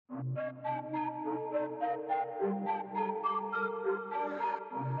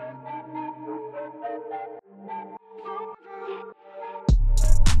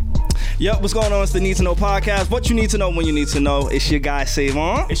Yep, what's going on? It's the Need to Know podcast. What you need to know when you need to know. It's your guy,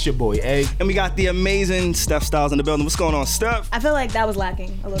 Savon. It's your boy, A. And we got the amazing Steph Styles in the building. What's going on, Steph? I feel like that was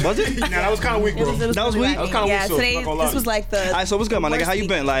lacking a little Was bit. it? Nah, that was kind of weak, bro. That was weak? That was kind of weak, so today, I'm not gonna lie. this was like the... All right, so what's good, my nigga? How you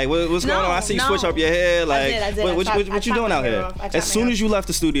been? Like, what's going on? I see you switch up your hair. Like, I did. What you doing out here? As soon as you left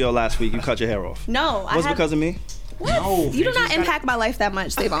the studio last week, you cut your hair off. No. Was it because of me? What? No, you do not impact my life that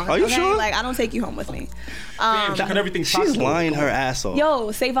much, Savon. Are you sure? Like, I don't take you home with me. Cut everything She's lying her ass off.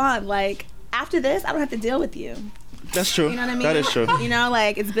 Yo, Savon, like, after this, I don't have to deal with you. That's true. You know what I mean? That is true. You know,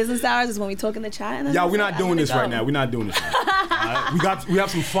 like, it's business hours. It's when we talk in the chat. And then Y'all, we're not doing this right now. We're not doing this right now. We have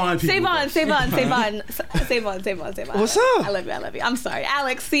some fun people. Savon. What's up? I love you. I'm sorry.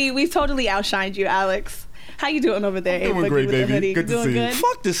 Alex, see, we've totally outshined you, Alex. How you doing over there? I'm doing great, baby. Good to doing see you. good?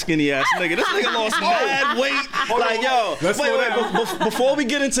 Fuck this skinny ass nigga. This nigga lost mad weight. Like, yo, wait. Before we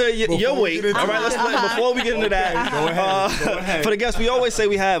get into your weight, all right, before we get into that, go ahead. for the guests, we always say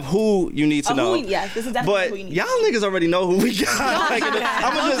we have who you need to know. Yes, this is definitely who you need. Y'all niggas already know who we got.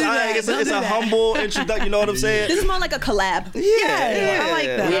 It's a humble introduction, you know what I'm saying? This is more like a collab. Yeah. I like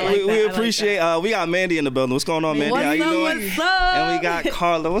that. We appreciate, we got Mandii in the building. What's going on, Mandii? How you doing? What's up? And we got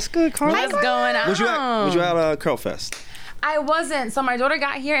Carla. What's good, Carla? What's going on? Was you at Curl Fest? I wasn't. So my daughter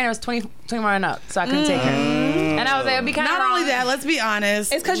got here and it was 21 and up, so I couldn't take her. And I was like, it'd be kind of Not only that, let's be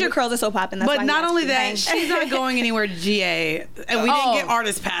honest. It's because your curls are so popping. But not only that, she's not going anywhere to GA, and we didn't get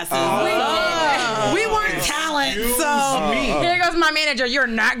artist passes. We weren't talent, so here goes my manager. You're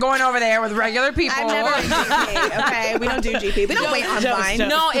not going over there with regular people. I've never done GP. Okay, we don't do GP. We don't wait online.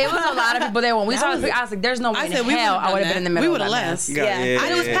 No, it was a lot of people there. When we saw this, I was like, "There's no way in hell I would have been in the middle." We would have left. Yeah,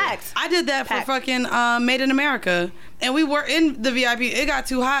 it was packed. I did that for fucking Made in America. And we were in the VIP. It got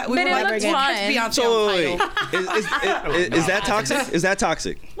too hot. We But were it like, looked fun. So wait. Is that toxic? Is that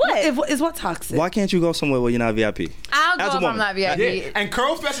toxic? What? Is what toxic? Why can't you go somewhere where you're not VIP? I'll As go a if woman. I'm not VIP. Yeah. And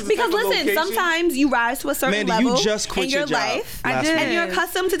Curl Fest is Because listen, sometimes you rise to a certain Mandii, level you just quit in your your job life, last did. week. and you're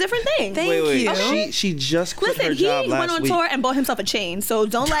accustomed to different things. Thank Wait. you. She just quit her Listen, he job last went on week. tour and bought himself a chain, so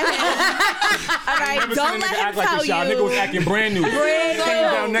don't let him. All right, don't let him tell you. Nigga was acting brand new.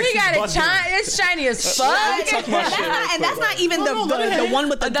 He got a shine. It's shiny as fuck. And that's not even the one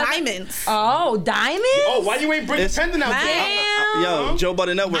with the diamonds. Oh, diamonds? Oh, why you ain't bring the pendant out there? Damn. Yo, Joe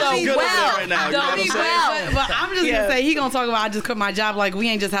Budden Network. Don't She good over there right now. You know Don't what I'm be saying? well. But I'm just gonna say he gonna talk about I just quit my job like we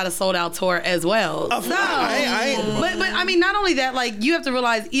ain't just had a sold out tour as well. But I mean not only that, like you have to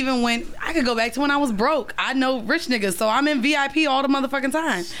realize even when I could go back to when I was broke. I know rich niggas, so I'm in VIP all the motherfucking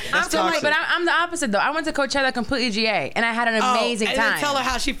time. I'm so like, but I'm the opposite though. I went to Coachella completely GA and I had an amazing and time. then tell her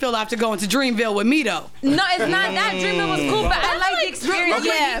how she feel after going to Dreamville with me though. No, it's not that. Dreamville was cool, but I like the experience.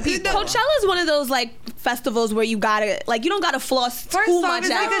 Yeah, Coachella is one of those like festivals where you don't gotta floss First too off, much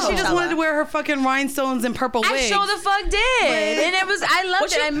it's out. because she just wanted to wear her fucking rhinestones and purple wigs. I sure the fuck did, and I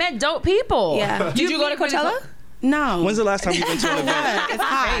loved it. I met dope people. Yeah. Did you go to Coachella? No. When's the last time you went to an event? It's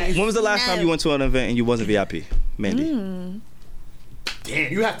high. When was the last time you went to an event and you wasn't VIP, Mandii?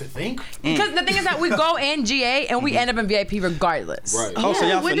 Damn, you have to think. Because the thing is that we go in GA and we end up in VIP regardless. Right. Oh, so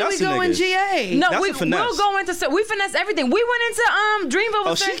y'all when did we finessing go in niggas. GA? No, That's a finesse. we'll go into we finesse everything. We went into Dreamville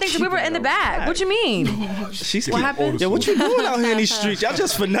with certain things. We were in the bag. What you mean? She's What happened? Yeah, what you doing out here in these streets? Y'all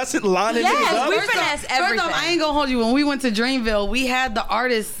just finessing, lining niggas Yes, up? we finesse everything. First off, I ain't gonna hold you. When we went to Dreamville, we had the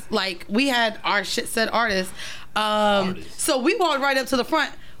artists, like we had our shit said artists. So we walked right up to the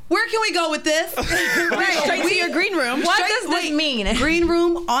front. Where can we go with this? Straight to your green room. What does this mean? Green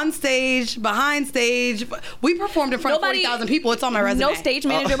room, on stage, behind stage. We performed in front of 40,000 people. It's on my resume. No stage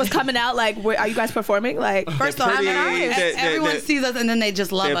manager was coming out like, are you guys performing? Like, First off, everyone sees us and then they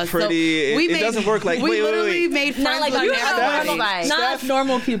just love us. Pretty. So we it doesn't work like. we wait. literally made friends not like with you everybody. not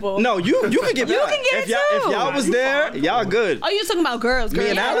normal people. No, you can get. You can get if it If too. y'all was there, y'all good. Oh, you're talking about girls.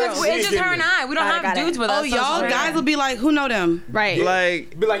 Me and Alex? It's just her and I. We don't Got have it. dudes with us. Oh, y'all guys will be like, who know them? Right.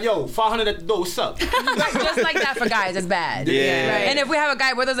 Like, Be like, yo, 500 at the door, what's up? Just like that for guys, it's bad. Yeah. And if we have a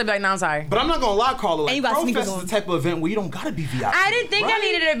guy with us, I'd be like, no, I'm sorry. But I'm not gonna lie, Carla. Like, And you got Curl sneakers Fest is on. the type of event where you don't gotta be VIP. I didn't think I right?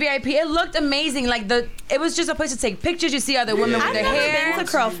 needed a VIP. It looked amazing. Like it was just a place to take pictures. You see other women with I've their never hair. been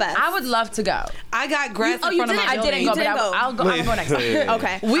to Curl Fest. I would love to go. I got grass in you front of my didn't? I didn't go, You but didn't go. I'll go next time.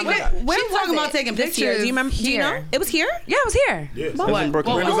 Okay. She's talking about taking This year. pictures. Do you remember? Do you know? Here. It was here? Yeah, I was here. Yes. it was in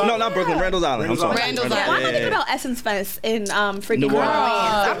Brooklyn. No, not Brooklyn. Randall's Island. I'm sorry. Randall's Yeah, Island. why am I thinking about Essence Fest in freaking New Orleans.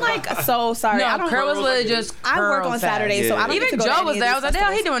 Orleans? I'm like so sorry. No, I don't curl was literally just I work on Saturdays, so I don't Even get to go Joe to was any there. I of was like, these the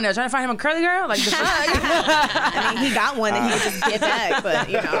hell he festivals. doing there? Trying to find him a curly girl? Like, the fuck? I mean, he got one and he would just get back, but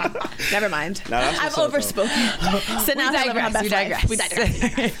you know, never mind. Nah, that's I've what's up, though. overspoken. Sit down and live our best life. We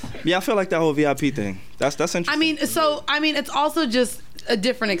digress. Yeah, I feel like that whole VIP thing. That's interesting. I mean, it's also just a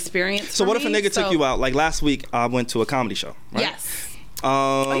different experience. So what if a nigga took you out? Like last week, I went to a comedy show. Right? Yes.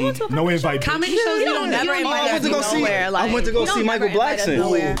 No invite. Comedy shows you don't never invite I went to go see. nowhere. Like, I went to go see Michael Blackson.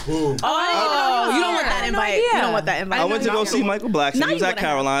 Oh, you don't want that invite. You don't want that invite. I went to go see Michael Blackson. Now He was you at wanna have-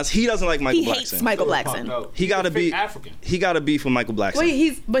 Caroline's. He doesn't like Michael He Blackson. hates Michael Blackson. He gotta be African. He gotta be for Michael Blackson. Wait,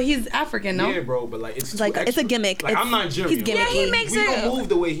 he's African, no? Yeah, bro, but like it's Like, too it's a extra. gimmick. Like, I'm Nigerian. He's gimmicky. Yeah, he makes We it. don't move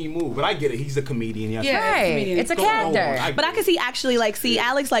the way he moved, but I get it. He's a comedian. He has to- Yeah. Right. comedian. It's a Go on. character. But I can see actually like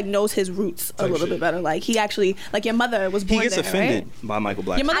Alex like knows his roots a Type little shit. bit better. Like he actually like your mother was He born gets there, offended right? by Michael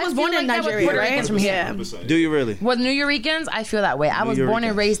Blackson. Your mother I was feel born in like that with Nigeria, Puerto right? Ricans from here. Yeah. Do you really? With New Yorkers, I feel that way. I was born and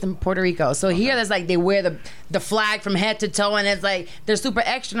Yorkers. raised in Puerto Rico. So here, there's like, they wear the flag from head to toe, and it's like, they're super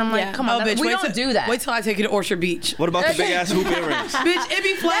extra. And I'm like, Yeah. come on, bitch, we wait don't do that. Wait till I take you to Orchard Beach. What about the big ass hoop earrings? Bitch, it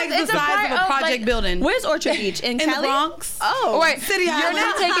be flags the It's a size part of a of, project like- building. Where's Orchard Beach in the Cali? Bronx? Oh, Wait, City you're Island.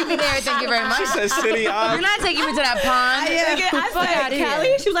 not taking me there. Thank you very much. She said City You're Island. not taking me to that pond. I Fuck said outta here.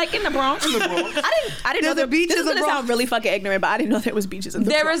 Cali. She was like in the Bronx. I didn't know There's a beach This in is the gonna sound Bronx. really fucking ignorant, but I didn't know there was beaches in the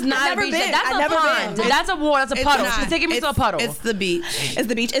There Bronx. is not I've a never beach. been. That's I've a never pond. been. That's a wall. That's a It's puddle. not. She's taking me to a puddle. It's the beach. It's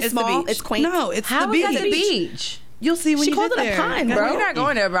the beach. It's It's the small. beach. It's quaint. No, it's How the is beach. that the beach? You'll see when She you called get it a there. pond, Yeah, bro. We're not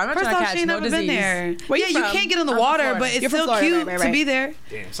going there, bro. I'm not First trying to off, catch she ain't no never been disease. there. Where you Yeah, you from? can't get in the I'm from water, Florida. but it's You're from still Florida, cute right, to right. be there.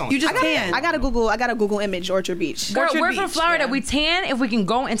 Damn, sound You like just can. I got a Google image Orchard Beach. Girl, Orchard we're from Beach, Florida. yeah. We tan if we can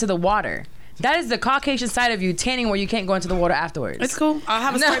go into the water. That is the Caucasian side of you, tanning where you can't go into the water afterwards. It's cool. I'll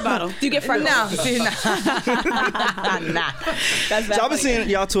have a spray bottle. Do you get freckles? No, see, nah. That's So I've been seeing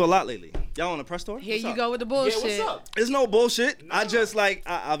y'all two a lot lately. Y'all on the press tour? Here What's you up? go with the Yeah, bullshit. what's up? It's no bullshit. I just like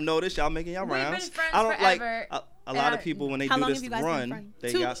I've noticed y'all making y'all We've been rounds. friends I don't like forever. a lot of people when they How do long this have you guys been run, friends?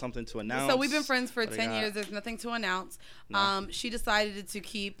 they got something to announce. So we've been friends for or they 10 got- years. There's nothing to announce. She decided to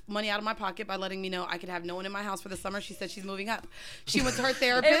keep money out of my pocket by letting me know I could have no one in my house for the summer. She said she's moving up. She went to her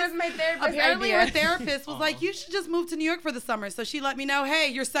therapist. It was my therapist's Apparently idea. her therapist was like, you should just move to New York for the summer. So she let me know, hey,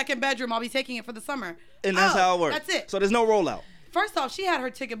 your second bedroom, I'll be taking it for the summer. And that's how it works. That's it. So there's no rollout. First off, she had her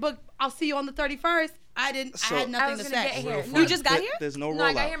ticket booked. I'll see you on the 31st. I had I nothing was to gonna say. get here. You just got here? There's no rollout. No,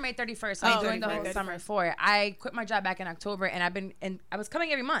 I got here May 31st. So I Oh, joined the whole 31st. summer for it. I quit my job back in October, and I was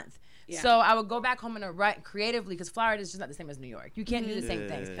coming every month. Yeah. So I would go back home in a rut creatively because Florida is just not the same as New York. You can't do the same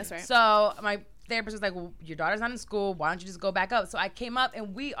things. That's right. So my therapist was like, well, your daughter's not in school. Why don't you just go back up? So I came up,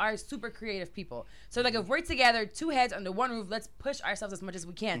 and we are super creative people. So like if we're together, two heads under one roof, let's push ourselves as much as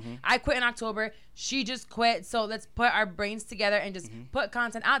we can. I quit in October. She just quit. So let's put our brains together and just put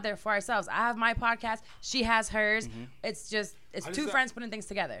content out there for ourselves. I have my podcast. She has hers. It's just, it's How does two that- friends putting things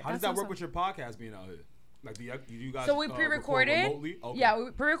together. How does that work with your podcast being out here? Like, do you guys So we record pre-recorded. remotely? Okay. Yeah,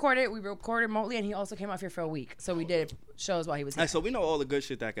 we pre-recorded. We recorded remotely, and he also came off here for a week. So we did shows while he was here. Like, so we know all the good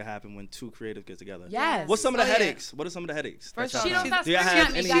shit that could happen when two creatives get together. Yes. What's some of the Oh, yeah. headaches? What are some of the headaches? First that off, y'all She don't have? stop Do y'all screaming have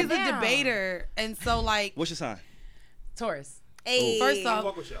at me, any? She's a Goddamn. debater. And so, like, What's your sign? Taurus. Hey. first off,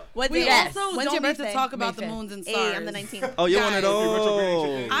 Fuck with y'all. What we day? Yes. also When's don't your need to birthday? talk about May the 5th. moons and Hey, stars. I'm the 19th. Oh, you're one of Guys,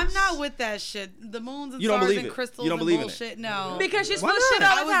 those. I'm not with that shit. The moons and You don't stars believe and it. crystals You don't and believe in it. bullshit. No. Because she's Why full of shit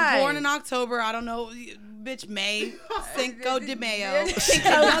not? all I the was time. born in October. I don't know, bitch, May. Cinco de Mayo.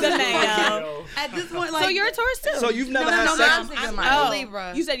 Cinco de Mayo. At this point, like, So you're a Taurus too? So you've never no, had no, sex? no, I'm I'm Oh, a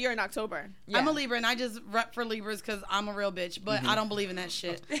Libra. You said you're in October. I'm a Libra, and I just rep for Libras because I'm a real bitch, but I don't believe in that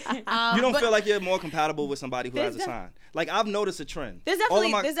shit. You don't but- feel like you're more compatible with somebody who has a There's sign. Like, I've noticed a trend. There's All definitely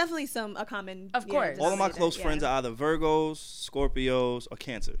of my, a common. Of course. all of my denominator, close yeah. friends are either Virgos, Scorpios, or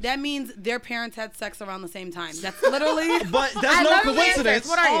Cancers. That means their parents had sex around the same time. That's literally But that's I no love coincidence. Cancers.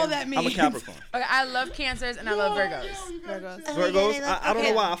 What are you? all that means. I'm a Capricorn. Okay, I love Cancers and I love Virgos. Virgos, I don't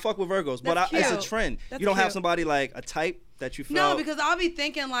know why I fuck with Virgos, but That's it's a cute. trend. That's You don't have cute. somebody like a type that you feel. No, because I'll be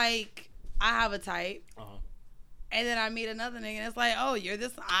thinking like I have a type, Uh-huh. and then I meet another nigga, and it's like, oh, you're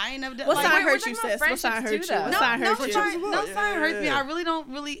this. I ain't never done. What like, sign we're hurt you, talking about sis? What sign friendships hurt you? too, though. What No, sign no, hurt you? sign hurts me. Yeah. I really don't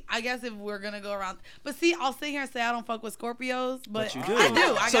really. I guess if we're gonna go around, but see, I'll sit here and say I don't fuck with Scorpios, but you do. I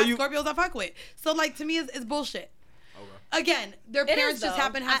do. I So got you- Scorpios I fuck with. So like to me, it's bullshit. Again, their is, parents just though.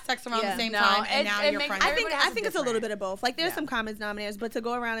 happen to have sex around yeah. the same No, time, and it- now it you're makes- friends. I Everybody think has it's a little different. bit of both. Like there's Yeah. some common denominators, but to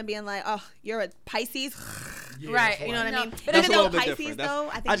go around and being like, oh, you're a Pisces, Right. you know what I No, mean? but That's Even a though little bit Pisces, different. though,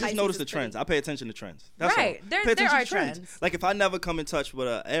 I think I just Pisces notice is the pretty- trends. I pay attention to trends. That's Right. all. There- Pay there attention are to trends. trends. Like if I never come in touch with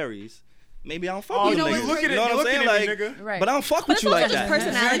a Aries, maybe I don't fuck Oh, with you them know, niggas. look at it, You know what I'm look saying? at Like, it, nigga. Right. but I don't fuck But with it's you also like just that.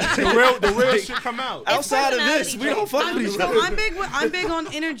 personality. The real shit come out. Outside of this, personality we don't fuck with each So other. I'm big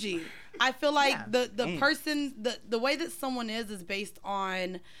on energy. I feel like the person, the way that someone is based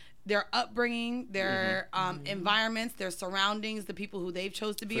on their upbringing, their environments, their surroundings, the people who they've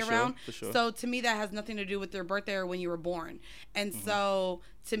chose to be around. For sure. So to me, that has nothing to do with their birthday or when you were born. And so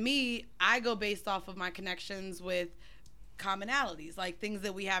to me, I go based off of my connections with commonalities, like things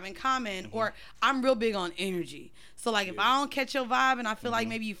that we have in common, or I'm real big on energy. So like if I don't catch your vibe and I feel like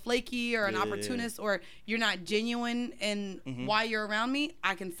maybe you flaky or an opportunist or you're not genuine in why you're around me,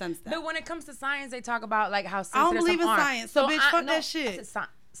 I can sense that. But when it comes to science, they talk about like how I sensitive don't believe in some are. science, so bitch, fuck that shit. I said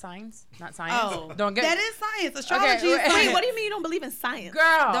signs, not science. Oh, don't get that is science. Astrology is Wait, science. what do you mean you don't believe in science?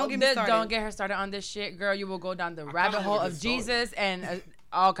 Girl, Don't get me started. Don't get her started on this shit, girl. You will go down the rabbit hole of Jesus and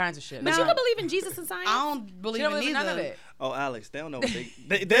all kinds of shit. But you can believe in Jesus and science. I don't believe She don't in believe in either. none of it. Oh, Alex, they don't know what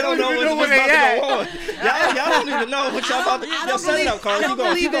they don't know what's about to go on. Y'all don't even know what y'all about to. Yo, set it up, Carla.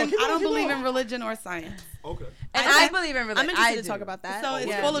 I Keep going. don't believe in religion or science. Okay. And I believe in religion. I'm interested to talk about that. So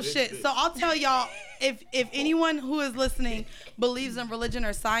it's full of shit. So I'll tell y'all, if anyone who is listening believes in religion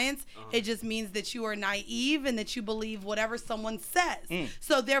or science, it just means that you are naive and that you believe whatever someone says.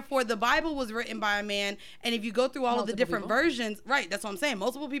 So therefore, the Bible was written by a man, and if you go through all of the different versions, right? That's what I'm saying.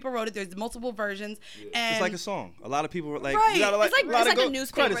 Multiple people wrote it. There's multiple versions. And It's like a song. A lot of people were like, Right. you gotta like, It's like a go-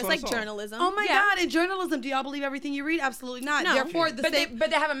 newspaper. credits It's on like the song. journalism. oh my God! In journalism, do y'all believe everything you read? Absolutely not. No. Therefore, the But same. they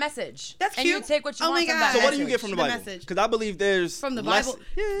have a message. That's and cute. you take what you Oh want my from God. that. So what do you get from the The Bible? message. Because I believe there's From the less- Bible.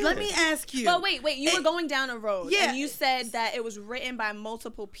 Let me ask you. But wait, you were going down a road, Yeah. and you said that it was written by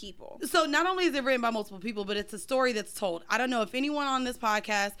multiple people. So not only is it written by multiple people, but it's a story that's told. I don't know if anyone on this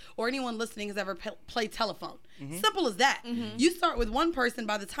podcast or anyone listening has ever played telephone. Simple as that. You start with one person.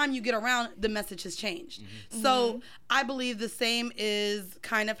 By the time you get around, the message has changed. So I believe the same is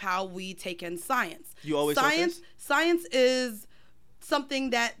kind of how we take in science. You always thought this? Science is something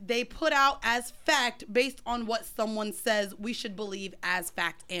that they put out as fact based on what someone says we should believe as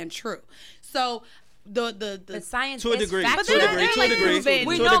fact and true. So the science To a is degree. factual. To a degree. They're To a like degree. proven.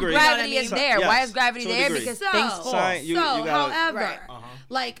 We To a know degree. gravity is there. Yes, Why is gravity to a there? degree. Because So, things fall. Science, you gotta- however, Right.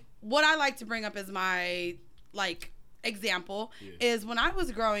 like what I like to bring up as my like example is when I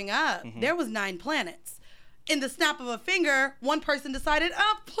was growing up, there was 9 planets. In the snap of a finger, one person decided,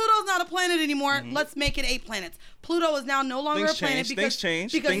 Pluto's not a planet anymore. Let's make it 8 planets. Pluto is now no longer Things a planet change, because things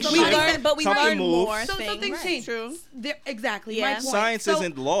change, because things somebody shift. said, But we Something learned moves. more so things. things change. True. Exactly. Yeah. My point. Science So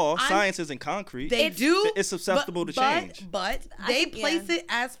isn't law. I'm- Science isn't concrete. They do. It's susceptible to change. But they place it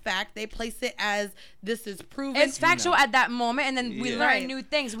as fact. They place it as this is proven. It's factual at that moment, and then we Yeah. learn Right. new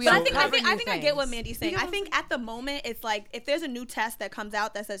things. We But I uncover think I new get what things. Mandi's saying. I think at the moment it's like if there's a new test that comes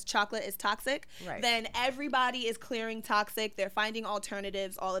out that says chocolate is toxic, Right. then everybody is clearing toxic. They're finding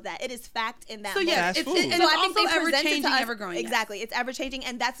alternatives. All of that. It is fact in that. So moment. yeah, Fast it's, food. and So it's I think also they ever presented changing, to us, ever growing. Exactly, it's ever changing,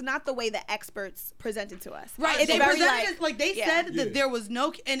 and that's not the way the experts presented to us. Right. It's They very presented it like they yeah. said that there was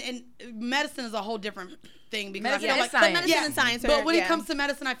no and medicine is a whole different thing because Medicine I feel is like science. But medicine and science But are- when yeah. it comes to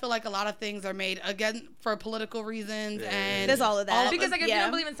medicine, I feel like a lot of things are made again for political reasons and There's all of that. Because like if you Yeah.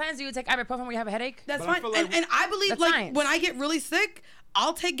 don't believe in science, you would take ibuprofen when you have a headache. That's But I fine. feel like- And I believe That's like science. when I get really sick,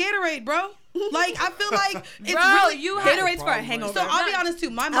 I'll take Gatorade, bro. Like I feel like it's Bro, really you have Gatorade's for a hangover. So I'll be honest too.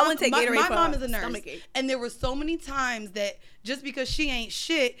 My I mom, wouldn't take my Gatorade for mom a is a nurse, stomachache. and there were so many times that just because she ain't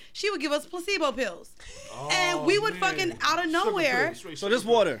shit, she would give us placebo pills, and we would fucking out of nowhere. So this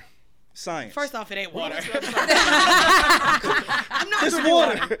water, science. First off, it ain't water. I'm not this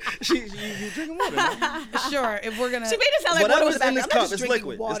water. You drinking water. Man. Sure, if we're gonna. She made it sound like water Whatever's was back in this there. I'm not cup, just it's drinking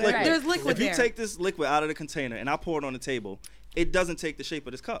liquid. water. It's liquid. Right. There's liquid If you there. take this liquid out of the container and I pour it on the table, it doesn't take the shape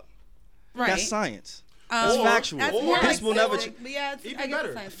of this cup. Right. That's science. That's Or- factual. That's Or- more This like will never. physics, but yeah, it's, I Even get the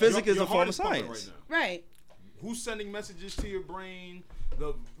better. science. Physics is Your a form heart of pumping science. Right now. Right. Who's sending messages to your brain?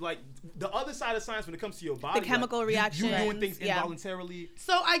 The other side of science when it comes to your body, The chemical like, reactions. You doing things Yeah. involuntarily.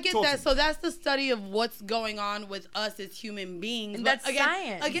 So I get Talk to that. me. So that's the study of what's going on with us as human beings. And But that's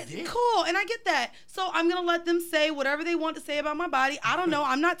science. Again, cool, and I get that. So I'm gonna let them say whatever they want to say about my body. I don't know.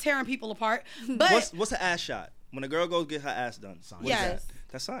 I'm not tearing people apart. But What's an ass shot? When a girl goes get her ass done. What is Yes. that?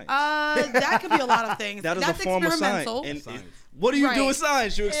 That's science. that could be a lot of things. That is That's a form of science. experimental. And Science. what do you do Right. with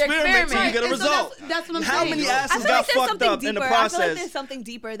science? You experiment till you get a And so result. that's what I'm How saying. many I asses feel got like there's fucked something up deeper. in the I feel like process? there's something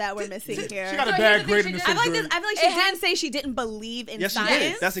deeper that we're missing here. She got a So bad here's the grade thing, in the she I sixth feel like grade. this. I feel like she didn't say she didn't believe in Yes, she did.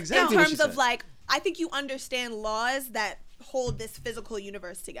 science. That's exactly in what she terms of said. like, I think you understand laws that hold this physical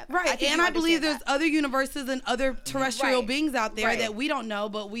universe together. Right, think and you I believe understand there's that. other universes and other terrestrial Right. beings out there Right. that we don't know,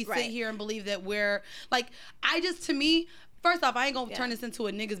 but we Right. sit here and believe that we're like. I just, to me, First off, I ain't gonna turn this into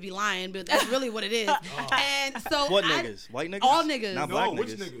a niggas be lying, but that's really what it is. And so what niggas? White niggas? All niggas. Not black which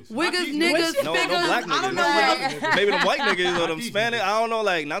niggas. Wiggers, niggas, No figures. black niggas. I don't know. Maybe them white niggas or them Spanish. I don't know.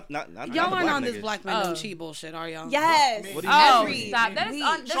 Like not Y'all aren't on niggas. this black men don't cheat bullshit, are y'all? Yes. What do you mean? Stop. That is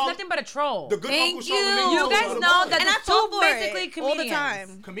that's nothing but a troll. The good Thank Uncle you. Charlamagne. You guys know that And I the fall two for basically it comedians. all the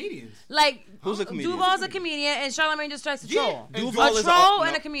time. Comedians. Like Who's a comedian? Duval's a comedian, and Charlamagne just tries to troll. And Duval A is troll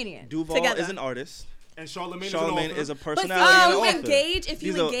and no, a comedian. Duval Together. is an artist. And Charlamagne Charlamagne is is a an But personality and if an you author. engage, if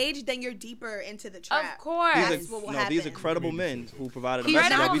you These are- engage, then you're deeper into the trap. Of course. That's what will happen. These are credible men who provided a He's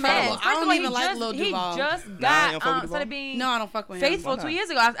message not that we credible. follow. I don't First of all, even like Lil he Duval. just Nah, you got don't fuck with instead Duval? of being No, I don't fuck with him. faithful Why not? 2 years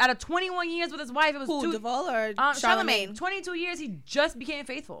ago. Out of 21 years with his wife, it was Who, two. Duval or Charlamagne. Charlamagne? 22 years, he just became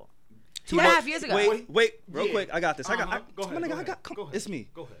faithful. He 2.5 was- years ago. Wait, real Yeah. quick. I got this. Go ahead. Come, it's me.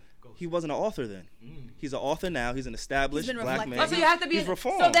 Go ahead. He wasn't an author then. He's an author now. He's an established He's been black reflecting. man. Oh, so you have to be. He's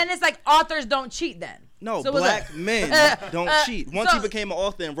reformed. So then it's like authors don't cheat then. No, So what's black up? men don't cheat. Once so he became an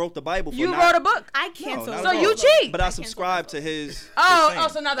author and wrote the Bible for You not- wrote a book. I cancel. not So at all. you cheat. But I subscribe to his. Oh, saying.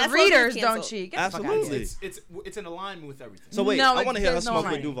 so now the That's why he's readers don't canceled. cheat. Get the fuck out of here. Absolutely. It's in alignment with everything. So wait, No, I want to hear her there's no smoke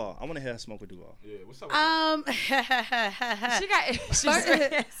with writing. Duval. I want to hear her smoke with Duval. Yeah, what's up with that? She got. She's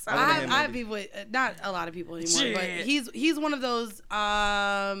I wanna hear I Mandii. be with not a lot of people anymore, but Shit. he's one of those.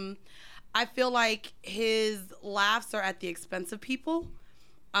 I feel like his laughs are at the expense of people.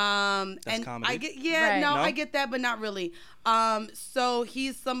 And comedy? I get Right. no, No? I get that, but not really. So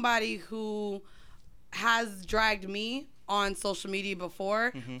he's somebody who has dragged me on social media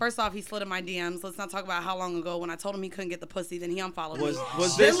before. First off, he slid in my DMs. Let's not talk about how long ago when I told him he couldn't get the pussy, then he unfollowed me.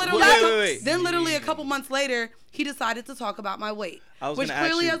 Was Then this? literally, Wait. then literally a couple months later, he decided to talk about my weight. I was Which gonna ask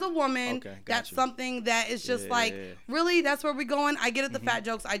clearly, you- as a woman, Okay, got that's you. something that is just Yeah, like, yeah, yeah. really, that's where we're going. I get it, the fat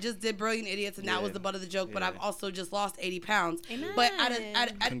jokes. I just did Brilliant Idiots, and that was Yeah, the butt of the joke. But yeah. I've also just lost 80 pounds. Amen. But in a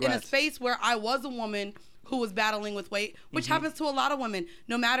Congrats. space where I was a woman who was battling with weight, which happens to a lot of women,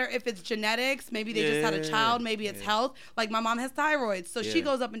 no matter if it's genetics, maybe they just had a Yeah, child, maybe it's health. Like my mom has thyroid, so she Yeah.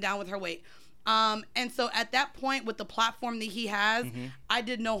 goes up and down with her weight. And so at that point, with the platform that he has, I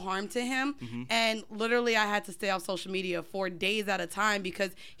did no harm to him. And literally, I had to stay off social media for days at a time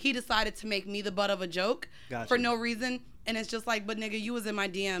because he decided to make me the butt of a joke Gotcha. for no reason. And it's just like, but nigga, you was in my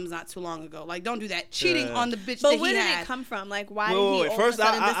DMs not too long ago. Like, don't do that. Cheating on the bitch But that where he did had. it come from? Like, why Wait, did he wait, all first, of a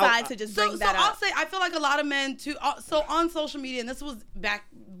sudden I- decide to just bring that I'll up? say I feel like a lot of men too. So on social media, and this was back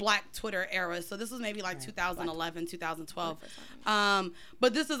Black Twitter era. So this was maybe like 2011, 2012.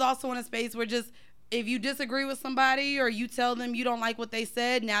 But this is also in a space where just if you disagree with somebody or you tell them you don't like what they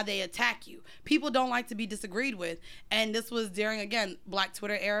said, now they attack you. People don't like to be disagreed with. And this was during, again, Black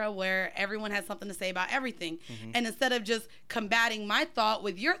Twitter era where everyone had something to say about everything. And instead of just combating my thought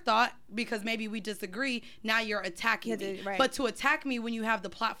with your thought, because maybe we disagree, now you're attacking me. Right. But to attack me when you have the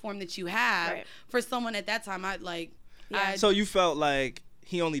platform that you have, Right. for someone at that time, I'd like... Yeah. So you felt like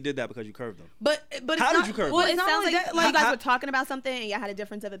he only did that because you curved him. But it's How did not, you curve well, it? It it's not sounds only like, that, you guys how- were talking about something and you had a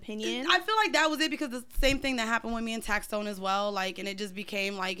difference of opinion. I feel like that was it because the same thing that happened with me and Taxstone as well. Like, and it just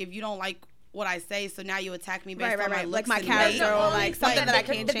became like, if you don't like what I say, so now you attack me based on my looks Like my and character weight. or like something that I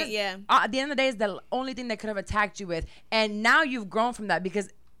Because- can't because, change. Yeah. At the end of the day, is the only thing that could have attacked you with, and now you've grown from that because.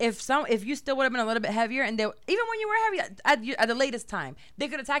 If you still would have been a little bit heavier, and even when you were heavy at the latest time, they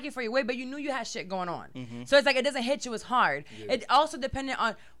could attack you for your weight, but you knew you had shit going on. So it's like it doesn't hit you as hard. It also depended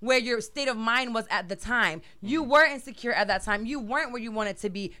on where your state of mind was at the time. You were insecure at that time. You weren't where you wanted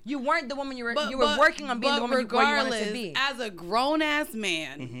to be. You weren't the woman you were working on being the woman where you wanted to be. As a grown ass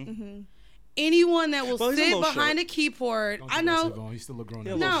man, anyone that will Well, he's a sit little behind short. a keyboard, Don't I do that, know. Savon. He's still a grown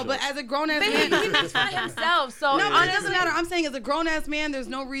Yeah, man. a little No, but short. as a grown ass But he man, makes fun of himself. So no, but it honestly, doesn't matter. I'm saying as a grown ass man, there's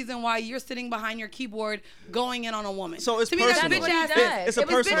no reason why you're sitting behind your keyboard going in on a woman. So it's to me, that's personal. bitch ass. That's what he does. It's a It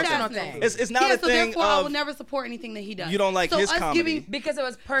was personal personal thing. thing. It's not Yeah, a so thing therefore, I will of never support anything that he does. you don't like so his us comedy. because it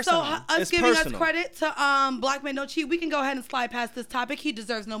was So personal. us It's giving personal. us credit to Black Men Don't Cheat, we can go ahead and slide past this topic. He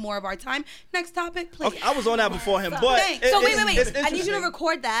deserves no more of our time. Next topic, please. Okay, I was on that before him, but Thanks. So it's wait. I need you to interesting.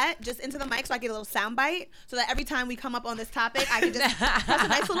 record that just into the mic so I get a little sound bite so that every time we come up on this topic, I can just press a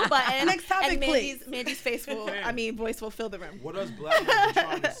nice little button. Next topic, and please. Mandi's voice will fill the room. What us black men are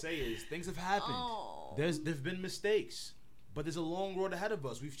trying to say is things have happened. Oh. There've been mistakes, but there's a long road ahead of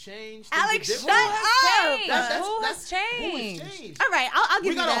us. We've changed. Things Alex, are shut different. up. Who has changed? Who has changed? All right, I'll give We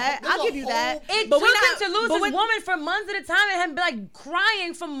you got a that. whole- I'll give you that. It But took we're him not- to lose but his when- woman for months at a time and him be like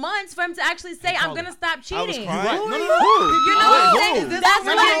crying for months for him to actually say, I'm Carla, gonna stop I was cheating. crying. No. You know what I'm Wait, saying? who? That's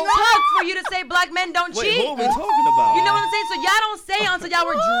Wait, what who? it took for you to say black men don't Wait, cheat. who are we talking about? You know what I'm saying? So y'all don't say it until y'all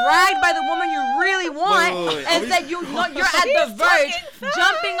were dragged by the woman you really want wait. and Are we- said you're at the verge,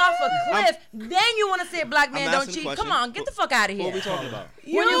 jumping off a cliff. Then you want to say black men I'm don't asking cheat. a question. Come on, get the fuck fuck out of here. What are we talking about?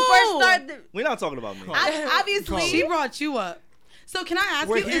 When you first started, We're not talking about me. Obviously, She brought you up. So can I ask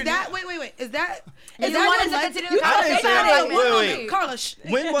you? Is that wait? Is that Wait. Carla?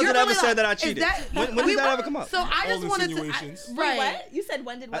 When was it ever said that I cheated? When did that ever come up? So I just wanted to. Wait, what? You said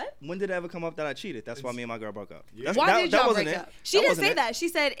when did what? When did it ever come up that I cheated? That's why me and my girl broke up. Why did y'all break up? She didn't say that. She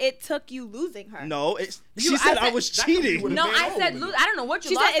said it took you losing her. No, she said I was cheating. no, I said I don't know what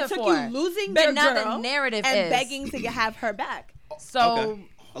you She lost said her it took for. you losing but your now girl the narrative and is begging to have her back. So. Okay.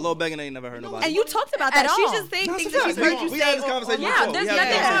 A little begging ain't never hurt nobody. And you talked about that. At She's all. just saying No, things it's that she's a heard fact. you We say. had this conversation Yeah, before. there's We had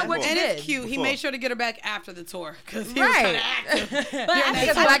nothing this wrong conversation with And before. it's cute. He made sure to get her back after the tour because he Right. was trying to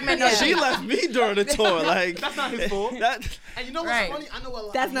act. But black men know She left me during the tour. Like That's not his fault. And you know what's Right. funny? I know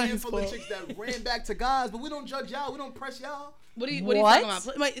a That's not his handful of fault. chicks that ran back to guys, but we don't judge y'all. We don't press y'all. What are you What? talking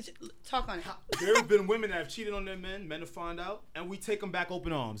about? Wait, talk on it. There have been women that have cheated on their men. Men have found out, and we take them back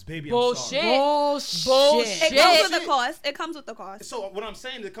open arms. Baby, I'm Bullshit. sorry. Bullshit. It comes with the cost. It comes with the cost. So what I'm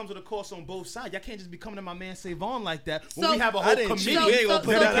saying, it comes with a cost on both sides. Y'all can't just be coming to my man Savon like that when So- we have a I whole didn't cheat. committee. We ain't gonna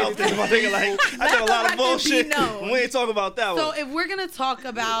put that out there. My nigga, like, I did a lot of bullshit. We ain't talking about that So one. if we're gonna talk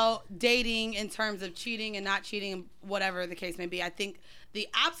about dating in terms of cheating and not cheating, whatever the case may be, I think the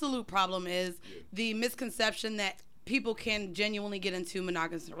absolute problem is the misconception that people can genuinely get into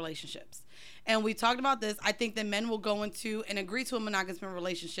monogamous relationships. And we talked about this. I think that men will go into and agree to a monogamous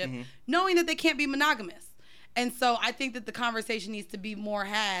relationship knowing that they can't be monogamous. And so I think that the conversation needs to be more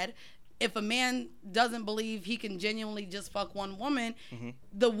had. If a man doesn't believe he can genuinely just fuck one woman,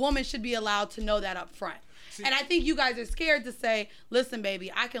 the woman should be allowed to know that up front. And I think you guys are scared to say, listen,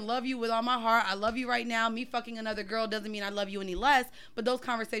 baby, I can love you with all my heart. I love you right now. Me fucking another girl doesn't mean I love you any less. But those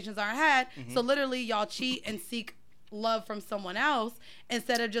conversations aren't had. So literally y'all cheat and seek love from someone else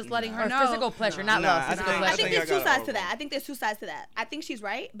instead of just letting her Or know. physical pleasure, not love. Physical I pleasure. think I there's two got it sides all to that. wrong. I think there's two sides to that. I think she's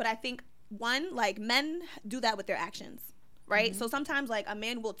right, but I think one, like men do that with their actions, right? So sometimes like a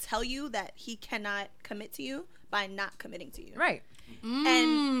man will tell you that he cannot commit to you by not committing to you. Right.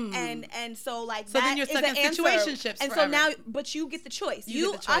 And so like So that then you're is stuck the in answer. situationships And so forever. now, but you get the choice.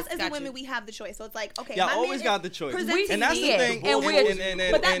 You get the choice. Us as Got women, you. we have the choice. So it's like, okay, Y'all my man always got the choice. presents And that's the it. thing. And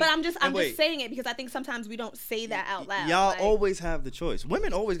we- But I'm just wait. saying it because I think sometimes we don't say that out loud. Y'all like, always have the choice.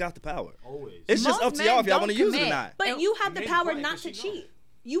 Women always got the power. Always. It's just Most up to y'all if y'all men want to use it or don't not. But you have the Maybe power quiet, not but to she know. cheat.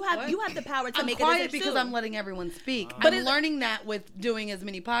 You have the power to I'm make a quiet decision because too. I'm letting everyone speak. But I'm learning that with doing as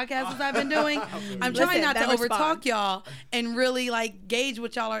many podcasts as I've been doing. I'm Listen, trying not to then overtalk respond. y'all and really like gauge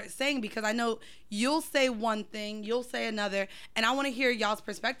what y'all are saying because I know you'll say one thing, you'll say another, and I want to hear y'all's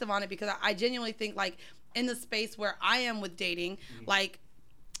perspective on it because I genuinely think like in the space where I am with dating, like,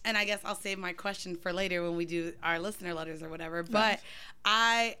 and I guess I'll save my question for later when we do our listener letters or whatever, but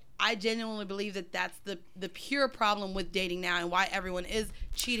I genuinely believe that that's the pure problem with dating now and why everyone is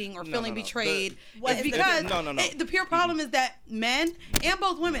cheating or feeling no. betrayed. What Is is the- because No. the pure problem is that men and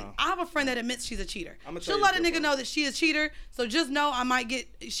both women. I have a friend that admits she's a cheater. I'ma tell She'll you let a the nigga pure know that she is a cheater. So just know I might get.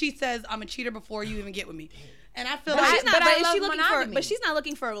 She says I'm a cheater before you even get with me. And I feel But like she's not. but I But, is love she looking monogamy. for? But she's not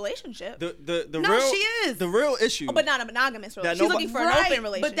looking for a relationship. The No, real she is. the real issue. But not a monogamous relationship. She's nobody- looking for an open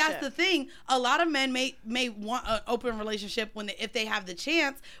relationship. But that's the thing. A lot of men may want an open relationship if they have the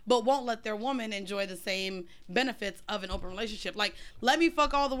chance, but won't let their woman enjoy the same benefits of an open relationship. Like, let me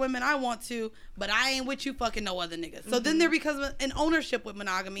fuck all the women I want to, but I ain't with you fucking no other niggas. So then there becomes an ownership with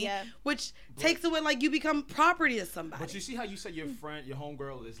monogamy, Yeah. which takes away like you become property of somebody. But you see how you said your friend, your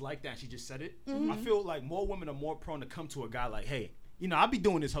homegirl is like that. She just said it. I feel like more women are more prone to come to a guy like, hey, you know, I be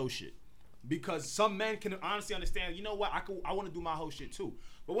doing this whole shit. Because some men can honestly understand, you know what, I want to do my whole shit too.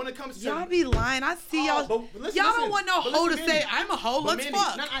 But when it comes to Y'all be lying. I see y'all. but listen, y'all listen. don't want no But hoe to listen, say Mandy. I'm a hoe. But Let's Mandy,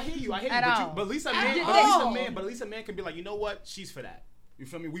 fuck. No, I hear you. At all. But at least a man can be like, you know what, she's for that. You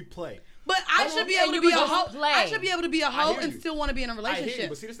feel me? We play. But I should be and able to you be would a just hoe. play. I should be able to be a hoe hear and you. still want to be in a I hear relationship. you,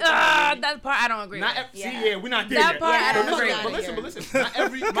 but see, this is the thing, Mandy. That part I don't agree Not with. see, we're not there That yet. part I don't But agree listen, with. but listen. Not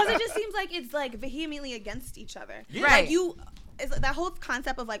every. Because it just seems like it's like vehemently against each other. Yeah. Right. Like you, it's that whole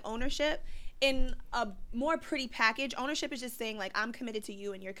concept of like ownership in a more pretty package. Ownership is just saying like I'm committed to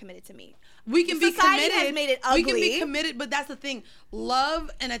you and you're committed to me. We can be Society committed. has made it We can be ugly. committed, but that's the thing.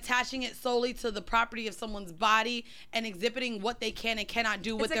 Love and attaching it solely to the property of someone's body and exhibiting what they can and cannot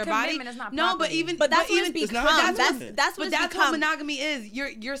do with a their body. commitment, it's not No, but property. even But that's what even it's become. not That's commitment. what but it's that's become. what monogamy is.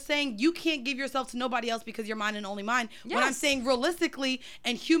 You're saying you can't give yourself to nobody else because you're mine and only mine. When I'm Yes. saying realistically,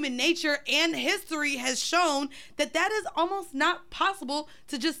 and human nature and history has shown that is almost not possible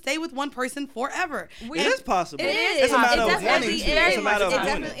to just stay with one person forever. It is possible. It is. It's a matter It of definitely wanting is. to. It's a matter of It doing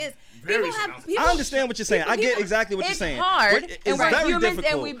definitely it. is. Very People have. strong. People, I understand what you're saying. I get exactly what you're It's saying. hard, It's and we're very humans,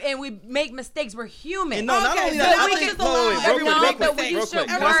 difficult. and we make mistakes. We're human. And no, not Okay, only so that, we I can think, allow real quick, everyone real to quick, make real mistakes. quick. Can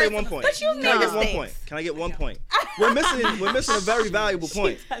I Everyone- say one point? But you've Can made I get one mistakes. point? Can I get one point? we're missing a very valuable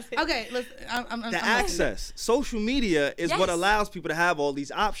point. Okay, listen. I'm Access. Social media is what allows people to have all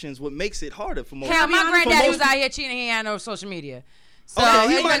these options. What makes it harder for most. Hell, people. my granddaddy was out here cheating. He had no social media. So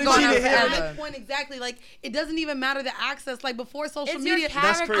he might have cheated here. My point exactly. Like, it doesn't even matter the access. Like, before social It's media, your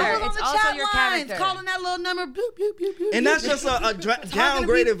character. That's crazy. I was on It's the also chat your lines, character. calling that little number, bloop, bloop, bloop, bloop. And that's just a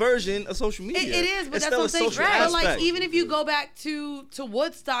downgraded version of social media. It is, but it's that's still what a I'm saying. social But aspect. like, even if you go back to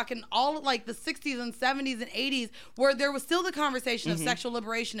Woodstock and all of, like, the 60s and 70s and 80s, where there was still the conversation of sexual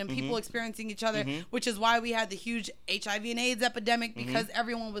liberation and people experiencing each other, which is why we had the huge HIV and AIDS epidemic, because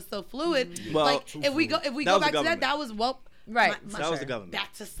everyone was so fluid. Well, like, if we go was back the to that was Right. that was the government.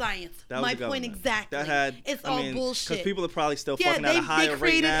 Back to science. That was My the point government. exactly. That had, it's all bullshit. Because people are probably still yeah, fucking at a higher they rate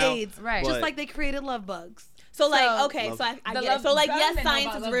created now. AIDS, Right. just but- like they created love bugs. So like, So- okay, so I The get love- it. So like, yes, government know science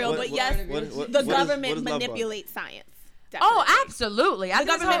about is love real, bugs. but What- yes, what the is government love bug? manipulates science. Oh, Definitely. absolutely. I The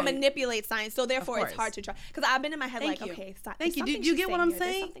think government so. manipulates science, so therefore Of it's hard course. to try. Because I've been in my head Thank like, you. okay, Thank you. there's Do you get what I'm something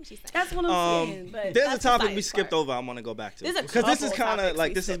saying? There's something she's saying. That's what I'm saying. But There's a that's the topic we science skipped part. over. I'm gonna go back to There's a because this is couple kind of topics like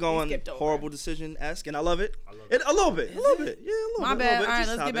we this is skipped- we going skipped over. horrible decision esque, and I love it. A little bit, yeah, a little My bit. bad. Just All right, let's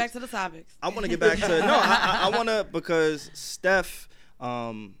get topics. back to the topics. I want to get back to I want to because Steph,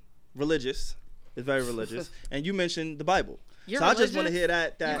 religious, is very religious, and you mentioned the Bible. You're so I just want to religious? hear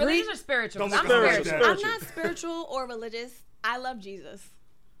that. You religious or spiritual? Don't I'm look at spiritual. that. I'm not spiritual or religious. I love Jesus.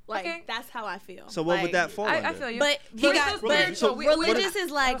 Like Okay. that's how I feel. So what would Like, that fall under? I feel you. But We're got still but spiritual. religious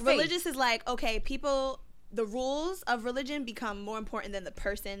is like faith. religious is like okay, people. The rules of religion become more important than the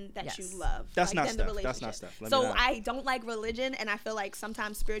person that you Yes. love. That's like, not than Steph. the That's not relationship. Steph. Let me So not. I don't like religion, and I feel like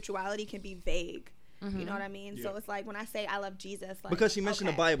sometimes spirituality can be vague. You know what I mean? So it's like when I say I love Jesus, like Because she mentioned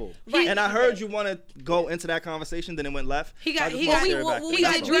okay. the Bible, Right. and I heard you want to go into that conversation, then it went left. He got- So I he just wanna got- steer it back. we He got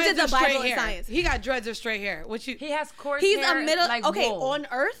That's all. we dreads did the or straight Bible and hair. science. He got dreads or straight hair. What you? He has coarse He's hair a middle like okay wool. on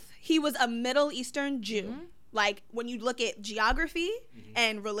Earth. He was a Middle Eastern Jew. Like when you look at geography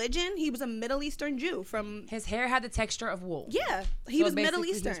and religion, he was a Middle Eastern Jew from. His hair had the texture of wool. Yeah, he So was Middle basically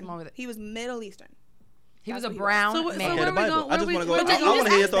he was Eastern. more with it. He was Middle Eastern. He was That's a what he was. brown So man. where Okay, the we Bible. going- I where just we- want to go. where I we- you want to just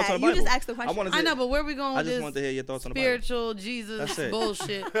hear your asked thoughts that. on the You Bible. just asked the question. I want to. I know, but where we going I with just this wanted to hear your thoughts on the Bible. spiritual Jesus That's it. bullshit?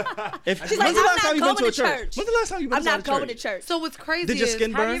 She's When's like, the I'm last time not you going been to a to church? church. When's the last time you been I'm not going to church. So what's crazy Did your is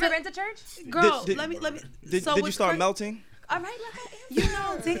skin Have burn? you ever been to church? girl. Did- let me. Did so you what's start cra- melting? All right, let her You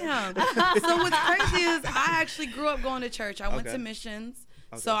know, damn. So what's crazy is I actually grew up going to church. I went Okay. to missions.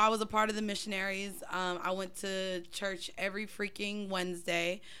 So I was a part of the missionaries. I went to church every freaking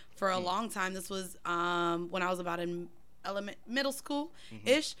Wednesday for a long time. This was when I was about in middle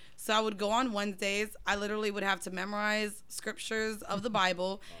school-ish. So I would go on Wednesdays. I literally would have to memorize scriptures of the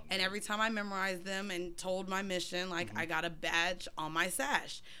Bible. And every time I memorized them and told my mission, like I got a badge on my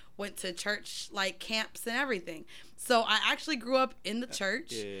sash. Went to church like camps and everything. So I actually grew up in the church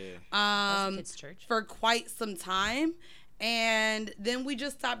Kids' church. for quite some time. And then we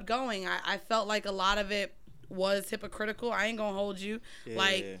just stopped going. I felt like a lot of it was hypocritical. I ain't gonna hold you.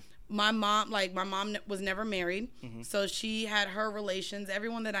 My mom was never married. So she had her relations.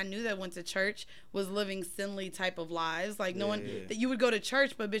 Everyone that I knew that went to church was living sinly type of lives. Like no one that you would go to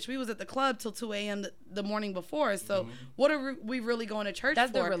church, but bitch, we was at the club till 2 a.m. the morning before. So what are we really going to church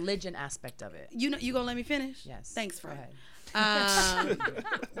That's for? the religion aspect of it. You gonna let me finish? Yes. Thanks, Go Fred. ahead.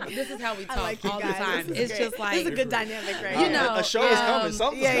 This is how we talk like you all the guys. time. This is It's great. just like This is a good dynamic, right? You know, a show is coming.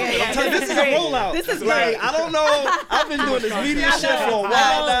 Something's yeah, coming. yeah. I'm telling you, this is a rollout. This is like great. I don't know. I've been doing this media shit for a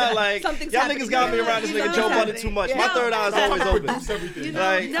while now. Like Something's y'all happening. niggas got me around this nigga Something's Joe Budden happening. too much. Yeah. My third eye is always open. You know,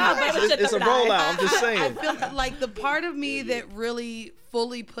 Like no, but it's a rollout. I'm just I saying. feel like the part of me that really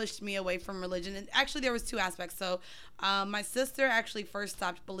fully pushed me away from religion, and actually there was two aspects. So my sister actually first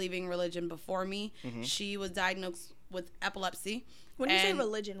stopped believing religion before me. She was diagnosed with epilepsy. When you say And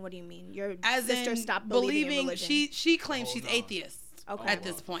religion, what do you mean? Your as sister in stopped believing in religion. She claims she's atheist Okay. at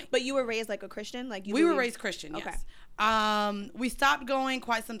this point. But you were raised like a Christian, like you. We were believe- raised Christian, Okay. yes. We stopped going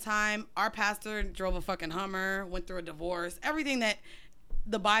quite some time. Our pastor drove a fucking Hummer, went through a divorce, everything that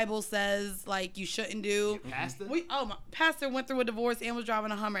the Bible says like you shouldn't do. Pastor? My pastor went through a divorce and was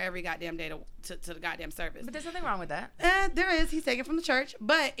driving a Hummer every goddamn day to the goddamn service. But there's nothing wrong with that. There is. He's taken from the church.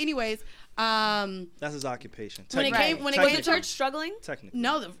 But anyways, That's his occupation. when it came Was to the church struggling? Technically.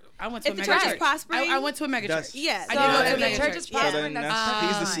 no, I went to If a the mega church is church. prospering, I went to a mega That's- church. Yeah. I So did go to if a the mega church church. is So then prospering, that's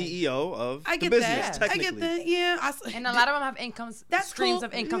he's the fine. CEO of I the get business. that. I Technically. get that. Yeah. And a lot of them have incomes, That's streams cool.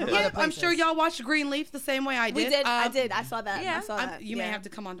 of income from Yeah, other I'm places. sure y'all watched Greenleaf the same way I did. We did. I did. I saw that. yeah. I saw that. You may have to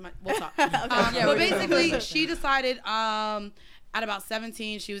come on to my. We'll talk. Yeah, but we will. basically, she decided at about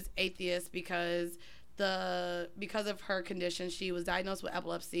 17 she was atheist because of her condition. She was diagnosed with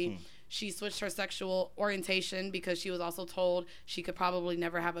epilepsy. She switched her sexual orientation because she was also told she could probably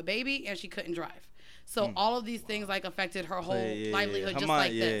never have a baby and she couldn't drive. So all of these things like affected her whole livelihood just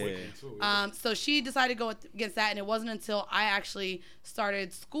like this. So she decided to go against that, and it wasn't until I actually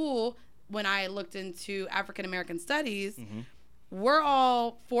started school when I looked into African American studies. We're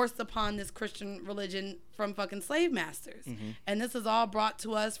all forced upon this Christian religion from fucking slave masters. And this is all brought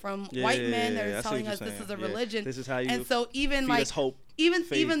to us from white men that are telling us this is a religion. This is how you and so even like hope, even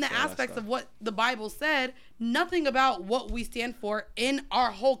faith, even the aspects of what the Bible said, nothing about what we stand for in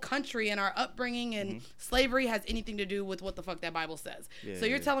our whole country and our upbringing and slavery has anything to do with what the fuck that Bible says. So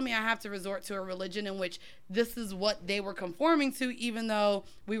you're telling me I have to resort to a religion in which this is what they were conforming to, even though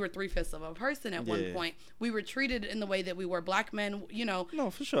we were 3/5 of a person at one point. We were treated in the way that we were. Black men, you know. No,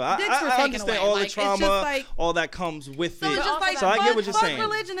 for sure. Dicks were I taken understand away. all Like, the trauma, it's just like, all that comes with so it. it's just like, so I get what you're saying.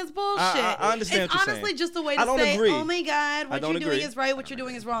 Religion is bullshit. I understand it's what you're honestly saying. just a way I to don't say, agree. oh my God, what you're doing is right, what you're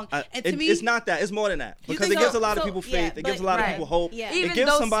doing is wrong. And to me, it's not that. It's more than that. Because it gives a lot of people faith. It gives a lot of people hope. Yeah. It Even gives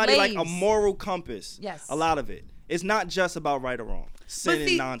those somebody like a slaves. moral compass. Yes. A lot of it. It's not just about right or wrong. Sin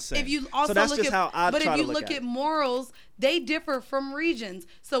and nonsense. If you also so that's look just at, how I but try if to you look at at it. morals, they differ from regions.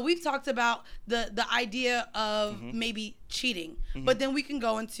 So we've talked about the idea of maybe cheating, but then we can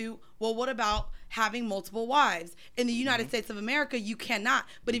go into, well, what about having multiple wives? In the United States of America, you cannot.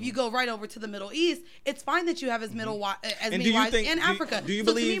 But if you go right over to the Middle East, it's fine that you have as many wives in Africa. Do you so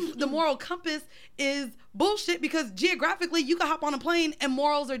believe to me, the moral compass is bullshit because geographically you can hop on a plane and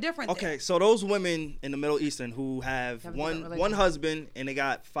morals are different. Okay, so those women in the Middle Eastern who have one husband and they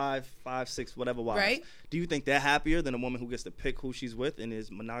got five, six, whatever wives. Right. Do you think they're happier than a woman who gets to pick who she's with and is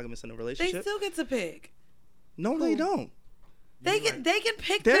monogamous in a relationship? They still get to pick. No, they don't. They can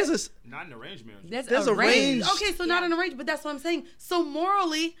pick. Not an arranged marriage. There's a range. Okay, so not an arranged, but that's what I'm saying. So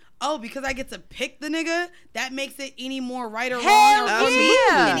morally, because I get to pick the nigga, that makes it any more right or wrong or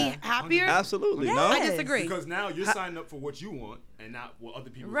any happier? Absolutely. Yes. No, I disagree. Because now you're signing up for what you want and not what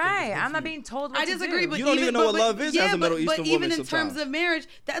other people think Right. is good I'm for not you. being told what I to disagree, do. but You don't even know what love is as a Middle Eastern but woman even in sometimes. terms of marriage,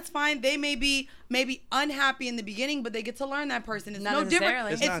 that's fine. They may be maybe unhappy in the beginning, but they get to learn that person. It's Not no different.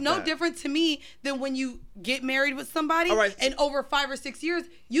 necessarily. It's It's not no that. different to me than when you get married with somebody, All right. and over 5 or 6 years,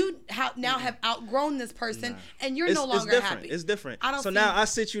 you now have outgrown this person, and you're no longer different. happy. It's different. I don't so see- now I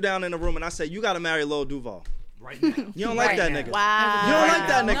sit you down in a room and I say, you got to marry Lil Duval. Right now. You don't like Right that now. nigga. Wow. You don't like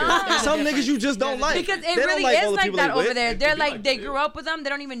that nigga. No. Some niggas you just don't like. Because it They don't really like all is the like people that they over with. there. They're be like, like they that. grew up with them. They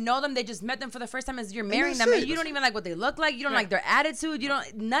don't even know them. They just met them for the first time as you're marrying that's them. it. And you don't even like what they look like. You don't like their attitude. You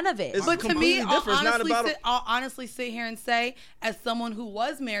don't, none of it. It's But to completely me, I'll different. It's not honestly, about I'll honestly sit here and say, as someone who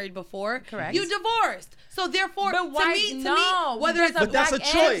was married before, Correct. you divorced. So therefore, But why? to me, No, whether there's it's a But that's a back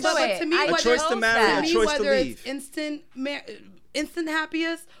choice. end But it. to me, I a choice to chose marry that. and to a me, choice to whether leave. it's instant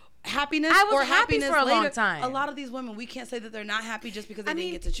happiness I was or happy happiness for a later, long time. a lot of these women, we can't say that they're not happy just because they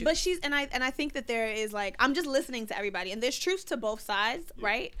didn't get to choose. But I think that there is like, I'm just listening to everybody, and there's truths to both sides,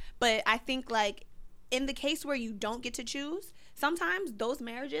 right? But I think like in the case where you don't get to choose, sometimes those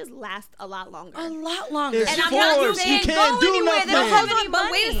marriages last a lot longer. a lot longer. It's And I'm not forced. saying You can't go do anywhere. nothing. They don't have any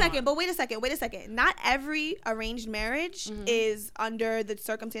But wait money. a second. Not every arranged marriage is under the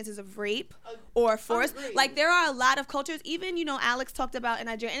circumstances of rape or force. Agreed. Like there are a lot of cultures, even, Alex talked about in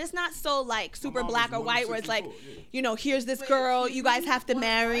Nigeria, and it's not so like super mom black was or one white of where it's like, 64, here's this girl, you guys have to one of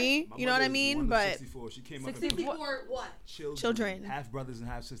marry. My You know what mother I is mean? one of But 64. She came up in 64 what? Children. half brothers and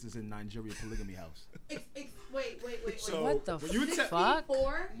half sisters in Nigeria polygamy house. Wait. So What the when you fuck?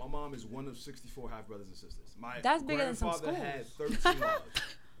 my mom is one of 64 half brothers and sisters. My That's bigger than some grandfather had schools. 13 wives.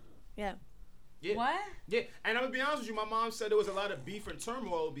 yeah. Yeah. What? Yeah, and I'm gonna be honest with you. My mom said there was a lot of beef and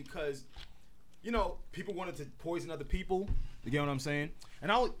turmoil because, people wanted to poison other people. You get what I'm saying?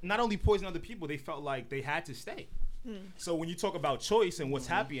 And not only poison other people, they felt like they had to stay. So when you talk about choice and what's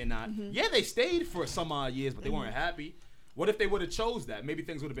happy and not, yeah, they stayed for some odd years, but they weren't happy. What if they would have chose that? Maybe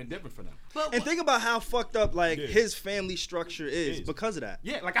things would have been different for them. And think about how fucked up like Yeah. his family structure is because of that.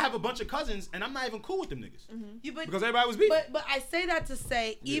 Yeah, like I have a bunch of cousins, and I'm not even cool with them niggas But because everybody was beefing. But I say that to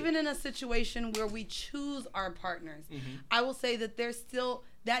say, even in a situation where we choose our partners, I will say that there's still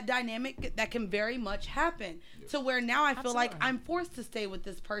that dynamic that can very much happen to where now I feel like I'm forced to stay with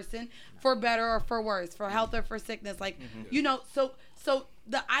this person for better or for worse, for health or for sickness. Like, so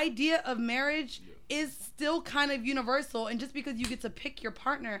the idea of marriage is still kind of universal, and just because you get to pick your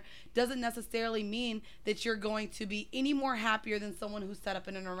partner doesn't necessarily mean that you're going to be any more happier than someone who's set up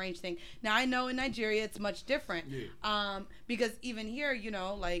in an arranged thing. Now I know in Nigeria it's much different, because even here,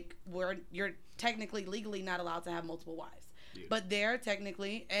 like you're technically legally not allowed to have multiple wives. Yeah. But they're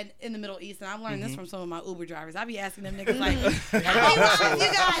technically, and in the Middle East, and I've learned this from some of my Uber drivers. I be asking them niggas like, how many wives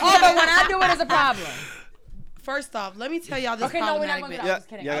you got? Oh, but when I do it, it's a problem. First off, let me tell y'all this Okay, no, we're not problematic going to. bitch. I'm just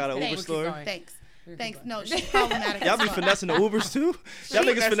kidding. Y'all got an Thanks. Uber story? Thanks. No, she's problematic. Y'all be finessing the Ubers too? Y'all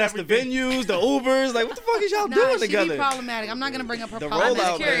niggas finesse the venues, the Ubers. Like, what the fuck is y'all doing she together? be problematic. I'm not gonna bring up her The problematic.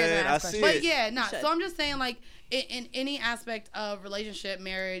 rollout, curious man. and I ask see But it. yeah, so I'm just saying, like, in any aspect of relationship,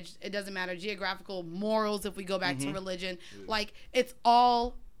 marriage, it doesn't matter. Geographical, morals, if we go back to religion, like, it's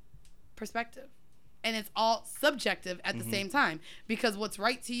all perspective. And it's all subjective at the same time. Because what's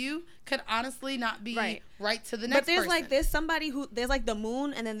right to you could honestly not be right to the next person. But there's somebody who, there's like the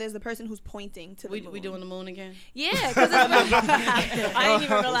moon, and then there's the person who's pointing to the moon. We doing the moon again? Yeah, because I didn't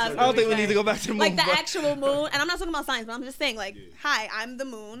even realize. I don't think we need to go back to the moon. Like the actual moon, and I'm not talking about science, but I'm just saying, like, hi, I'm the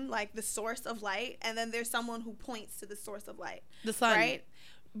moon, like the source of light, and then there's someone who points to the source of light. The sun. Right?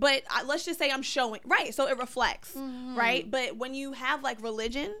 But let's just say I'm showing, right? So it reflects, right? But when you have like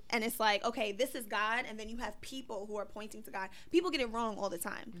religion and it's like, okay, this is God, and then you have people who are pointing to God, people get it wrong all the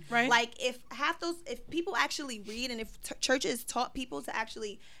time, right? Like if people actually read, and if churches taught people to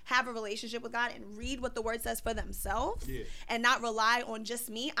actually have a relationship with God and read what the word says for themselves, and not rely on just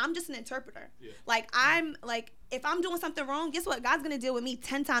me, I'm just an interpreter. Like I'm like, if I'm doing something wrong, guess what? God's gonna deal with me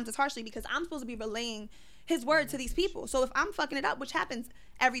 10 times as harshly because I'm supposed to be relaying his word to these people. So if I'm fucking it up, which happens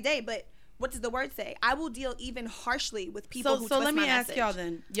every day, but what does the word say? I will deal even harshly with people who twist my message. So let me ask y'all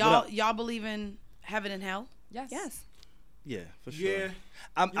then. Y'all believe in heaven and hell? Yes. Yeah, for sure. Yeah.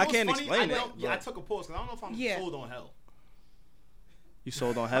 I can't explain it. Yeah, I took a pause because I don't know if I'm sold on hell. You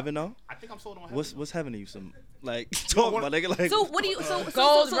sold on heaven though? I think I'm sold on heaven. What's heaven to you? Some like talk about nigga like. So what do you?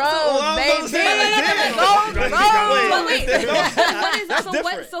 Gold road, baby.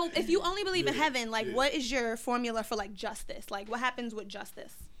 So if you only believe in heaven, like what is your formula for like justice? Like what happens with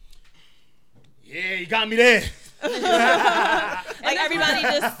justice? Yeah, you got me there. Like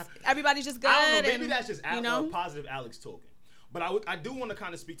everybody's just good. I don't know. Maybe that's just and, positive Alex talking. But I do want to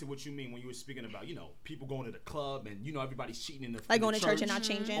kind of speak to what you mean when you were speaking about, people going to the club and, everybody's cheating in the like going to church and not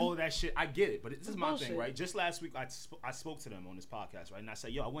changing. All of that shit. I get it. But this is my thing, right? Just last week, I spoke to them on this podcast, right? And I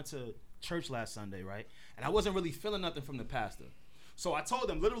said, I went to church last Sunday, right? And I wasn't really feeling nothing from the pastor. So I told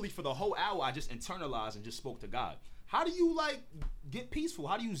them literally for the whole hour, I just internalized and just spoke to God. How do you, get peaceful?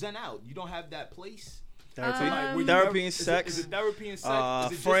 How do you zen out? You don't have that place? Therapy and sex. Is it therapy and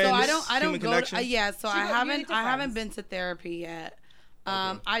sex? Friends. So I don't go. To, I haven't been to therapy yet.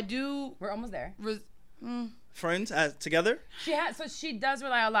 I do. We're almost there. Friends together. She does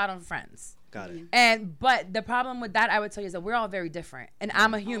rely a lot on friends. Got it. But the problem with that, I would tell you, is that we're all very different, and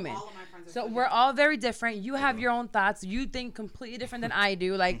I'm a human. All of my friends are So we're all very different. You have your own thoughts. You think completely different than I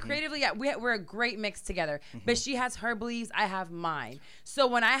do. Like creatively, we're a great mix together. But she has her beliefs. I have mine. So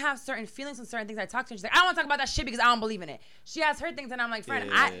when I have certain feelings and certain things, I talk to her. She's like, I don't want to talk about that shit because I don't believe in it. She has her things, and I'm like, friend,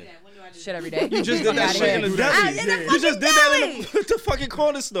 When do I do shit every day. You just did that shit in the deli. You just did that in the fucking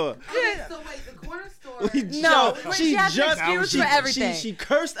corner store. Okay, so wait, the corner store. No, she has an excuse for everything. She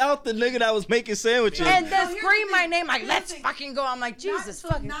cursed out the nigga that was making sandwiches. And then scream my name like, let's fucking go. I'm like, Jesus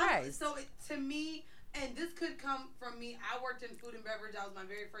fucking Christ. So to me, and this could come from me, I worked in food and beverage. That was my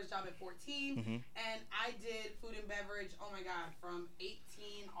very first job at 14. And I did food and beverage, oh my God, from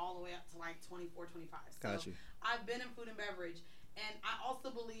 18 all the way up to like 24, 25. So Got you. I've been in food and beverage. And I also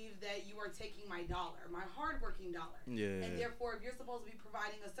believe that you are taking my dollar, my hardworking dollar. Yeah. And therefore, if you're supposed to be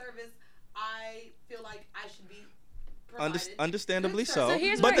providing a service, I feel like I should be Understandably so.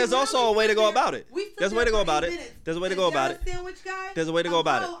 So but there's also a way to go about it. There's a way to go about it. There's a way to go about it. Sandwich guy? There's a way to go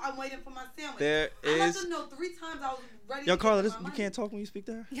about it. I'm waiting for my sandwich. There I let is. them know 3 times I was ready. Yo, to Carla, give them my you money. can't talk when you speak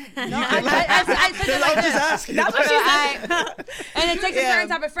to her. No, I said it like I'm just this. asking. That's what she said. And it takes a certain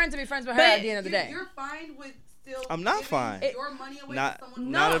type of friend to be friends with her at the end of the day. You're fine with still. I'm not giving fine. Your money away Not- to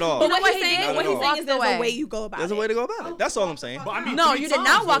someone. not at all. But No, what he he's did. saying, what Not he's at saying all. is there's Walked a away. way you go about There's a it. way to go about it. That's all I'm saying. But I mean, No, 3 you did times,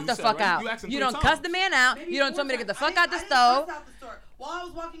 not though, walk you the said, fuck right? out. You asked him You 3 don't times. cuss the man out. Maybe You don't 4 tell me to get the times. fuck out the I didn't stove. cuss out the store. While I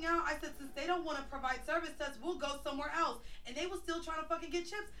was walking out, I said, since they don't want to provide service to us, we'll go somewhere else. And they were still trying to fucking get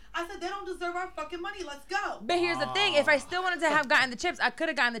chips. I said, they don't deserve our fucking money. Let's go. But here's the thing: if I still wanted to have gotten the chips, I could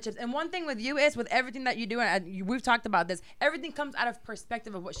have gotten the chips. And one thing with you is, with everything that you do, and we've talked about this, everything comes out of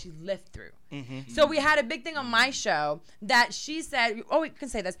perspective of what she lived through. So we had a big thing on my show that she said, we can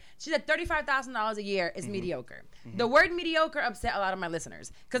say this. She said $35,000 a year is mediocre. The word mediocre upset a lot of my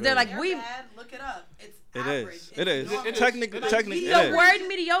listeners because they're like, They're bad. Look it up. It's average. It is. normal. Technically, the word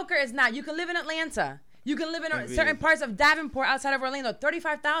mediocre is not. You can live in Atlanta. You can live in certain parts of Davenport outside of Orlando.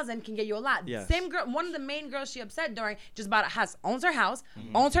 $35,000 can get you a lot. Yes. Same girl, one of the main girls she upset during, just about owns her house,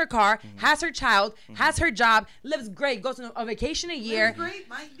 owns her car, has her child, has her job, lives great, goes on a vacation a year. Lives great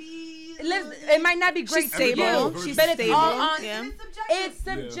might be. It might not be great She's to you, stable. She's but it's stable. all on. Yeah. It's subjective. It's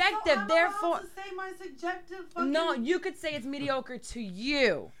subjective. So I'm Therefore, allowed to say my subjective fucking. no, you could say it's mediocre to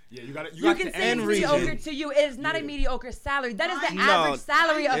you. Yeah, you got You can say it's mediocre to you. It is not a mediocre salary. That is the average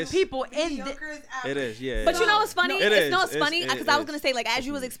salary of people in the. It is, yeah. But you know what's funny? It's funny because I was gonna say, like, as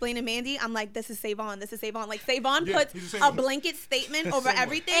you was explaining Mandii, I'm like, this is Savon. Like Savon puts a blanket statement over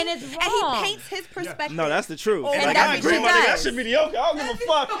everything, and it's wrong. And he paints his perspective. No, that's the truth. And like, I agree, that shit mediocre. I don't give a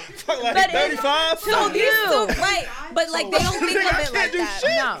fuck. Fuck like 35. So right, but like they don't think of it like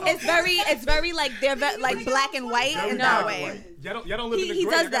that. No, it's very like they're like black and white in that way. Y'all don't live in the He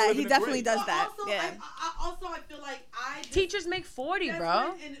gray. does that. He definitely does that. Also, yeah. I feel like teachers make 40,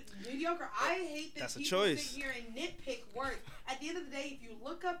 bro. And mediocre. I hate that people sit here and nitpick words. At the end of the day, if you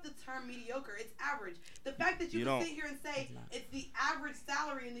look up the term mediocre, it's average. The fact that you can sit here and say it's the average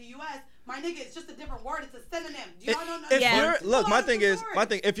salary in the U.S., my nigga, it's just a different word. It's a synonym. Do y'all know? Look, my thing,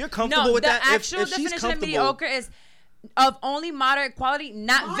 if you're comfortable with that, if she's comfortable. The actual definition of mediocre is of only moderate quality,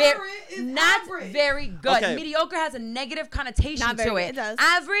 not very good. Okay. Mediocre has a negative connotation to it. It does.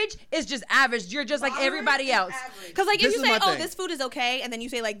 Average is just average. You're just like everybody else. Because like if you say, oh, this food is okay, and then you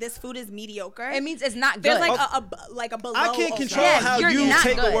say like this food is mediocre, it means it's not good. There's like a below. I can't control how you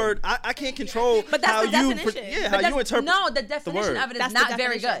take a word. I can't control how you interpret. No, the definition of it is not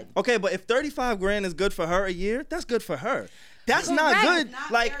very good. Okay, but if 35 grand is good for her a year, that's good for her. That's not good.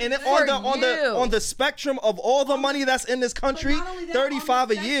 Like, and then on the spectrum of all the money that's in this country, 35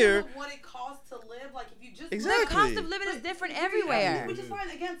 a year. What it costs to live, like if you just exactly. The cost of living is different everywhere. Which is fine.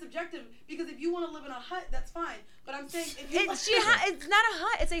 Again, subjective. Because if you want to live in a hut, that's fine. But I'm saying if you it's not a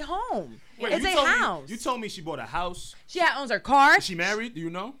hut. It's a home. Wait, it's a house. You told me she bought a house. She owns her car. Is she married? Do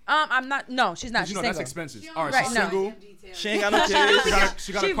you know? I'm not. No, she's not. She's single. That's expensive. All right, she's single. She ain't got no kids.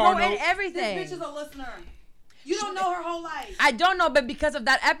 She got a car note. Everything. This bitch is a listener. You don't know her whole life. I don't know, but because of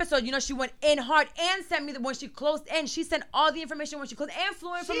that episode, she went in hard and sent me when she closed in. She sent all the information when she closed and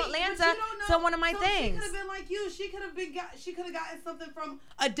flew in from Atlanta to one of my things. She could have been like you. She could have gotten something from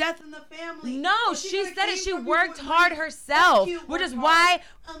a death in the family. No, she said it. She worked hard herself, which is why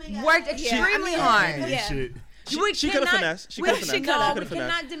worked extremely hard. Yeah. She could have finessed. She could have finessed. We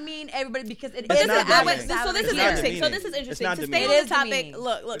cannot demean everybody because it is the average. So this is interesting. To stay on the topic,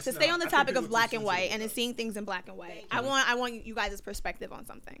 look. To stay on the topic of black and white and seeing things in black and white, I want you guys' perspective on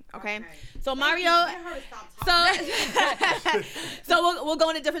something. Okay. So Mario. So we'll go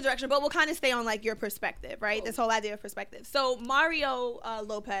in a different direction, but we'll kind of stay on like your perspective, right? This whole idea of perspective. So Mario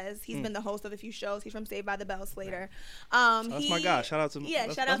Lopez, he's been the host of a few shows. He's from Saved by the Bell, Slater. That's my guy. Shout out to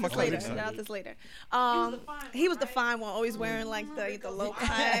shout out to Slater. Shout out to Slater. He was the fine one, always wearing like the low cut,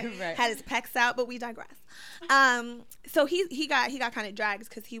 had his pecs out, but we digress. So he got kind of dragged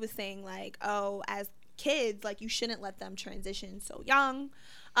because he was saying like, oh, as kids, like you shouldn't let them transition so young.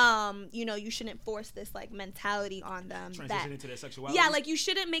 You shouldn't force this like mentality on them. Transition into their sexuality. Yeah, like you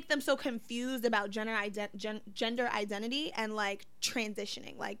shouldn't make them so confused about gender identity and like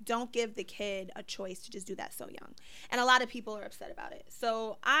transitioning. Like don't give the kid a choice to just do that so young. And a lot of people are upset about it.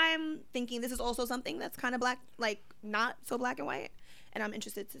 So I'm thinking this is also something that's kind of black, like not so black and white. And I'm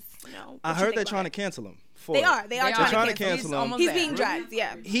interested to know. I heard they're trying to cancel him. They are trying to cancel him. He's being dragged.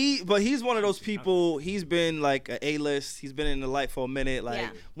 Yeah. But he's one of those people. He's been like an A-list. He's been in the light for a minute. Like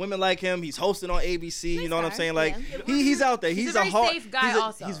women like him. He's hosting on ABC. You know what I'm saying? Like he's out there. He's a very safe guy.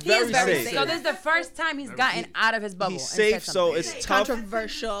 Also, he's very safe. So this is the first time he's gotten out of his bubble. He's safe. So it's tough.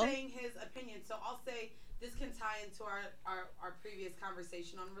 Controversial. Saying his opinion. So I'll say this can tie into our previous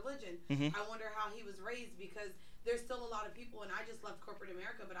conversation on religion. I wonder how he was raised because there's still a lot of people, and I just left corporate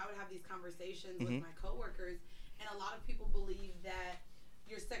America, but I would have these conversations with my coworkers, and a lot of people believe that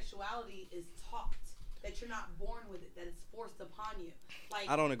your sexuality is taught, that you're not born with it, that it's forced upon you. Like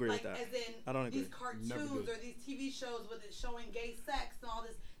I don't agree with that. As in I don't agree. These cartoons or these TV shows with it showing gay sex and all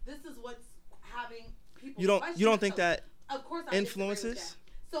this. This is what's having people. You don't think that of course I influences?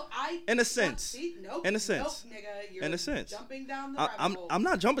 So in a sense, nope, nigga, you're in a sense, jumping down the rabbit hole. I'm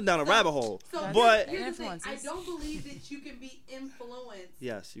not jumping down a rabbit hole, so but here's the thing. I don't believe that you can be influenced.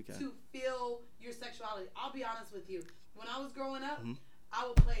 Yes, you can. To feel your sexuality. I'll be honest with you. When I was growing up, I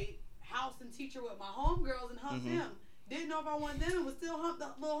would play house and teacher with my homegirls and hump them. Didn't know if I wanted them and would still hump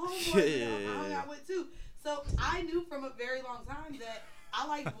the little homeboys that I hung out with too. So I knew from a very long time that I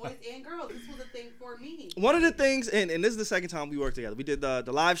like boys and girls. This was a thing for me. One of the things, and this is the second time we worked together. We did the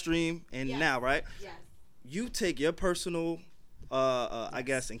live stream, and now, right? Yes. You take your personal, I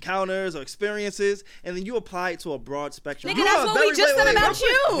guess, encounters or experiences, and then you apply it to a broad spectrum. Nigga, that's what we just said about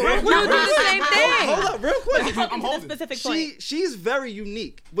you. We do the same thing. Hold up, real quick. I'm holding specific point. She's very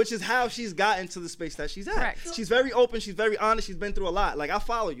unique, which is how she's gotten to the space that she's at. Correct. She's very open. She's very honest. She's been through a lot. Like I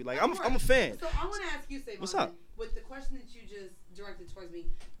follow you. Like I'm a fan. So I want to ask you, Savon, what's up? With the question that you just directed towards me,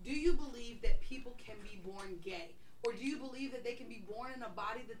 do you believe that people can be born gay? Or do you believe that they can be born in a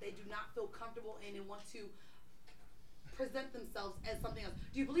body that they do not feel comfortable in and want to present themselves as something else?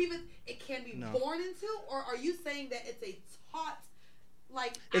 Do you believe it can be born into, or are you saying that it's a taught?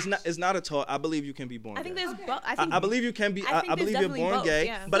 Like it's not a taught. I believe you can be born. I think gay. there's. I believe you can be. I believe you're born both, gay,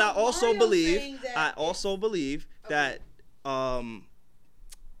 yeah. but So I also Mario's believe. saying I also believe that our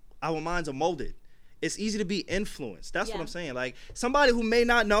minds are molded. It's easy to be influenced. That's what I'm saying. Like somebody who may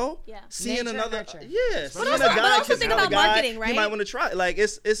not know, seeing Nature, another, nurture. seeing a guy also kiss think another about guy, marketing, right? you might want to try. Like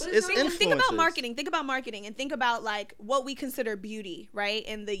it's influences. Think about marketing. Think about marketing, and think about like what we consider beauty, right,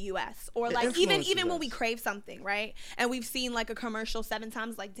 in the U.S. Or like even when we crave something, right, and we've seen like a commercial 7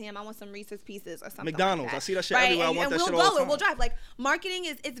 times, like damn, I want some Reese's Pieces or something. McDonald's, like that, I see that shit right? everywhere. And, I want and that we'll shit go all the time. We'll drive. Like marketing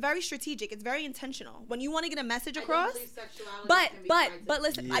it's very strategic. It's very intentional. When you want to get a message across, but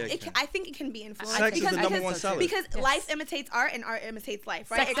listen, I think it can be influenced Sex is the number one seller. because life imitates art and art imitates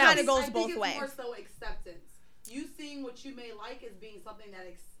life, right? Sex It kind of sells. goes both ways. More so acceptance. You seeing what you may like as being something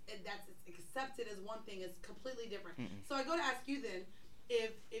that's accepted as one thing is completely different. So I go to ask you then,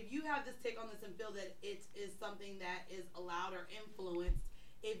 if you have this take on this and feel that it is something that is allowed or influenced,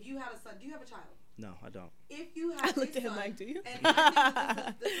 if you have a son, do you have a child? No, I don't. If you have I looked a at him son, like, do you? And I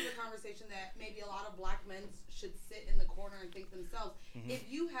think this is a conversation that maybe a lot of black men should sit in the corner and think themselves. If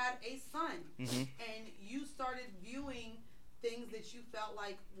you had a son and you started viewing things that you felt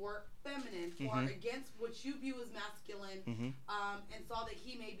like were feminine or against what you view as masculine, and saw that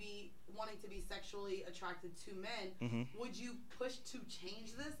he may be wanting to be sexually attracted to men, would you push to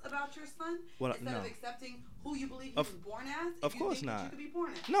change this about your son instead of accepting who you believe he was born as? Of course not. You could be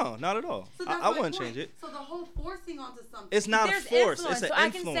born as? No, not at all. So I wouldn't change it. So the whole forcing onto something. It's not a There's force. influence. It's an So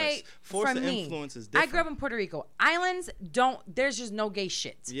influence. I can say, Force for and me, influence is I different. grew up in Puerto Rico. Islands there's just no gay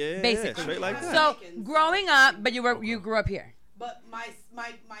shit. Yeah, basically. straight like that. So growing up, but you grew up here. But my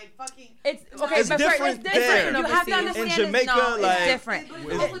fucking. It's It's okay. It's but different it's different. there. You have to In understand. Jamaica, it's like- different. But It's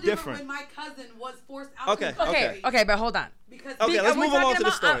it's also different different. when my cousin was forced out to the Okay. Okay, but hold on. Because Okay, let's we're move along talking to the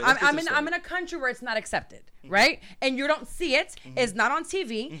about- story. Let's get to I'm the in story. I'm in a country where it's not accepted, right? And you don't see it. It's not on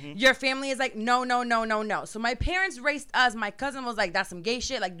TV. Your family is like, no. So my parents raised us. My cousin was like, that's some gay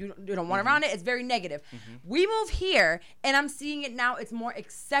shit. Like you don't want around it. It's very negative. We move here, and I'm seeing it now. It's more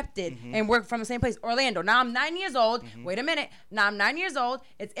accepted, and we're from the same place, Orlando. Now I'm 9 years old. Wait a minute. Now I'm 9 years old.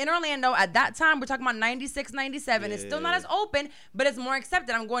 It's in Orlando. At that time, we're talking about 96, 97. It's still not as open, but it's more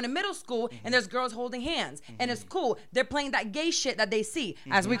accepted. I'm going to middle school, and there's girls holding hands, and it's cool. They're playing that gay shit that they see,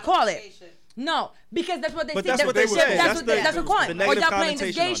 as we call it. No, because that's what they But see. that's what they say. That's what we're calling. the Or negative y'all playing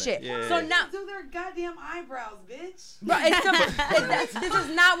this connotation gay on it. shit. Yeah. So now, do their goddamn eyebrows, bitch. bro, this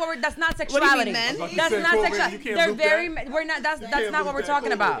is not what that's not sexuality. men? That's not sexuality. They're very. We're not. That's not what we're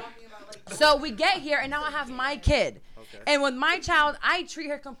talking about. So we get here, and now I have my kid. And with my child, I treat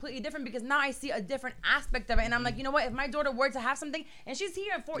her completely different because now I see a different aspect of it. And I'm like, you know what? If my daughter were to have something, and she's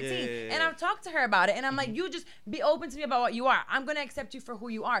here at 14, and I've talked to her about it, and I'm like, you just be open to me about what you are. I'm going to accept you for who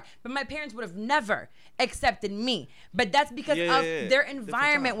you are. But my parents would have never accepted me. But that's because of their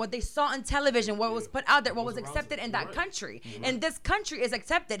environment, what they saw on television, what was put out there, what was accepted in that country. And this country is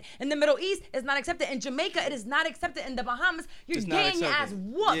accepted. In the Middle East, it's not accepted. In Jamaica, it is not accepted. In the Bahamas, you're getting your ass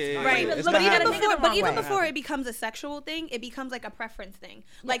whooped. Right. It's But not even happening. before it becomes a sexual thing, it becomes like a preference thing.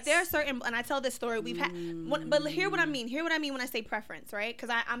 Like there are certain, and I tell this story, we've had, but hear what I mean. Hear what I mean when I say preference, right?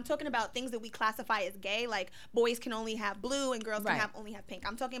 Because I'm talking about things that we classify as gay, like boys can only have blue and girls can only have pink.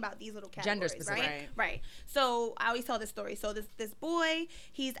 I'm talking about these little categories, Gender specific. Right. So I always tell this story. So this boy,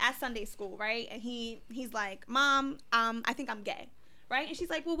 he's at Sunday school, right? And he's like, Mom, I think I'm gay. Right? And she's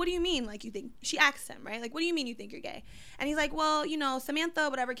like, well, what do you mean? Like, you think, she asks him, right? Like, what do you mean you think you're gay? And he's like, well, you know, Samantha,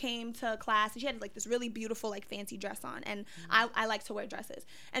 whatever, came to class and she had like this really beautiful, like fancy dress on. And I like to wear dresses.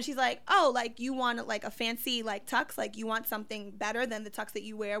 And she's like, oh, like you want like a fancy like tux? Like you want something better than the tux that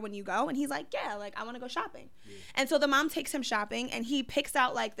you wear when you go? And he's like, yeah, like I want to go shopping. Yeah. And so the mom takes him shopping and he picks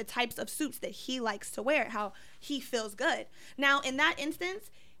out like the types of suits that he likes to wear, how he feels good. Now, in that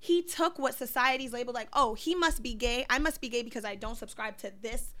instance, he took what society's labeled like, oh, he must be gay. I must be gay because I don't subscribe to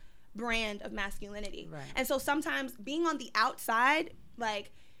this brand of masculinity. Right. And so sometimes being on the outside, like,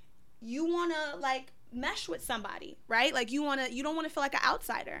 you want to, like, mesh with somebody, right? Like, you don't want to feel like an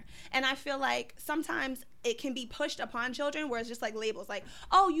outsider. And I feel like sometimes it can be pushed upon children where it's just like labels, like,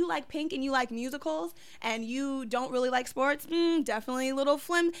 oh, you like pink and you like musicals and you don't really like sports, definitely a little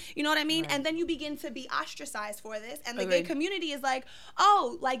flim, you know what I mean? Right. And then you begin to be ostracized for this, and the gay community is like,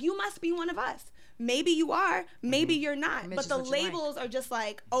 oh, like you must be one of us. maybe you are, maybe you're not. Maybe But the labels are just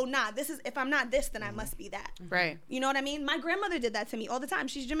like, oh, nah, this is, if I'm not this, then I must be that. Right. You know what I mean? My grandmother did that to me all the time.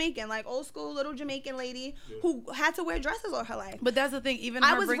 She's Jamaican, like old school little Jamaican lady who had to wear dresses all her life. But that's the thing. Even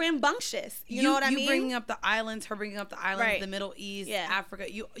I was rambunctious. You know what I mean? You bringing up the islands, her bringing up the islands, Right. the Middle East, Africa.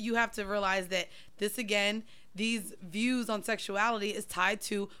 You have to realize that this, again, these views on sexuality is tied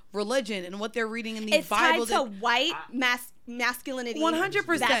to religion and what they're reading in these Bibles. It's tied to white masculinity.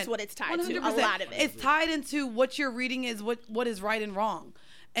 100%. That's what it's tied 100%. To. A lot of it. It's tied into what you're reading is what is right and wrong.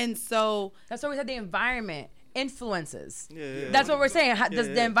 And so that's why we said the environment influences. Yeah. That's what we're saying. Does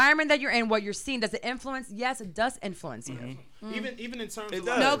the environment that you're in, what you're seeing, does it influence? Yes, it does influence you. Even in terms of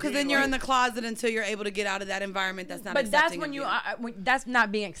no, because then you're in the closet until you're able to get out of that environment. That's not. But that's when you are. That's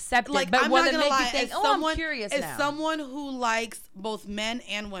not being accepted. Like, but I'm will not it gonna make lie, you think? I'm curious as now. someone who likes both men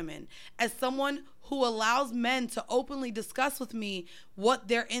and women, as someone who allows men to openly discuss with me what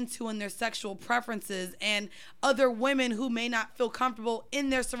they're into and their sexual preferences, and other women who may not feel comfortable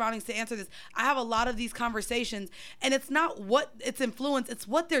in their surroundings to answer this. I have a lot of these conversations, and it's not what it's influence, it's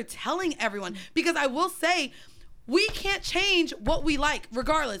what they're telling everyone. Because I will say, we can't change what we like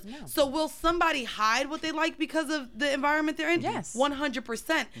regardless. No. So will somebody hide what they like because of the environment they're in? Yes.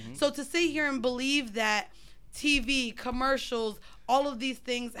 100%. So to sit here and believe that TV, commercials, all of these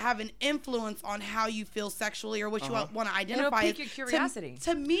things have an influence on how you feel sexually or what you want to identify. It'll pique your curiosity.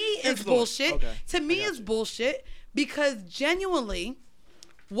 To me, is bullshit. Okay. To me, is bullshit because genuinely,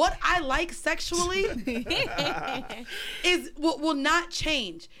 what I like sexually will not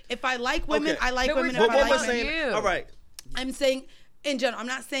change. If I like women, I like women. If I like men, all right. I'm saying in general. I'm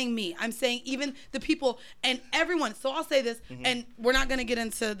not saying me. I'm saying even the people and everyone. So I'll say this, and we're not going to get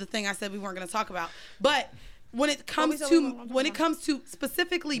into the thing I said we weren't going to talk about, but when it comes to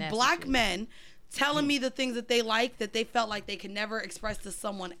specifically black men telling me the things that they like, that they felt like they could never express to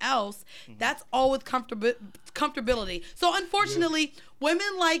someone else, that's all with comfortability. So unfortunately,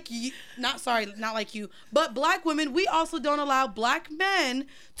 women like you, not like you, but black women, we also don't allow black men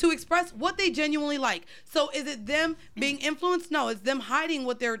to express what they genuinely like. So is it them being influenced? No, it's them hiding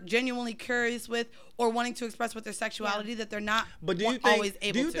what they're genuinely curious with or wanting to express with their sexuality that they're not always able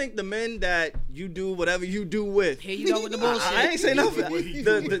to. Do you think the men that you do whatever you do with? Here you go with the bullshit. I ain't saying nothing.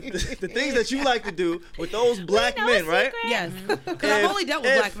 The things that you like to do with those black men, right? Yes. Because I've only dealt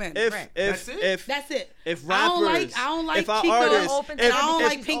with black men. That's it. If rappers, I don't like if our Chico, artists, and I don't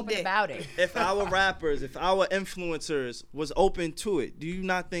like Pink Dick. About it. If our rappers, if our influencers was open to it, do you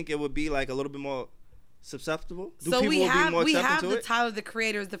not think it would be like a little bit more susceptible? So we have the Tyler, the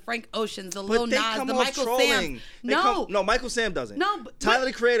Creators, the Frank Oceans, the Lil Nas, the Michael Sam. No, Michael Sam doesn't. No, but Tyler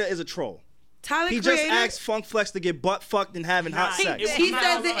the Creator is a troll. He just asked Funk Flex to get butt fucked and having hot sex. He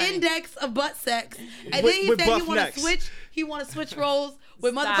says the index of butt sex, and then he said he want to switch roles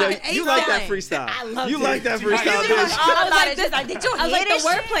with motherfucking ASAP. You like that freestyle? I love it. You like that freestyle, bitch? I was like, did you hate the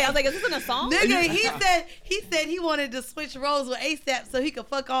wordplay? I was like, is this in a song? Nigga, he said he wanted to switch roles with ASAP so he could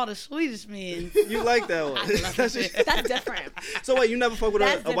fuck all the Swedish men. You like that one? That's different. So wait, you never fuck with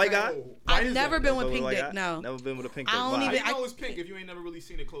a white guy? I've never been with Pink Dick. No, never been with a Pink Dick. I don't even. I know it's pink if you ain't never really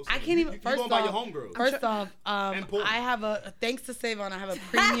seen it close. I can't even. First off, I have a thanks to Savon. I have a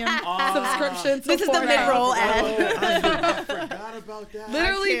premium subscription. This is the mid-roll ad. I forgot about that.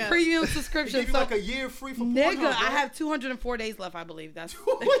 Literally premium subscription. So like a year free for Pornhub. Nigga, I have 204 days left. I believe that's. I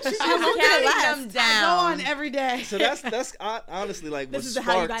go on every day. So that's honestly like this is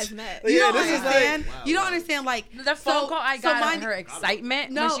how you guys met. You don't understand. You don't understand. Like the phone call I got on her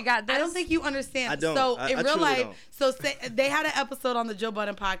excitement when she got this. I don't think you understand. I don't. So in real life, don't. They had an episode on the Joe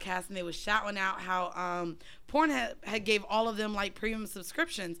Budden podcast, and they was shouting out how Pornhub had gave all of them like premium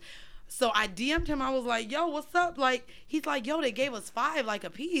subscriptions. So I DM'd him. I was like, "Yo, what's up?" Like he's like, "Yo, they gave us 5 like a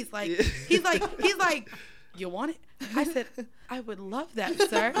piece." Like he's like, "You want it?" I said, "I would love that,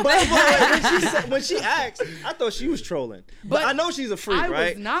 sir." But when she asked, I thought she was trolling. But I know she's a freak, right?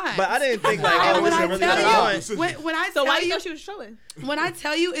 I was not. But I didn't think like, oh, this is really going. When I so why do you know she was trolling? When I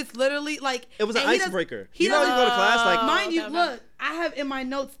tell you, it's literally like it was an icebreaker. You know, you go to class like. Mind you, look. I have in my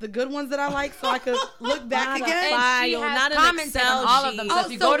notes the good ones that I like, so I could look back again. She has comments on all of them. So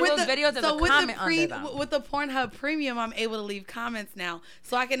if you go to those videos, there's a comment under them. With the Pornhub Premium, I'm able to leave comments now,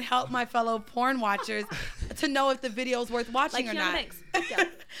 so I can help my fellow porn watchers to know if the video is worth watching or not.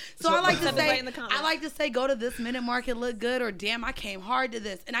 So I like to say, go to this minute market, look good, or damn, I came hard to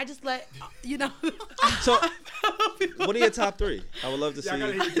this, and I just let you know. So, what are your top 3? I would love to see.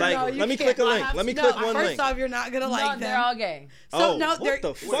 Like, let me click a link. Let me click one link. First off, you're not gonna like them. They're all gay. So what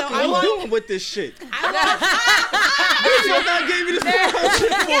the fuck are you doing with this shit? Bitch, I gave you this shit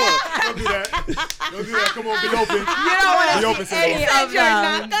for. Don't do that. Come on, be open. You don't want to see any of them. You're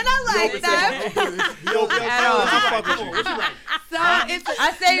not gonna like like that.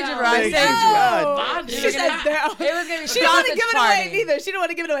 I saved you, bro. I saved you. She said no. It was gonna be She don't want to give it away party. neither. She don't want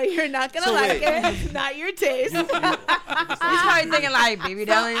to give it away. You're not gonna like it. It's not your taste. He's probably thinking like, baby,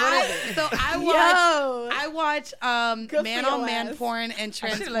 darling, what is it? So I watch man on man porn and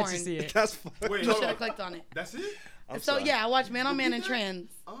trans porn. Let you see it. That's fun. Wait, You should have clicked on it. That's it? So yeah, I watch man on man and trans.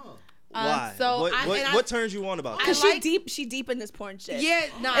 Oh. Why? So what turns you on about that? Because she deep in this porn shit. Yeah,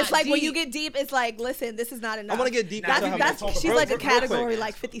 no. It's like when you get deep, it's like, listen, this is not enough. I want to get deep into her. She's like a category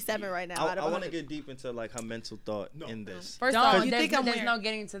like 57 right now. I want to get deep into like her mental thought in this. First off, you there's, think I'm there's weird. no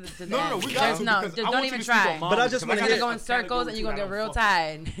getting to the No, end. we got to. Just don't even try. But I just want to You're get going in circles and you're gonna get real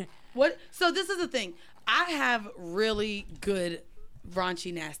tired. What? So this is the thing. I have really good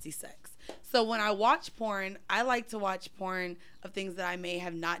raunchy, nasty sex. So when I watch porn, I like to watch porn of things that I may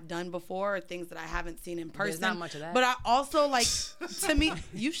have not done before or things that I haven't seen in person. There's not much of that. But I also like, to me,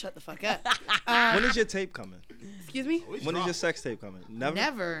 you shut the fuck up. When is your tape coming? Excuse me? When is your sex tape coming?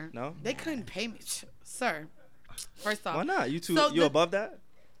 Never. No? They couldn't pay me. Sir, first off. Why not? You So above that?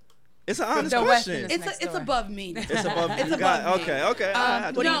 It's an honest The question. Western is It's above me. It's above It's you. above me. Okay.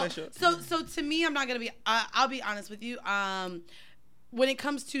 I just No, make sure. so to me, I'm not gonna be. I'll be honest with you. When it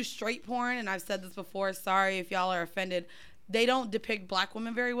comes to straight porn, and I've said this before, sorry if y'all are offended, they don't depict black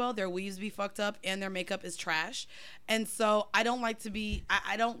women very well. Their weaves be fucked up, and their makeup is trash. And so I don't like to be.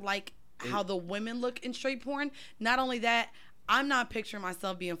 I don't like how the women look in straight porn. Not only that, I'm not picturing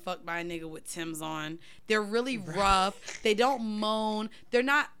myself being fucked by a nigga with Tim's on. They're really rough. They don't moan. They're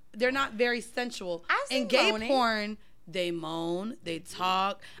not very sensual. In gay porn, they moan, they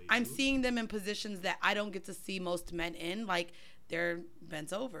talk. I'm seeing them in positions that I don't get to see most men in. Like, they're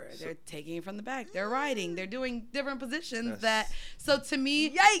bent over. They're taking it from the back. They're riding. They're doing different positions so to me,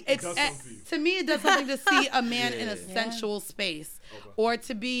 it does something to see a man in a sensual space or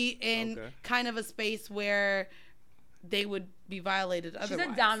to be in kind of a space where they would be violated otherwise.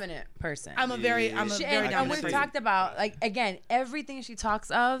 She's a dominant person. I'm a very dominant and we've person. talked about, like, again, everything she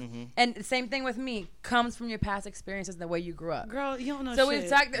talks of, and the same thing with me, comes from your past experiences and the way you grew up. Girl, you don't know so shit. we've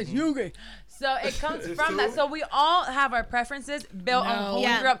talked so it comes from that. So we all have our preferences built on who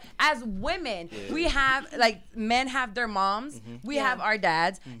we grew up. As women, we have, like, men have their moms, we have our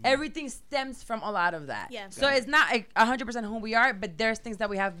dads. Everything stems from a lot of that. Yeah. So it's not 100% who we are, but there's things that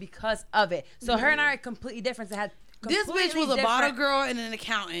we have because of it. So her and I are completely different. It had this bitch was a bottle girl and an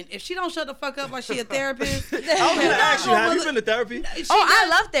accountant. If she don't shut the fuck up while she a therapist. I was going to ask you, have you been to therapy? I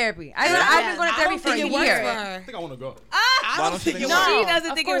love therapy. I've been going to therapy for a year. I think I want to go. I don't think it works. She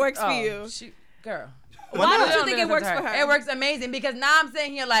doesn't think it works for you. Girl. Why don't you think it works for her? It works amazing because now I'm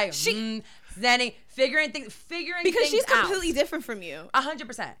sitting here like, Zenny, figuring things because she's completely different from you.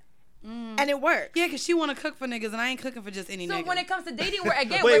 100%. And it works. Yeah, because she want to cook for niggas, and I ain't cooking for just any nigga. So when it comes to dating, we're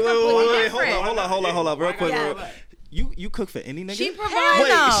completely wait, different. hold on, real quick. You cook for any nigga? She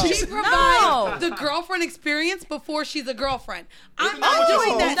provides. Wait, she provides the girlfriend experience before she's a girlfriend. I'm not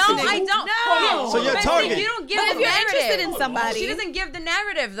doing that. No, to I don't. No. So you're targeting. You don't give but the if you're narrative. interested in somebody, She doesn't give the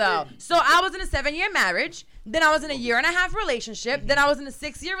narrative though. So I was in a 7-year marriage. Then I was in a 1.5-year relationship. Then I was in a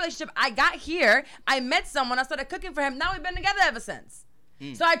 6-year relationship. I got here. I met someone. I started cooking for him. Now we've been together ever since.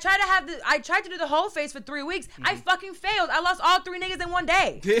 So I tried to do the whole phase for 3 weeks. I fucking failed. I lost all 3 niggas in one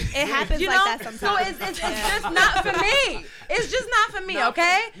day. it happens like that sometimes. So it's just not for me. It's just not for me,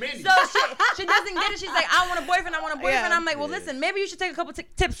 okay? Mandii. So she doesn't get it. She's like, I want a boyfriend. I'm like, well, listen, maybe you should take a couple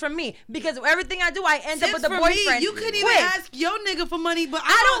tips from me because everything I do, I end up with a boyfriend. Me, you couldn't even ask your nigga for money, but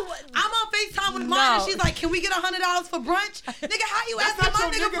I'm on FaceTime with mine, and she's like, can we get $100 for brunch? Nigga, how you asking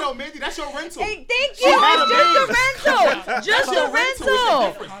my nigga for? Though, Mandii. That's your rental. Hey, thank you. It's just a rental.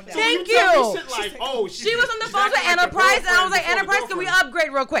 Thank you. She was on the phone with Enterprise, and I was like, Enterprise, can we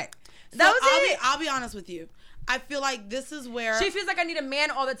upgrade real quick? That was it. I'll be honest with you. I feel like this is where she feels like I need a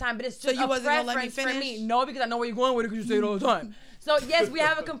man all the time, but it's just you wasn't gonna let me preference for finish? me. No, because I know where you're going with it because you say it all the time. So yes, we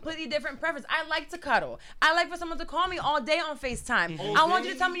have a completely different preference. I like to cuddle. I like for someone to call me all day on FaceTime. I want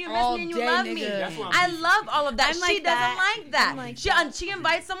you to tell me you miss me and you love me. I love all of that. She doesn't like that. She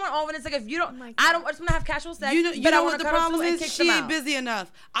invites someone over and it's like, if you don't, I just want to have casual sex. You know what the problem is? She ain't busy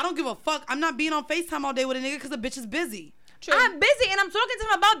enough. I don't give a fuck. I'm not being on FaceTime all day with a nigga because the bitch is busy. True. I'm busy and I'm talking to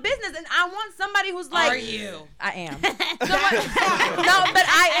him about business and I want somebody who's like. Are you? I am. No, but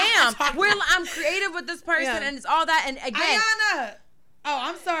I am. I'm creative with this person and it's all that. And again. Ayana. Oh,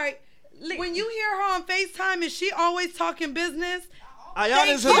 I'm sorry. When you hear her on FaceTime, is she always talking business?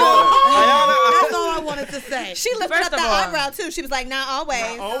 Ayana's her daughter. That's all I wanted to say. She lifted up that eyebrow too. She was like, not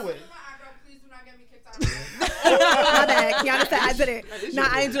always. Not always. My bad. Kiana said I did it. Nah,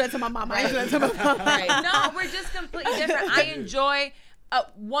 I didn't do that to my mama. I didn't do that to my mama. No, we're just completely different. I enjoy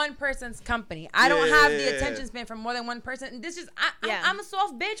one person's company. I don't have the attention span for more than one person. And this is I'm a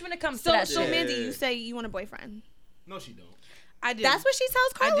soft bitch when it comes to that shit. So Mandii, you say you want a boyfriend? No, she don't. I do. That's what she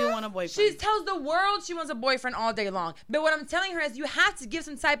tells Carla? I do want a boyfriend. She tells the world she wants a boyfriend all day long. But what I'm telling her is you have to give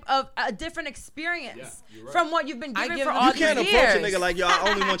some type of a different experience from what you've been given for all these years. You can't approach a nigga like, yo, I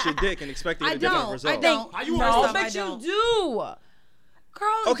only want your dick and expect to get a different result. I don't. No, but you do. Girl,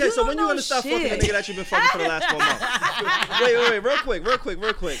 okay, so when you want to stop fucking a nigga that you've been fucking for the last 4 months? Wait,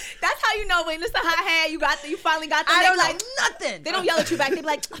 real quick. That's how you know when it's a hot hand, you finally got them. I don't like know nothing. They don't yell at you back. They be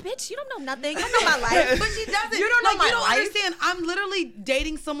like, oh, bitch, you don't know nothing. I know my life. But she doesn't. You don't know my life. You don't understand. I'm literally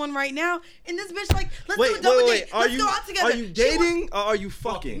dating someone right now, and this bitch like, let's do a double date. Let's go out together. Are you dating or are you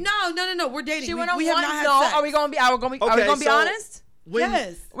fucking? No. We're dating. We have not had sex. Are we gonna be honest?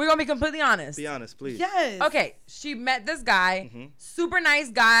 Yes. We're gonna be completely honest. Be honest, please. Yes. Okay, she met this guy, super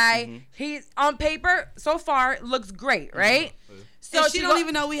nice guy. He's on paper so far looks great, right? So she don't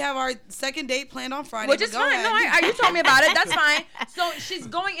even know we have our second date planned on Friday. Which is fine. No, you told me about it. That's fine. So she's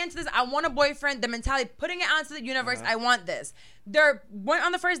going into this. I want a boyfriend. The mentality, putting it onto the universe. I want this. Went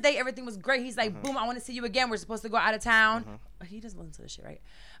on the first date. Everything was great. He's like, boom, I want to see you again. We're supposed to go out of town. He doesn't listen to this shit, right?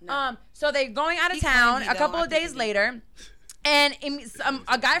 No. So they're going out of town a couple of days later. And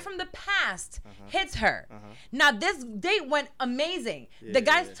a guy from the past hits her. Now, this date went amazing. The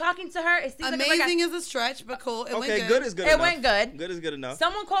guy's talking to her. It seems amazing is a stretch, but cool. It went good. Good is good enough. It went good. Good is good enough.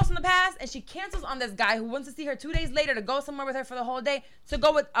 Someone calls from the past, and she cancels on this guy who wants to see her 2 days later to go somewhere with her for the whole day, to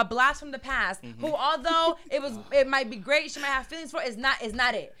go with a blast from the past, who, although it might be great, she might have feelings for, is not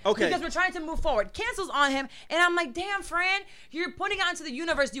it. Okay. Because we're trying to move forward. Cancels on him, and I'm like, damn, Fran, you're putting it out into the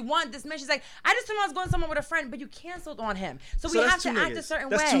universe. You want this man. She's like, I just told him I was going somewhere with a friend, but you canceled on him. So we have to act a certain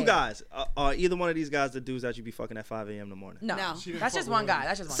way. That's 2 guys. Are either one of these guys the dudes that you be fucking at 5 a.m. in the morning? No. That's just one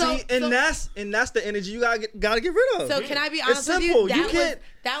guy. See, and that's the energy you gotta get rid of. So can I be honest with you?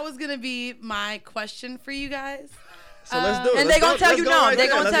 That was gonna be my question for you guys. So let's do it. And they're going to tell you no. They're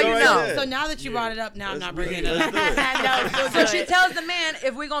going to tell you no. So now that you brought it up, now I'm not bringing it up. So she tells the man,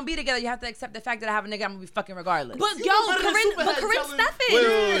 if we're going to be together, you have to accept the fact that I have a nigga I'm going to be fucking regardless. But Corinne Steph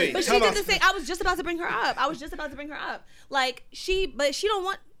Wait. But she did the same. I was just about to bring her up. Like, but she don't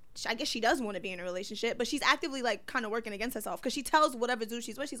want, I guess she does want to be in a relationship, but she's actively like kind of working against herself because she tells whatever dude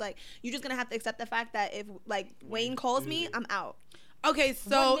she's with, she's like, you're just going to have to accept the fact that if like Wayne calls me, I'm out. Okay,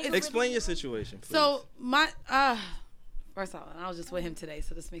 so explain your situation, please. So first of all, I was just with him today,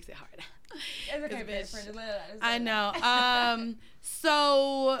 so this makes it hard. It's okay, bitch. I know.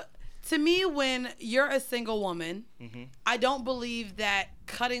 So to me, when you're a single woman, I don't believe that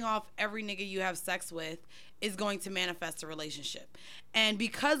cutting off every nigga you have sex with is going to manifest a relationship. And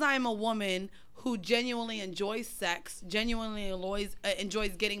because I'm a woman who genuinely enjoys sex, genuinely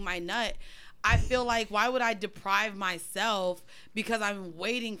enjoys getting my nut, I feel like, why would I deprive myself because I'm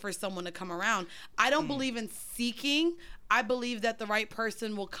waiting for someone to come around? I don't believe in seeking. I believe that the right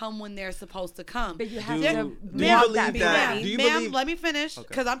person will come when they're supposed to come. But you have to believe that. Ma'am, let me finish,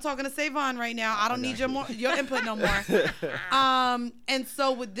 because I'm talking to Savon right now. I don't need your input no more. And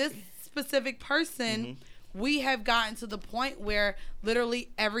so with this specific person, we have gotten to the point where literally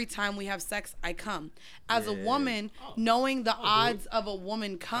every time we have sex, I come. As a woman, knowing the odds of a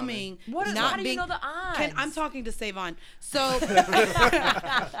woman coming, how do you know the odds? I'm talking to Savon. So,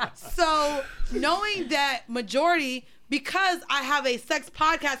 so knowing that majority, because I have a sex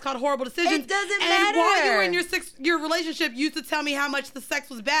podcast called Whorible Decisions. It doesn't And matter. while you were in your relationship, you used to tell me how much the sex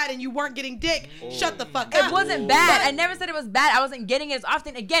was bad and you weren't getting dick. Shut the fuck up. It wasn't bad. I never said it was bad. I wasn't getting it as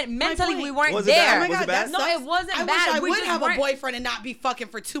often. Again, mentally, we weren't there. Was it bad? No, it wasn't I bad. wish I would have a boyfriend and not be fucking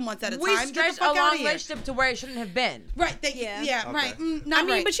for 2 months at a time. We stretched a long relationship to where it shouldn't have been. Right. Right.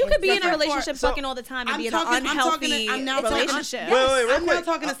 But you could be in a relationship fucking all the time and be in an unhealthy relationship. I'm now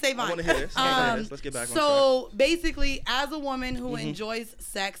talking to Savon. I want to hear this. Let's get back on track. So basically, as a woman who enjoys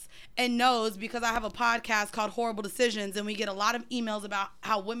sex and knows, because I have a podcast called Whorible Decisions, and we get a lot of emails about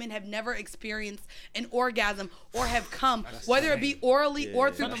how women have never experienced an orgasm or have come, whether it be orally or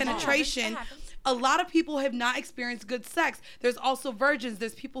through penetration. A lot of people have not experienced good sex. There's also virgins.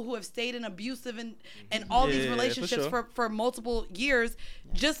 There's people who have stayed in abusive and all these relationships for multiple years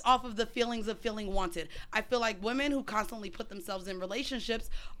just off of the feelings of feeling wanted. I feel like women who constantly put themselves in relationships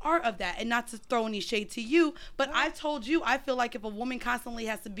are of that. And not to throw any shade to you, but I've told you, I feel like if a woman constantly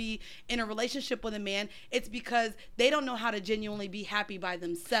has to be in a relationship with a man, it's because they don't know how to genuinely be happy by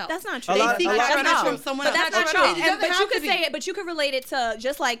themselves. That's not true. They seek happiness from someone else. But that's not true. But you could say it, but you could relate it to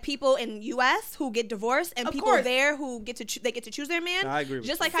just like people in U.S. yes who get divorced and people there who get to choose their man. I agree with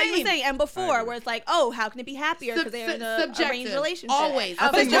just you. like how you were saying, and before where it's like, oh, how can it be happier because they're in a arranged relationship? Always.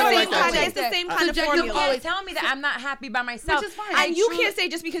 It's the same kind of formula. Always tell me that I'm not happy by myself. Which is fine. And you can't say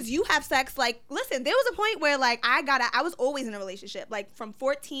just because you have sex, like, listen, there was a point where, like, I was always in a relationship. Like, from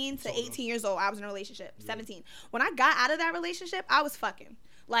 14 to 18 years old, I was in a relationship. 17. When I got out of that relationship, I was fucking.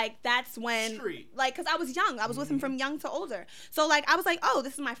 Like, that's when, like, because I was young. I was with him from young to older. So, like, I was like, oh,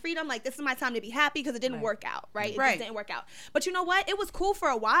 this is my freedom. Like, this is my time to be happy because it didn't work out, right? It just didn't work out. But you know what? It was cool for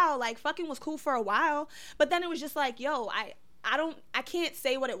a while. Like, fucking was cool for a while. But then it was just like, yo, I can't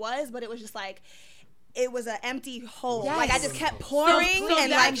say what it was, but it was just like, it was an empty hole. Yes. Like, I just kept pouring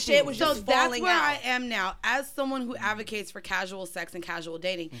and like shit was just falling out. So that's where I am now. As someone who advocates for casual sex and casual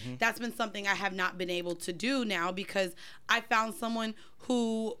dating, that's been something I have not been able to do now because I found someone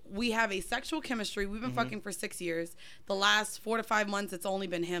who we have a sexual chemistry. We've been fucking for 6 years. The last 4 to 5 months, it's only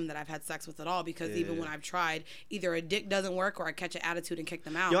been him that I've had sex with at all because even when I've tried, either a dick doesn't work or I catch an attitude and kick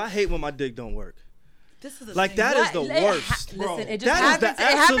them out. Yo, I hate when my dick don't work. This is like that is the worst. Listen, it just that is the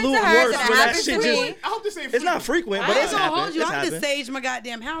absolute worst when that shit just. I hope this ain't it's not frequent, but it's happened. I just saged my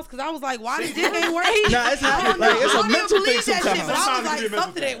goddamn house because I was like, why the dick ain't working? Nah, it's happened. Like it's a mental thing sometimes. But I was like,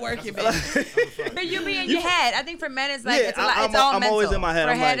 something ain't working, man. But you be in your head. I think for men it's like it's all mental. I'm always in my head.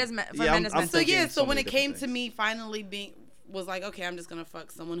 For men it's mental. So when it came to me finally was like, okay, I'm just gonna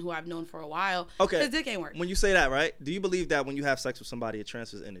fuck someone who I've known for a while. Okay, his dick ain't working. When you say that, right? Do you believe that when you have sex with somebody, it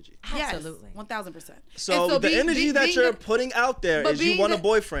transfers energy? Absolutely, 1000%. So the energy that you're putting out there is you want a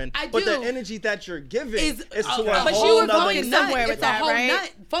boyfriend, but the energy that you're giving is to a whole nother somewhere with that, right?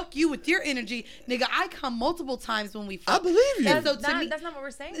 Fuck you with your energy, nigga. I come multiple times when we fuck. I believe you. That's not what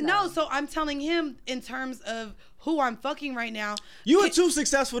we're saying. Though. No, so I'm telling him in terms of who I'm fucking right now. You are too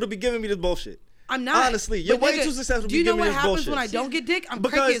successful to be giving me this bullshit. I'm not. Honestly, you're way too successful to be giving me this bullshit. Do you know what happens when I don't get dick? I'm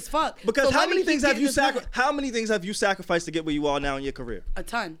cranky as fuck. Because how many things have you sacrificed to get where you are now in your career? A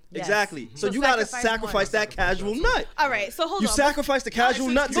ton. Exactly. So you gotta sacrifice that casual nut. All right. So hold on. You sacrifice the casual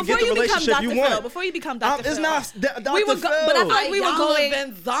nut to get the relationship you want. Before you become Dr. Phil. It's not Dr. Phil. But I feel like we were going.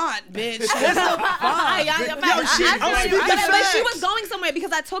 Bitch. But she was going somewhere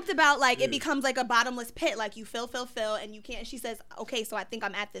because I talked about like it becomes like a bottomless pit. Like you fill, and you can't. She says, okay, so I think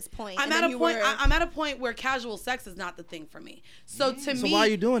I'm at this point. I'm at a point where casual sex is not the thing for me. So to me, so why are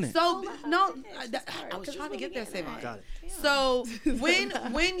you doing it? So I was trying to get there, Savon. Got it. So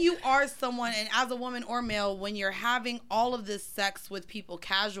when you are someone, and as a woman or male, when you're having all of this sex with people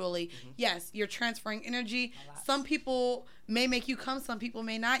casually, yes, you're transferring energy. Some people may make you come, some people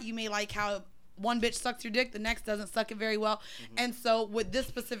may not. You may like how one bitch sucks your dick, the next doesn't suck it very well. And so with this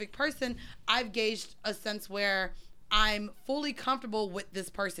specific person, I've gauged a sense where I'm fully comfortable with this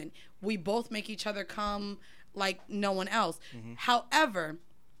person. We both make each other come like no one else. However,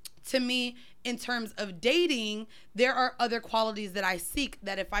 to me, in terms of dating, there are other qualities that I seek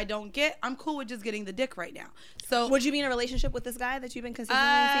that if I don't get, I'm cool with just getting the dick right now. So would you be in a relationship with this guy that you've been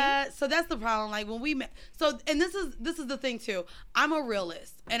consistently seeing? So that's the problem. Like when we met, and this is the thing too. I'm a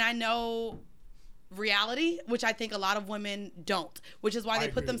realist, and I know reality, which I think a lot of women don't, which is why they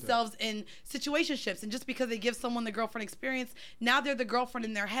put themselves in situationships. And just because they give someone the girlfriend experience, now they're the girlfriend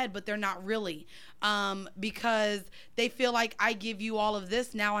in their head, but they're not really, because they feel like I give you all of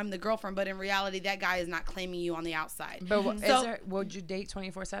this, now I'm the girlfriend, but in reality that guy is not claiming you on the outside. But would you date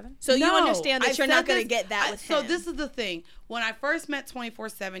 24/7? So you understand that you're not going to get that with him. So this is the thing. When I first met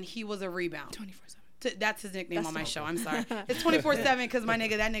 24/7, he was a rebound. 24/7. That's his nickname on my show. I'm sorry. It's 24/7 because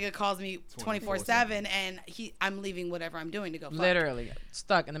that nigga calls me 24/7, and I'm leaving whatever I'm doing to go fuck. Literally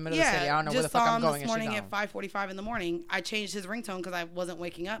stuck in the middle of the city. I don't know where the fuck I'm going. Just saw him this morning at 5:45 in the morning. I changed his ringtone because I wasn't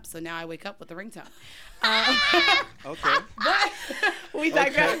waking up, so now I wake up with the ringtone. Okay. But we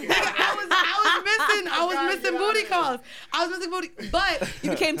digress. I was missing booty calls. I was missing booty, but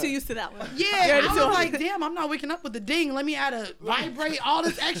you became too used to that one. Yeah, I was like, damn, I'm not waking up with the ding. Let me add a vibrate, all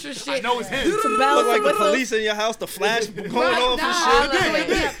this extra shit. I know it's him. Look like the police in your house, the flash going off and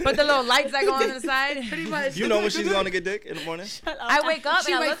shit. But the little lights that go on the side. Pretty much. You know when she's going to get dick in the morning? I wake up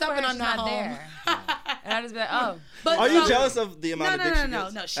and I look for her, and I'm she's not there. And I just be like, oh. But are you jealous of the amount of dick she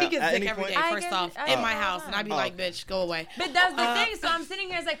gets? No. She gets dick every day, first off, in my house. And I'd be like, bitch, go away. But that's the thing. So I'm sitting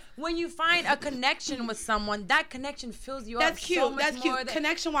here, it's like, when you find a connection with someone, that connection fills you up so much more. That's cute.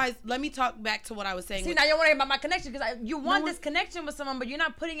 Connection-wise, let me talk back to what I was saying. See, now you want to hear about my connection, because you want this connection with someone, but you're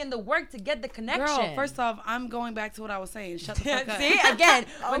not putting in the work to get the connection. Girl, first off, I'm going back to what I was saying. Shut the fuck up. See, again,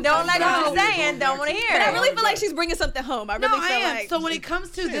 when don't like what you're saying, don't want to hear. But I really feel like she's bringing something home. I really feel like. So when it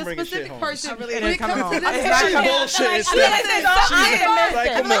comes to this specific person, when it comes to this bullshit. So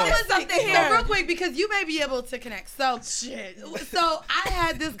real quick, because you may be able to connect. So I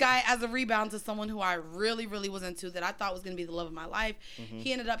had this guy as a rebound to someone who I really, really was into that I thought was going to be the love of my life.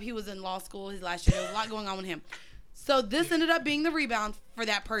 He was in law school his last year. There was a lot going on with him. So this ended up being the rebound for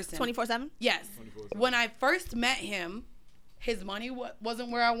that person. 24/7? Yes. 24/7. When I first met him, his money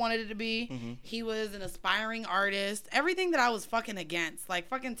wasn't where I wanted it to be. He was an aspiring artist. Everything that I was fucking against, like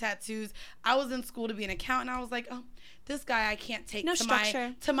fucking tattoos. I was in school to be an accountant. I was like, oh, this guy I can't take no to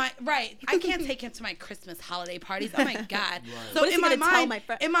structure. my right. I can't take him to my Christmas holiday parties. Oh my God. Right. So in my mind,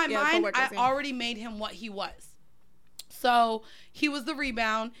 I already made him what he was. So he was the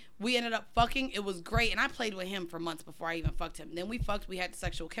rebound. We ended up fucking. It was great. And I played with him for months before I even fucked him. Then we fucked. We had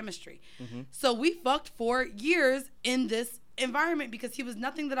sexual chemistry. So we fucked for years in this environment because he was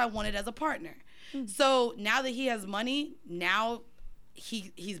nothing that I wanted as a partner. So now that he has money, now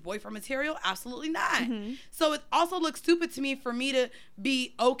he's boyfriend material? Absolutely not. So it also looks stupid to me for me to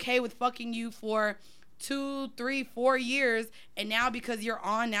be okay with fucking you for 2, 3, 4 years, and now because you're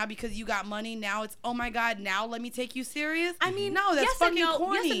on, now because you got money, now it's, oh my God, now let me take you serious? I mean, no, that's fucking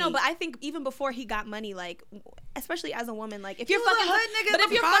corny. Yes and no, but I think even before he got money, like, especially as a woman, like, if you're fucking fucking hood nigga, but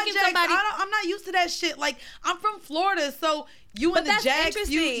if you're fucking somebody, I'm not used to that shit. Like, I'm from Florida, so you in the Jacks,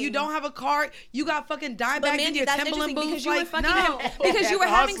 you don't have a car, you got fucking dime bags in your Timberland boots. Because you were fucking no. him, because you were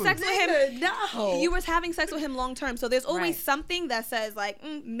having sex with him. No, you was having sex with him long term. So there's always something that says like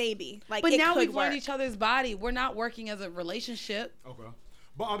maybe, like. But it now could we've work. learned each other's body. We're not working as a relationship. Okay.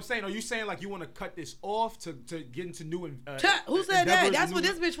 But I'm saying, are you saying like you want to cut this off to get into new? Who said that? That's what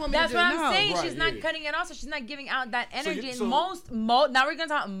this bitch want me to do. That's what I'm no. saying. Right, she's not cutting it off, so she's not giving out that energy. So and now we're gonna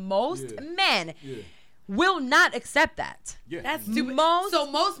talk. Most men will not accept that. Yeah. That's stupid.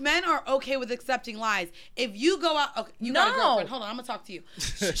 Most men are okay with accepting lies. If you go out, okay, you got a girlfriend. Hold on, I'm gonna talk to you.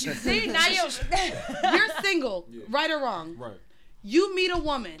 See, now you're single, right or wrong. Right. You meet a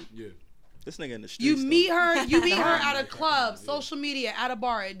woman. Yeah. This nigga in the streets. You meet her at a club, social media, at a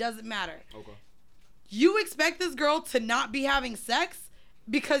bar. It doesn't matter. Okay. You expect this girl to not be having sex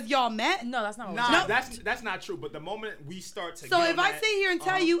because y'all met? No, that's not what we're saying. That's not true. But the moment we start to if I sit here and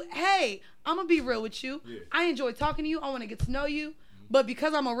tell you, hey, I'm gonna be real with you. Yeah. I enjoy talking to you. I want to get to know you. But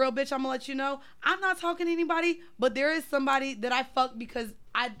because I'm a real bitch, I'm gonna let you know I'm not talking to anybody. But there is somebody that I fuck because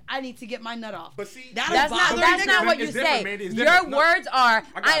I need to get my nut off. But see, that's not what you say. Your words are,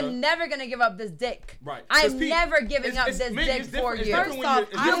 I'm never gonna give up this dick. Right. I'm never giving up this dick for you. First off,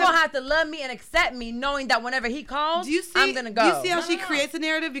 you're gonna have to love me and accept me, knowing that whenever he calls, I'm gonna go. Do you see how she creates a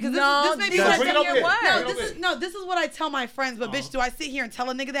narrative? Because this may be this is what I tell my friends. But bitch, do I sit here and tell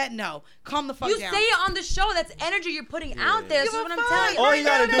a nigga that? No. Calm the fuck down. You say it on the show. That's energy you're putting out there. That's what I'm telling you. All you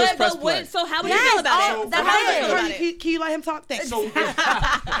gotta do is press play. So how would you feel about it? Can you let him talk? Thanks.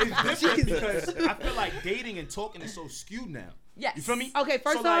 It's different because I feel like dating and talking is so skewed now. Yes. You feel me? Okay,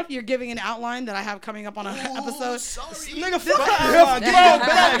 first off, you're giving an outline that I have coming up on an episode. Nigga, fuck out. Get your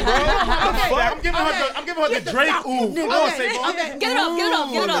bag, bro. I'm giving her the Drake ooh. Get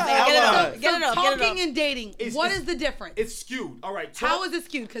it up. Talking and dating. What is the difference? It's skewed. All right. How is it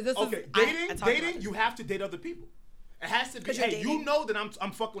skewed? Because this is dating. You have to date other people. It has to be. Hey, you know that I'm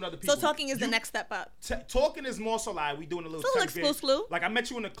fucking with other people. So talking is the next step up. Talking is more so like we doing a little. Exclusive. Like I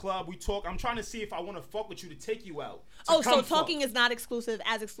met you in the club. We talk. I'm trying to see if I want to fuck with you to take you out. So talking is not exclusive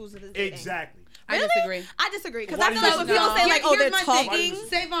as dating. Exactly. Really? I disagrly. Because I feel like when people say like, they're talking.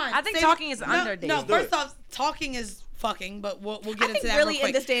 Savon. I think talking is under dating. No, first off, talking is fucking, but we'll get into that really real quick.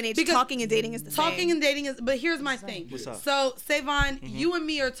 In this day and age, because talking and dating is the same. Talking and dating is, but here's my thing. What's up? So, Savon, you and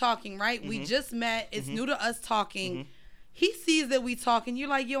me are talking, right? We just met. It's new to us talking. He sees that we talk, and you're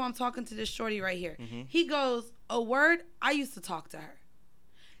like, yo, I'm talking to this shorty right here. He goes, a word, I used to talk to her.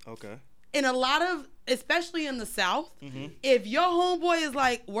 Okay. In a lot of, especially in the South, if your homeboy is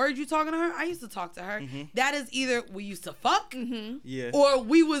like, word, you talking to her? I used to talk to her. That is either we used to fuck, or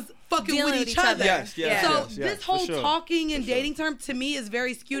we was fucking with each other. Yes, so this whole talking and dating term to me is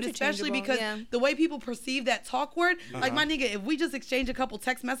very skewed, especially because the way people perceive that talk word. Like my nigga, if we just exchange a couple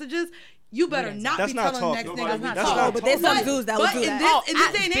text messages, you better not be telling the next nigga we talk. But there's some dudes that will do that. In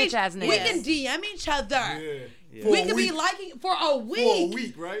this day and age, we can DM each other. Yeah. We could be liking for a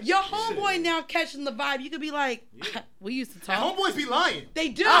week. Right? Your homeboy now catching the vibe. You could be like, we used to talk. And homeboys be lying. They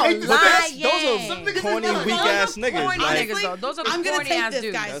do. Those are corny, weak ass niggas. Honestly, those are I'm gonna take this,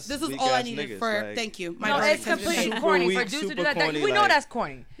 dudes. guys. This is all I needed for. Thank you. No, it's completely corny for dudes to do that. We know that's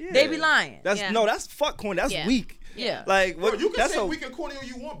corny. They be lying. That's fuck corny. That's weak. Yeah. Like what? You can say weak and corny all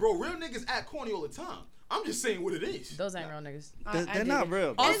you want, bro. Real niggas act corny all the time. I'm just saying what it is. Those ain't real niggas. They're not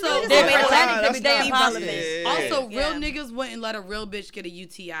real. Also, They real niggas wouldn't let a real bitch get a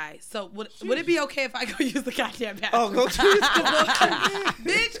UTI. So would it be okay if I go use the goddamn bathroom? Oh, go to your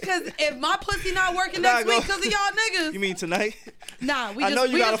bitch, because if my pussy not working next week because of y'all niggas. You mean tonight? Nah, I know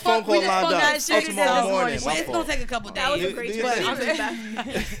you got a phone call lined up. Tomorrow morning. It's gonna take a couple days. That was a great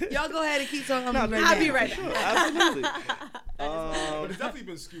choice. Y'all go ahead and keep talking. I'll be right back. Sure, absolutely. But it's definitely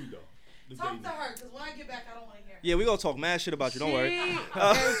been skewed though. Talk to her, because when I get back, I don't want to hear. Yeah, we gonna talk mad shit about you. Don't worry.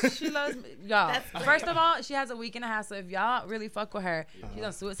 She loves me. Y'all, first of all, she has a week and a half, so if y'all really fuck with her, she's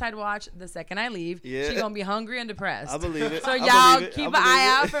on suicide watch the second I leave. Yeah. She's gonna be hungry and depressed. I believe it. So y'all keep an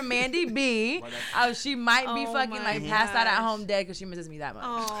eye out for Mandii B. She might be fucking like passed out at home dead because she misses me that much.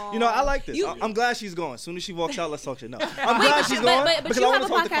 Aww. You know, I like this. I'm glad she's going. As soon as she walks out, let's talk shit. No, I'm glad she's going. But because you I have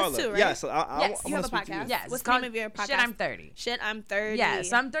want a to talk to podcast Carla. too, right? Yes, Yes, you have a speak to you. podcast. Yes. What's the name of your podcast? Shit, I'm 30. Shit, I'm 30. Yeah,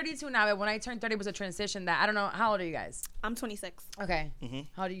 so I'm 32 now, but when I turned 30 was a transition that I don't know. How old are you guys? I'm 26. Okay.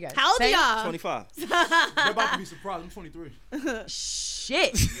 How old are you guys? How old are y'all? 25. You're about to be surprised. I'm 23.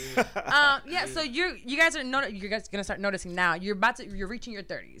 Shit. Yeah. So you guys are gonna start noticing now. You're reaching your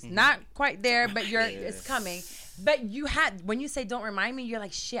 30s. Not quite there, but it's coming. But when you say don't remind me, you're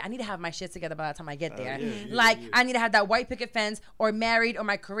like, shit, I need to have my shit together by the time I get there. I need to have that white picket fence or married or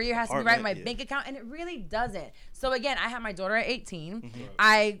my career has to be right, my bank account, and it really doesn't. So again, I had my daughter at 18.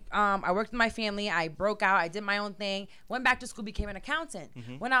 I worked with my family. I broke out. I did my own thing. Went back to school, became an accountant.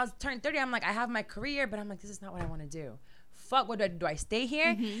 When I was turned 30, I'm like, I have my career, but I'm like, this is not what I want to do. Fuck, what do I stay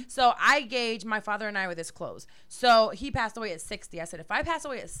here? So I gauge, my father and I were this close. So he passed away at 60. I said, if I pass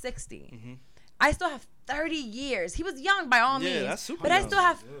away at 60, I still have 30 years. He was young by all means, that's super but young. I still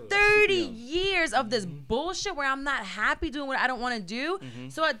have 30 years of this bullshit where I'm not happy doing what I don't want to do.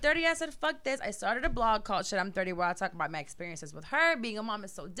 So at 30, I said, fuck this. I started a blog called Shit, I'm 30, where I talk about my experiences with her. Being a mom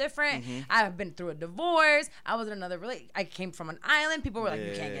is so different. I've been through a divorce. I was in another I came from an island. People were like,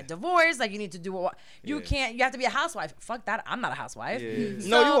 you can't get divorced. Like, you need to do what you can't. You have to be a housewife. Fuck that. I'm not a housewife. So,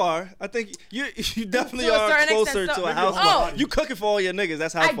 no, you are. I think you definitely are closer to a housewife. You cooking for all your niggas.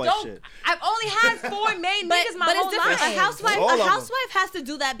 That's housewife shit. I've only had 4 main niggas my whole life. A housewife has to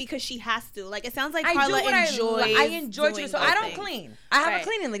do that because she has to. Like, it sounds like Carla enjoys. I enjoy to. So I don't things. clean. I have a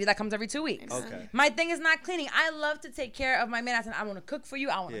cleaning lady that comes every 2 weeks. Okay. My thing is not cleaning. I love to take care of my man. I said, I want to cook for you.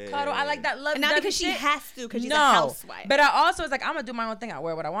 I want to cuddle. I like that love. And not because she has to, because she's a housewife. But I also was like, I'm gonna do my own thing. I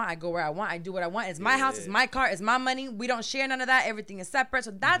wear what I want. I go where I want. I do what I want. It's my house. It's my car. It's my money. We don't share none of that. Everything is separate.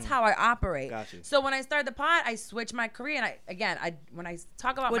 So that's how I operate. Gotcha. So when I started the pod, I switched my career. And when I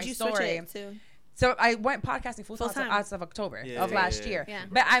talk about my story. Switch it to? So I went podcasting full time as of October of last year. Yeah.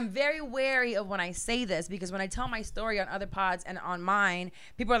 But I'm very wary of when I say this, because when I tell my story on other pods and on mine,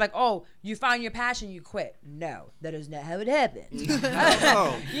 people are like, oh, you found your passion, you quit. No, that is not how it happened.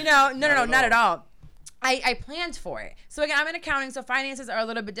 No, not at all. I planned for it. So again, I'm in accounting, so finances are a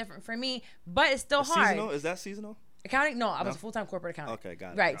little bit different for me, but it's still hard. Seasonal? Is that seasonal? Accounting? No, I was a full-time corporate accountant. Okay,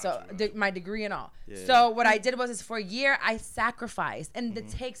 got it. Right, so my degree and all. Yeah. So what I did was for a year, I sacrificed, and it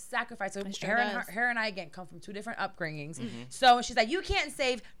takes sacrifice. So her and I, again, come from 2 different upbringings. So she's like, you can't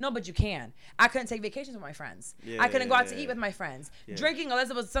save. No, but you can. I couldn't take vacations with my friends. I couldn't go out to eat with my friends. Drinking, unless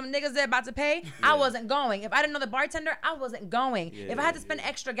it was some niggas there about to pay, I wasn't going. If I didn't know the bartender, I wasn't going. If I had to spend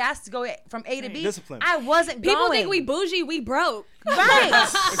extra gas to go from A to B, I wasn't going. People think we bougie, we broke. Right.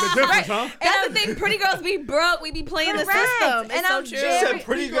 It's a difference, huh? That's the thing. Pretty girls be broke. We be playing the system. It's so true. She said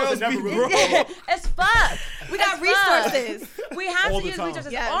pretty girls be broke. It's fuck. We got resources. We have All to the use time.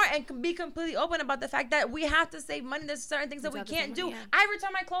 resources and be completely open about the fact that we have to save money. There's certain things that we can't do. I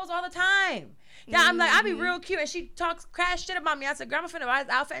return my clothes all the time. Yeah, I'm like, I be real cute, and she talks crash shit about me. I said, Grandma finna buy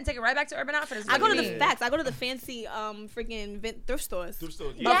this outfit and take it right back to Urban Outfitters. I go to the facts. I go to the fancy freaking thrift stores.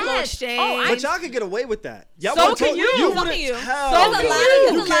 Buffalo Exchange. But y'all can get away with that. Y'all So can you. You So wouldn't can you. tell. There's a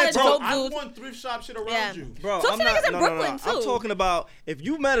lot of dope I dudes. want thrift shop shit around you. Bro, So niggas in Brooklyn, too. I'm talking about if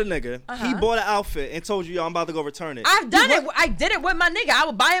you met a nigga, he bought an outfit and told you, yo, I'm about to go return it. I've done it. I did it with my nigga. I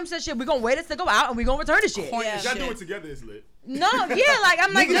would buy him some shit. We gonna wait it to go out and we gonna return the shit. Y'all do it together is lit. No, yeah, like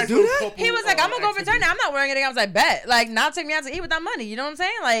I'm like, Niggas do that? he was like, I'm gonna go return it. I'm not wearing it again. I was like, bet. Like, now take me out to eat with that money. You know what I'm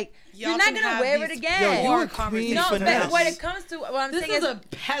saying? Like, you're not gonna wear it again. Yo, you a queen no, finesse. but when it comes to what I'm saying This is a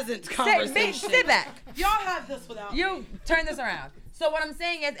peasant conversation. sit back. Y'all have this without You turn this around. So what I'm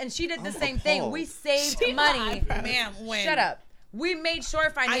saying is, and she did the same thing. We saved money. Ma'am, when? Shut up. We made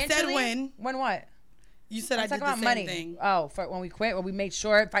sure financially. I said when. When what? You said I did the same thing. Oh, for when we quit, when we made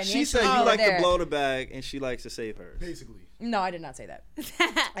sure financially. She said you like to blow the bag and she likes to save hers. Basically. No, I did not say that.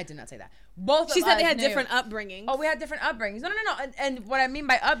 I did not say that. Both She of said us they had knew. different upbringings. Oh, we had different upbringings. No. And what I mean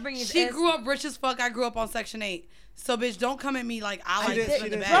by upbringings She is grew up rich as fuck. I grew up on Section 8. So, bitch, don't come at me like I like this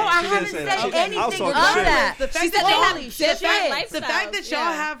in the bag. Bro, I haven't said anything of that. The fact that the fact that y'all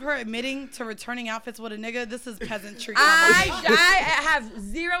have her admitting to returning outfits with a nigga, this is peasantry. I have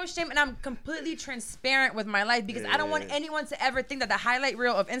zero shame, and I'm completely transparent with my life because I don't want anyone to ever think that the highlight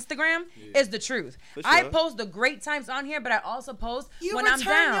reel of Instagram is the truth. Sure. I post the great times on here, but I also post when I'm down.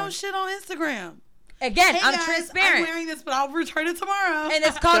 You return your shit on Instagram. Again, hey I'm guys, transparent. I'm wearing this, but I'll return it tomorrow. And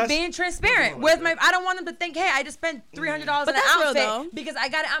it's called being transparent with my. I don't want them to think, hey, I just spent $300 on an outfit because I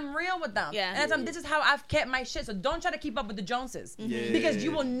got it. I'm real with them. Yeah. And this is how I've kept my shit. So don't try to keep up with the Joneses because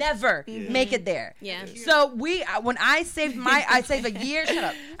you will never make it there. Yeah. So when I saved I saved a year. Shut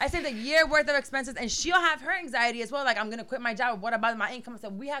up. I saved a year worth of expenses, and she'll have her anxiety as well. Like, I'm gonna quit my job. What about my income? So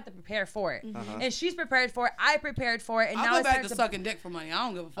we have to prepare for it. And she's prepared for it. I prepared for it. And now it's back to sucking dick for money. I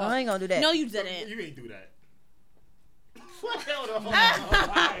don't give a fuck. I ain't gonna do that. No, you didn't. You ain't do that.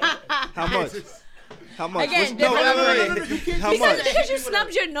 How much? How much? Again, no, How much? Because you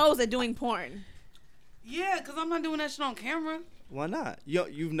snubbed your nose at doing porn. Yeah, because I'm not doing that shit on camera. Why not?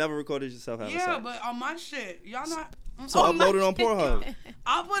 You've never recorded yourself having sex. Yeah, but on my shit, y'all not. So upload it on Pornhub.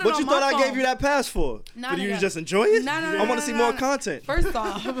 I'll put it what on you my thought phone. I gave you that pass for? Did you just enjoy it? I want to see more content. First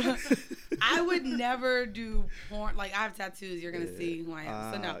off, I would never do porn. Like, I have tattoos. You're going to see who I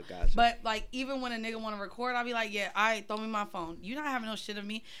am. So, no. Gotcha. But, like, even when a nigga want to record, I'll be like, yeah, all right, throw me my phone. You not having no shit of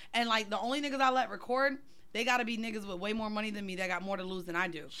me. And, like, the only niggas I let record, they got to be niggas with way more money than me that got more to lose than I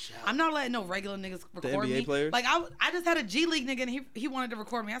do. I'm not letting no regular niggas record me. Players? Like, I just had a G League nigga, and he wanted to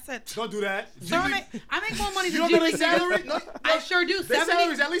record me. I said, don't do that. So I make more money than G League salary? No, I sure do. Their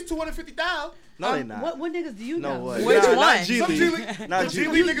salary is at least $250,000. No, they not. What niggas do you know? No way. Which one? Not G League. Not G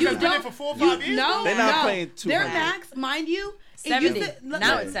League niggas that's been in for 4 or 5 years. No, they're not playing 200. Their max, mind you. 70.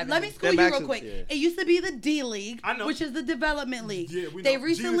 Now it's 70. Let me school you real quick. It used to be the D League, I know. which is the development league. Yeah, we know.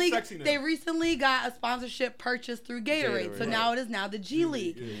 They recently got a sponsorship purchase through Gatorade. So now it is now the G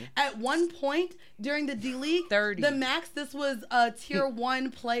League. At one point during the D League, 30. the max, this was a tier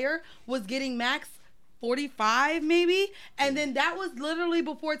 1 player, was getting max 45 maybe, and then that was literally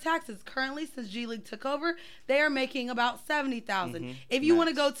before taxes. Currently, since G League took over, they are making about 70,000. If you want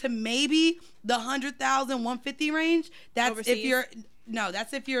to go to maybe the 100,000, 150 range, that's overseas?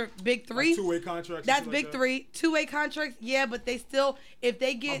 That's if you're big three. Like two-way contracts. That's big like that. 3. Two-way contracts, yeah, but they still, if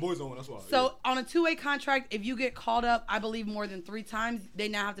they get. My boys don't, that's why. So on a two-way contract, if you get called up, I believe more than 3 times, they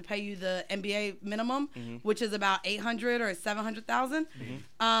now have to pay you the NBA minimum, which is about 800 or 700,000.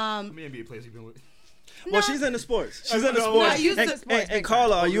 How many NBA players you been with? No. Well, she's in the sports. She's in the sports. And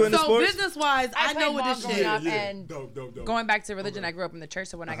Carla, are you in the sports? So business-wise, I know what this shit is. And going back to religion, I grew up in the church,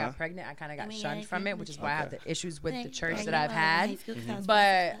 so when I got pregnant, I kind of got shunned from it, which is why I have the issues with the church that I've had.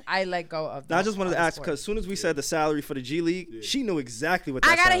 But I let go of that. I just wanted to ask, because as soon as we said the salary for the G League, she knew exactly what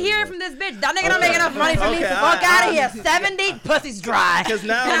that I got to hear it from this bitch. That nigga don't make enough money for me to fuck out of here. 70 pussy's dry. Because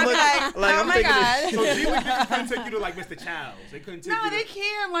now I'm thinking so G League couldn't take you to like Mr. Childs. They couldn't take you. No, they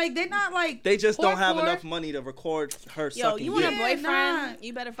can. Like, they're not like. They just don't have enough money to record her sucking. You want a boyfriend?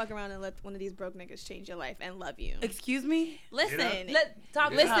 You better fuck around and let one of these broke niggas change your life and love you. Excuse me? Listen.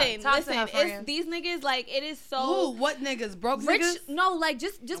 Listen. It's these niggas, like, it is so. Who? What niggas? Broke rich, niggas? No, like,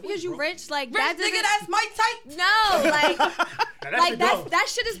 just because you rich, like, rich nigga, that's my type. No, like, that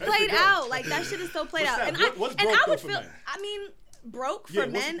shit is played out. Like, that shit is so played out. And I would feel. I mean. Broke for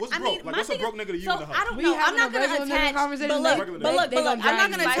men. What's I mean, like, what's a broke nigga to you so in the house? I don't know. I'm not gonna attach. But look, I'm not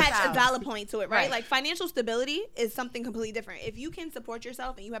gonna attach a dollar point to it, right? Like, financial stability is something completely different. If you can support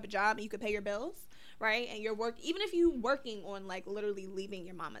yourself and you have a job and you can pay your bills, right, and you're even if you working on like literally leaving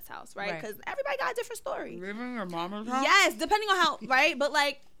your mama's house, right? Because everybody got a different story. Leaving your mama's house? Yes, depending on how, right? But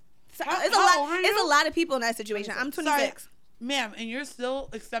like, it's a lot of people in that situation. I'm 26. Ma'am, and you're still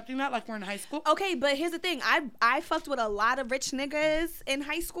accepting that like we're in high school? Okay, but here's the thing. I fucked with a lot of rich niggas in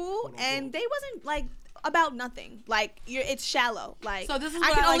high school, and they wasn't like about nothing. Like, it's shallow. Like, so this is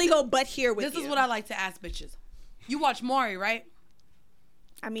I can only go but here with you. This is what I like to ask bitches. You watch Maury, right?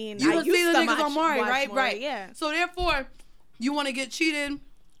 I mean, you can see the niggas on Maury, right? Maury, right. Yeah. So therefore, you want to get cheated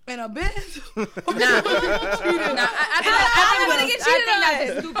in a bit? I want to get cheated on.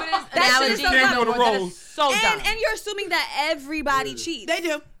 That's the stupidest analogy. So dumb. And you're assuming that everybody cheats. They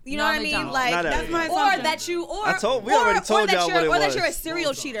do. You know what I mean? Like, that's my assumption. Or that you, we already told y'all what it was. Or that you're a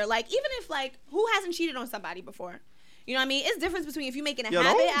serial cheater. Like, even if, like, who hasn't cheated on somebody before? You know what I mean? It's difference between if you making a Yo,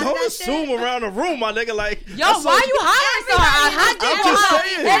 habit out of don't that assume shit. around the room, my nigga. Like, Yo, why you hiring so hard? I'm just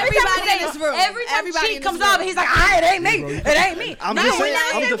saying. Everybody in this room. Every time Everybody she in comes this up, room. he's like, it ain't me. It ain't me. I'm No, just we saying,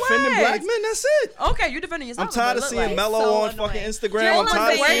 never I'm said defending words. black men. That's it. Okay, you're defending yourself. I'm tired of seeing like, Mello so on annoying. fucking Instagram. You're I'm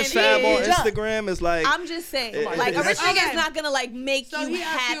tired of seeing saying Fab on he- Instagram. It's like, I'm just saying, like a it's- rich nigga Okay. is not gonna like make So you he asked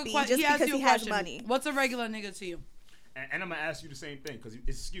you a happy question. just because he has money. What's a regular nigga to you? And I'm gonna ask you the same thing because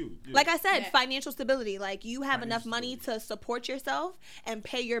it's skewed. Yeah. Like I said, Yeah. financial stability. Like you have enough Financial money to support yourself and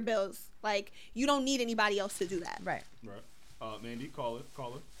pay your bills. Like you don't need anybody else to do that. Right. Right. Mandii, call it.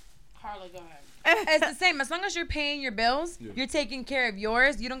 Carla, go ahead. It's the same. As long as you're paying your bills, Yeah. you're taking care of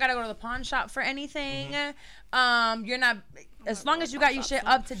yours. You don't gotta go to the pawn shop for anything. You're not. As long as you got your shit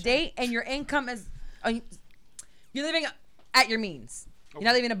up to date and your income is, you're living at your means. You're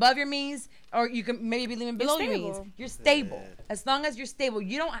not living above your means, or you can maybe be living below your means. stable. You're stable. As long as you're stable,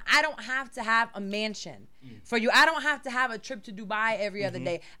 I don't have to have a mansion for you. I don't have to have a trip to Dubai every other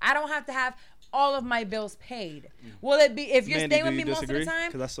day. I don't have to have all of my bills paid. Will it be if you're Mandii, staying do with you me most of the disagree?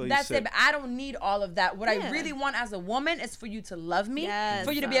 time? 'Cause I saw you That's sip. it. But I don't need all of that. What I Yeah. really want as a woman is for you to love me, Yes.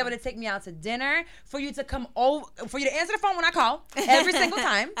 for you to be able to take me out to dinner, for you to come over, for you to answer the phone when I call every single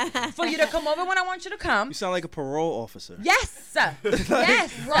time, for you to come over when I want you to come. you sound like a parole officer. Yes, yes.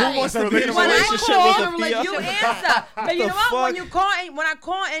 Who wants to be in a When I relationship call, with a PO? you answer. But you the know what? When fuck? you call and when I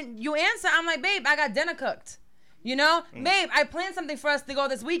call and you answer, I'm like, babe, I got dinner cooked. You know, babe, I planned something for us to go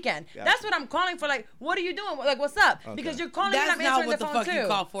this weekend. Gotcha. That's what I'm calling for. Like, what are you doing? Like, what's up? Because you're calling That's and I'm not answering what the the phone fuck too. you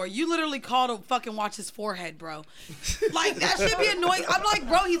call for. You literally called to fucking watch his forehead, bro. Like that should be annoying. I'm like,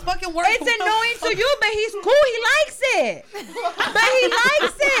 bro, he's fucking working. It's annoying to you, but he's cool. He likes it. But he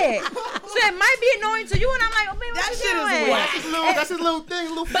likes it. So it might be annoying to you, and I'm like, oh, babe, what That you shit is doing? whack. That's his little thing,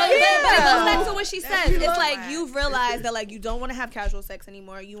 little. But it goes back to what she says. It's love like that. you've realized that like you don't want to have casual sex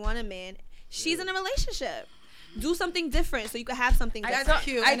anymore. You want a man. She's in a relationship. Do something different so you can have something different. That's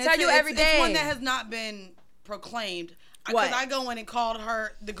cute. I And tell it's- you every It's one day. that has not been proclaimed. What? Because I go in and called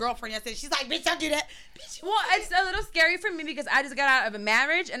her the girlfriend yesterday. She's like, bitch, don't do that. Bitch, Well, it's a little scary for me because I just got out of a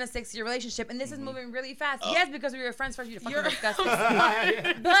marriage and a 6-year relationship, and this is moving really fast. Yes, because we were friends first. You're fucking disgusting.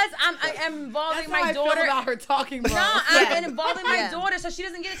 Plus, I am involving that's how my I daughter. feel about her talking, bro. No, I'm Yeah. involving my Yeah. daughter, so she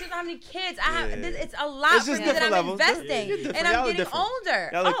doesn't get it. She doesn't have any kids. Yeah. It's a lot It's for just me that different I'm levels. investing, You're different. and Y'all I'm are getting different. older.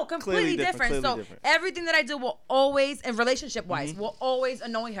 Y'all are Oh, completely clearly different. different, So clearly different. everything that I do will always, in relationship-wise, will always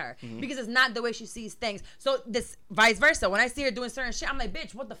annoy her because it's not the way she sees things. So this vice versa. When I see her doing certain shit, I'm like,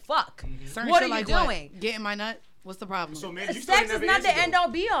 bitch, what the fuck? Certain What shit are you like doing? Getting my nut? What's the problem? So man, you still ain't Sex is never not the answered, end though. all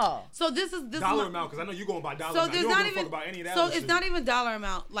be all. So this Dollar is amount, because I know you going by dollar so amount. there's You don't not give a even fuck about any of that so other it's shit. not even dollar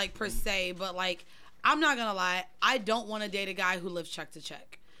amount like per se, but like I'm not gonna lie, I don't want to date a guy who lives check to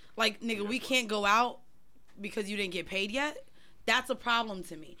check. Like nigga, we can't go out because you didn't get paid yet. That's a problem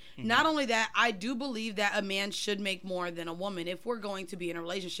to me. Not only that, I do believe that a man should make more than a woman if we're going to be in a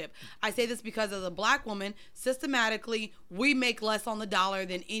relationship. I say this because as a black woman, systematically, we make less on the dollar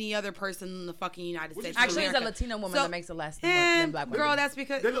than any other person in the fucking United States. of Actually, it's a America. Latina woman So- that makes it less than black women. Girl, that's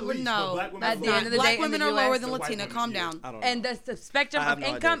because They're the least, but no, black women that's At the not. end of the Black day, in women the are lower US, than the white Latina. women, Calm yeah. down. I don't know. And the spectrum I have of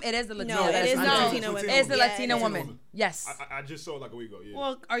no income, idea. it is the Latina. No, it is not the Latina Latina women. women. It's the Yeah, Latina it is. woman. Yes. I just saw it like a week ago. Yeah.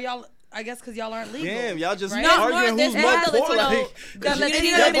 Well, are y'all? I guess because y'all aren't legal. Damn, y'all just Right? arguing There's who's more more the poor. Latino- Like, The y'all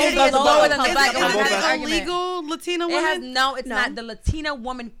Latina both woman got is the lower ball. than the Is black it Y'all both woman. got That's the the argument. argument. illegal Latina It woman? has it's No. not. The Latina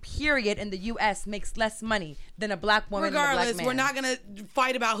woman, period, in the U.S. makes less money than a black woman. Regardless, and a black man. we're not gonna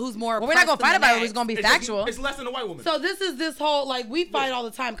fight about who's more. Well, we're not gonna oppressed fight than about the it. It's gonna be It's factual. It's less than a white woman. So this whole like we fight all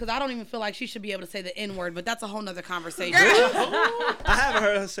the time because I don't even feel like she should be able to say the N word, but that's a whole nother conversation. I haven't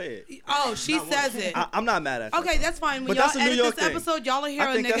heard her say it. Oh, she says it. I'm not mad at her. Okay, that's fine. When But y'all that's a New edit York this thing. episode, y'all will hear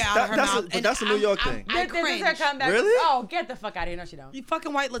I a think nigga that's- out of her that's a- mouth. but and that's a New York thing. I This is her cringe. comeback. Really? Oh, get the fuck out of here! No, she don't. You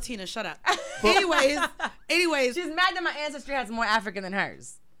fucking white Latina, shut up. anyways, She's mad that my ancestry has more African than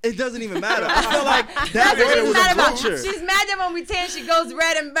hers. It doesn't even matter. I feel like that That's what area she's was mad a about. culture. She's mad that when we tan, she goes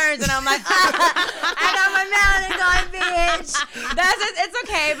red and burns, and I'm like, I got my melanin going, bitch. It's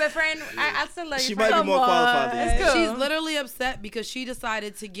okay, but friend, I still love you. She friend. might be more qualified than It's you. cool. she's literally upset because she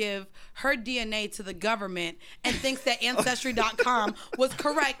decided to give her DNA to the government and thinks that Ancestry.com was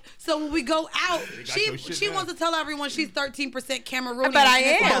correct. So when we go out, your shit she now. wants to tell everyone she's 13% Cameroonian. But I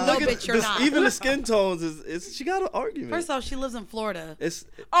and it's am. like, no, Look at bitch, you're this, not. even the skin tones is she got an argument. First off, she lives in Florida. It's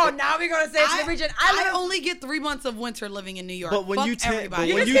Oh, now we're gonna say it's the region. I live only get 3 months of winter living in New York. But when Fuck you tan-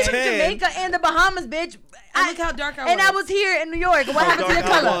 everybody. but when You you can say tan- Jamaica and the Bahamas, bitch. And look how dark I was. And I was here in New York. What happened to your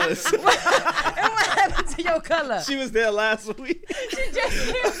dark I color? was. And what happened to your color. She was there last week. She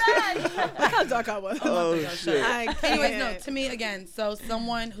just came back. Look how dark I was. Oh, shit. Anyways, no, to me, again, so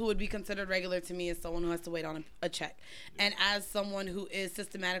someone who would be considered regular to me is someone who has to wait on a check. And as someone who is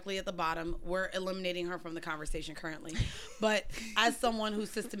systematically at the bottom, we're eliminating her from the conversation currently. But as someone who's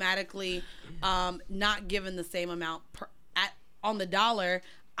systematically not given the same amount on the dollar,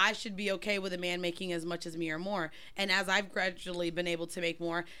 I should be okay with a man making as much as me or more. And as I've gradually been able to make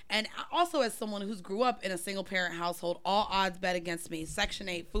more, and also as someone who's grew up in a single parent household, all odds bet against me, Section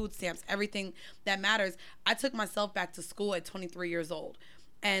 8, food stamps, everything that matters, I took myself back to school at 23 years old.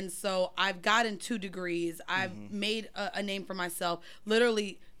 And so I've gotten 2 degrees. I've made a name for myself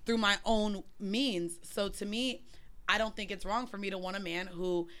literally through my own means. So to me, I don't think it's wrong for me to want a man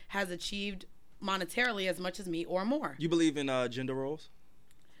who has achieved monetarily as much as me or more. You believe in gender roles?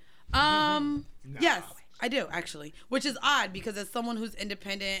 Yes, I do actually, which is odd because as someone who's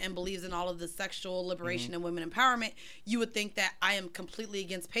independent and believes in all of the sexual liberation and women empowerment, you would think that I am completely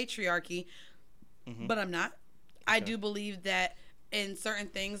against patriarchy, but I'm not. I do believe that in certain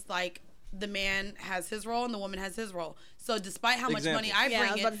things, like the man has his role and the woman has his role. So despite how much money I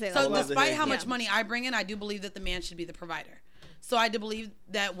bring in, I do believe that the man should be the provider. So I do believe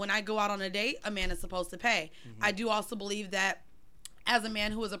that when I go out on a date, a man is supposed to pay. I do also believe that as a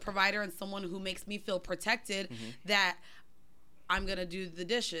man who is a provider and someone who makes me feel protected, that I'm going to do the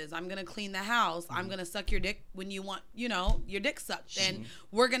dishes. I'm going to clean the house. I'm going to suck your dick when you want, your dick sucked. And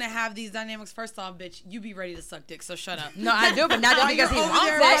we're going to have these dynamics. First off, bitch, you be ready to suck dick, so shut up. No, I do, but not because he wants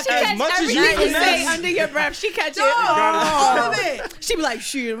that. She catch everything you say under your breath. She catch it. All of it. She be like,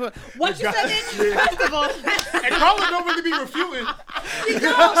 shoot. What you said, bitch? First of all. And Carla don't really be refuting. She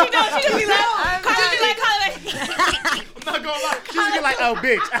don't. She just be like, Carla. I'm not gonna lie. She just be like, oh,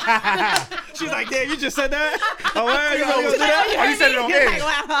 bitch. She's like, damn, you just said that? Oh, where you gonna do that? Oh, you said it on air.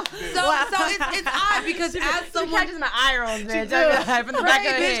 So it's odd because as someone catches my eye rolls, bitch. From the back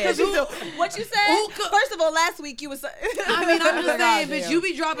of the head. What you said? First of all, last week you was. I mean, I'm just saying, bitch, you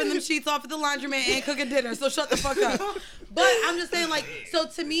be dropping them sheets off at the laundromat and cooking dinner, so shut the fuck up. But I'm just saying, like, so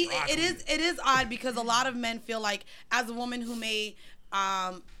to me, it is odd because a lot of men feel like as a woman who may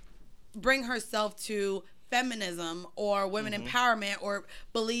bring herself to feminism or women empowerment or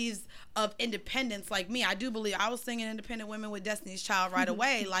believes of independence like me. I do believe I was singing Independent Women with Destiny's Child right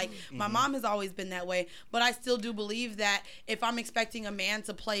away. Like my mom has always been that way, but I still do believe that if I'm expecting a man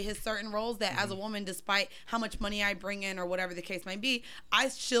to play his certain roles, that as a woman, despite how much money I bring in or whatever the case might be, I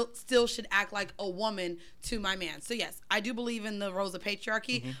still should act like a woman to my man. So yes, I do believe in the roles of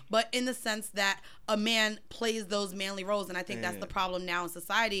patriarchy, but in the sense that a man plays those manly roles. And I think that's the problem now in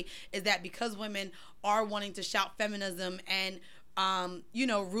society, is that because women are wanting to shout feminism and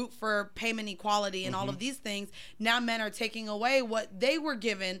root for payment equality and all of these things, now men are taking away what they were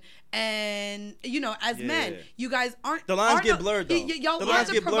given. And as men, you guys aren't, the lines get blurred though. Y'all aren't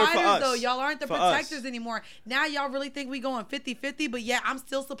the providers though. Y'all aren't the protectors anymore. Now y'all really think we going 50-50, but I'm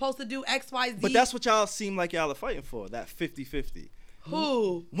still supposed to do X, Y, Z. But that's what y'all seem like y'all are fighting for, that 50-50.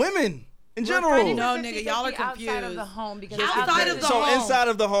 Who? Women. In general. No, nigga, y'all are confused. Outside of the home. Because inside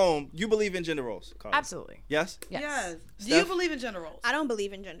of the home, you believe in gender roles, Carla? Absolutely. Yes? Yes. Steph? Do you believe in gender roles? I don't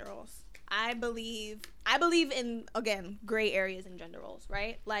believe in gender roles. I believe in, again, gray areas in gender roles,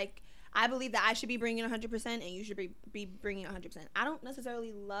 right? Like, I believe that I should be bringing 100% and you should be bringing 100%. I don't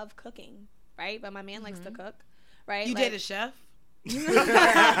necessarily love cooking, right? But my man likes to cook, right? You date a chef? He's just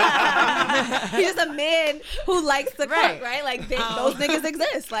a man who likes to cook, right? Like those niggas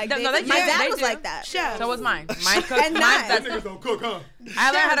exist. Like my dad was like that. Chef. So was mine. Mine cooked. And niggas don't cook, huh?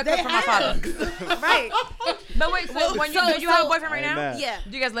 I learned how to cook from my father. Right. But wait, so do you have a boyfriend right now? Yeah.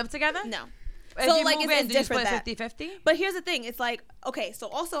 Do you guys live together? No. If so you like move it's in, do you different split that 50-50? But here's the thing, it's like, okay, so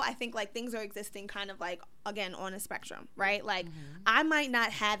also I think like things are existing kind of like, again, on a spectrum, right? Like I might not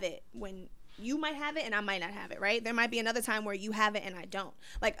have it when you might have it and I might not have it, right? There might be another time where you have it and I don't.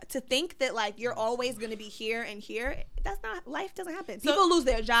 Like to think that like you're always going to be here and here, that's not, life doesn't happen. People lose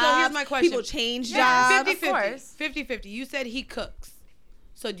their jobs. So here's my question. People change jobs. 50-50. You said he cooks.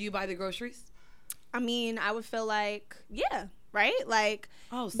 So do you buy the groceries? I mean, I would feel like, yeah. Right? Like,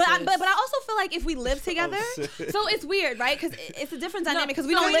 but I also feel like if we live together, so it's weird, right? Because it's a different dynamic because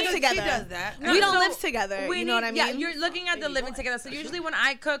we don't live together. He does that. We don't live together. You know what I mean? Yeah, you're looking at the living together. So usually when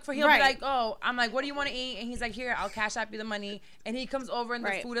I cook for him, he'll be like, oh, I'm like, what do you want to eat? And he's like, here, I'll cash out you the money. And he comes over and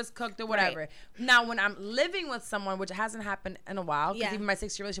the food is cooked or whatever. Right. Now, when I'm living with someone, which hasn't happened in a while, because even my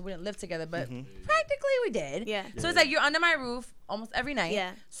 6-year relationship, we didn't live together, but practically we did. Yeah. So it's like, you're under my roof. almost every night.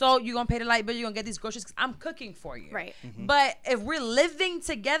 Yeah. So you're going to pay the light bill. You're going to get these groceries because I'm cooking for you. Right. But if we're living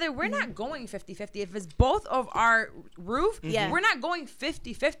together, we're not going 50-50. If it's both of our roof, we're not going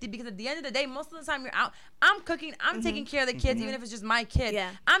 50-50 because at the end of the day, most of the time you're out. I'm cooking. I'm taking care of the kids, even if it's just my kid. Yeah.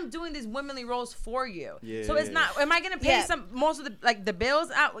 I'm doing these womanly roles for you. Yeah. So it's not, am I going to pay most of the bills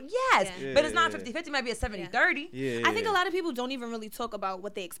out? Yes. Yeah. But it's not 50-50. It might be a 70-30. Yeah. I think a lot of people don't even really talk about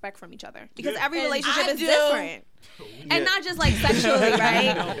what they expect from each other because every And relationship I is do. different. And not just like sexually,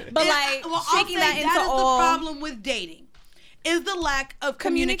 right? But like shaking that into that is all. the problem with dating is the lack of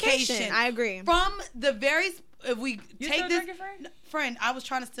communication. I agree. From the very, if we You take still this, drinking, friend? friend, I was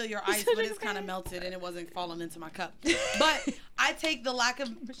trying to steal your ice, still but it's drinking, kind of friend? melted and it wasn't falling into my cup. But I take the lack of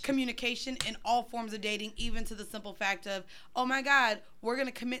communication in all forms of dating, even to the simple fact of, oh my God, we're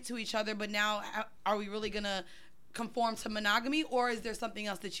gonna commit to each other, but now are we really gonna conform to monogamy, or is there something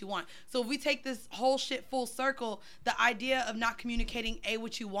else that you want? So if we take this whole shit full circle, the idea of not communicating A,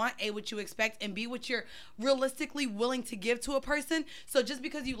 what you want, A, what you expect, and B, what you're realistically willing to give to a person. So just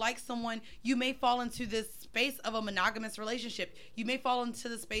because you like someone, you may fall into this space of a monogamous relationship. You may fall into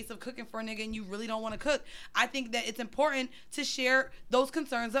the space of cooking for a nigga and you really don't want to cook. I think that it's important to share those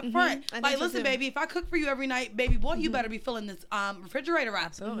concerns up front. I think Like, so listen, too. baby, if I cook for you every night, baby boy, you better be filling this refrigerator up.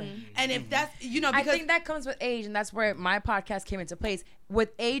 Absolutely. And if that's, because I think that comes with age, and that's where my podcast came into place.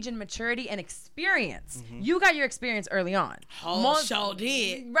 With age and maturity and experience, you got your experience early on. Show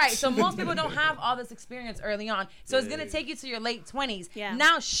did. Right, so most people don't have all this experience early on. So it's gonna take you to your late 20s. Yeah.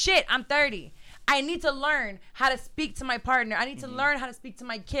 Now, shit, I'm 30. I need to learn how to speak to my partner. I need to learn how to speak to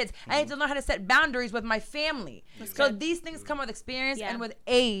my kids. I need to learn how to set boundaries with my family. So these things come with experience and with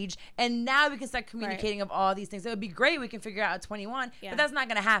age. And now we can start communicating of all these things. It would be great we can figure out at 21, but that's not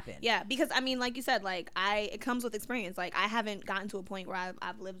going to happen. Yeah, because I mean, like you said, like it comes with experience. Like I haven't gotten to a point where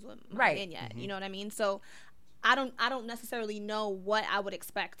I've lived with my man yet. You know what I mean? So I don't necessarily know what I would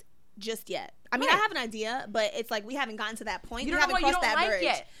expect just yet. I mean, I have an idea, but it's like we haven't gotten to that point. You We don't know haven't what you crossed don't that like bridge.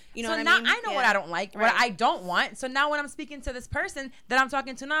 yet. You know so what now I mean? I know what I don't like, what Right. I don't want. So now when I'm speaking to this person that I'm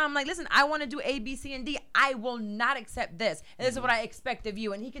talking to now, I'm like, listen, I want to do A, B, C, and D. I will not accept this. And this is what I expect of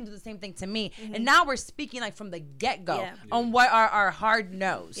you. And he can do the same thing to me. And now we're speaking like from the get-go on what are our hard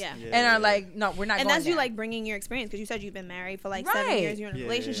no's. Yeah. And are like, no, we're not And going that's you there. like bringing your experience because you said you've been married for like 7 Right. years. You're in a Yeah.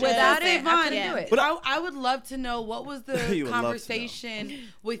 relationship. Without it, I Savon, couldn't do it. But I would love to know what was the You would love to know. conversation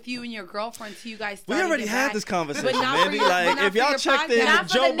with you and your girlfriend till you guys We started already to get had back. this conversation, But not for Mandii. your- but Like, not if for y'all your check the podcast. Not for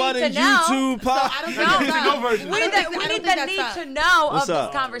the Joe need Budden to know. YouTube So I podcast. don't think No, that's no up. version. We I need don't the, think we need that's the need up. to know What's of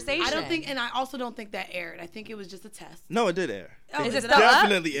up? this conversation. I don't think, and I also don't think that aired. I think it was just a test. No, it did air. Oh, Is it is still up?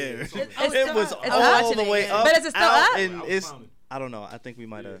 Definitely aired. oh, It still was up. all It's up. the way up. But is it still out, up? And I it's, found it. I don't know. I think we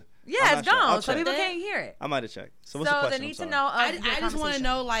might have. Yeah, I'm it's not sure. I'll gone. So check. people can't hear it. I might have checked. So what's So the question? the I'm need to sorry. know of I your just want to conversation.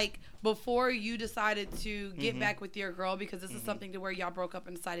 know, like, before you decided to get back with your girl, because this is something to where y'all broke up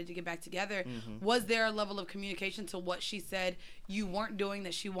and decided to get back together, was there a level of communication to what she said you weren't doing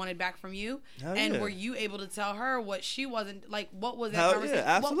that she wanted back from you? Hell And yeah. were you able to tell her what she wasn't, like, what was that Hell yeah, conversation?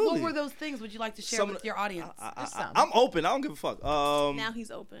 absolutely. What were those things would you like to share Some- with your audience? I'm open. I don't give a fuck. Now he's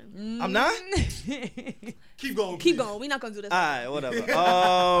open. I'm not. Keep going. Keep please. going. We're not gonna do this. All right,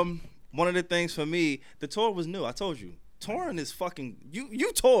 whatever. One of the things for me, the tour was new. I told you, touring is fucking.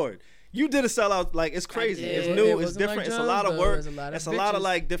 You toured. You did a sellout. Like, it's crazy. did. It's It new. It's wasn't like different. It's a drugs, lot of though. work. It's a lot of It's a lot of bitches.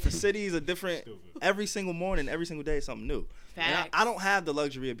 like different cities, a different. Every single morning, every single day, is something new. And Facts. I don't have the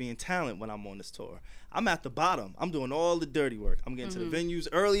luxury of being talent when I'm on this tour. I'm at the bottom. I'm doing all the dirty work. I'm getting to the venues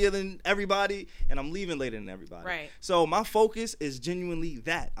earlier than everybody, and I'm leaving later than everybody. Right. So my focus is genuinely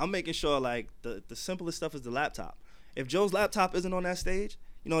that. I'm making sure like the simplest stuff is the laptop. If Joe's laptop isn't on that stage,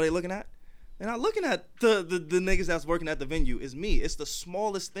 you know what they're looking at? They're not looking at the niggas that's working at the venue. It's me. It's the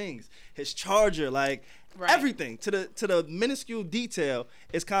smallest things. His charger, like everything to the minuscule detail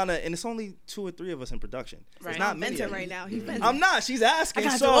is kind of, and it's only 2 or 3 of us in production. Right. It's not I'm many. venting of right us. now. He's venting. I'm not. She's asking. I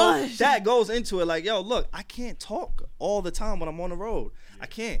got So to wash. that goes into it. Like, yo, look, I can't talk all the time when I'm on the road. I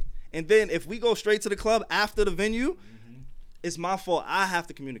can't. And then if we go straight to the club after the venue, it's my fault. I have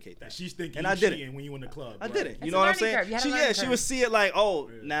to communicate that. She's thinking And you I didn't. cheating when you in the club. I right? didn't. It's You a know what I'm learning saying? curve. You had a She learning she curve. would see it like, oh,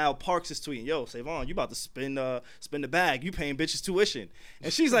 now Parks is tweeting, yo, Savon, you about to spend the bag. You paying bitches tuition.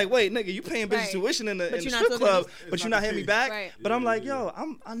 And she's like, wait, nigga, you paying bitches Right. tuition in the But in the you're not strip talking club, to- but It's you're not not the hitting me case. back. Right. But I'm like, Yeah.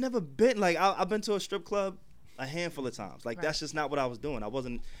 yo, I've never been like I've been to a strip club a handful of times. Like that's just not what I was doing. I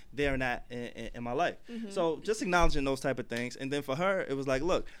wasn't there in that in my life. So just acknowledging those type of things. And then for her, it was like,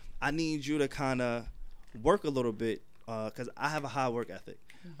 look, I need you to kind of work a little bit because I have a high work ethic.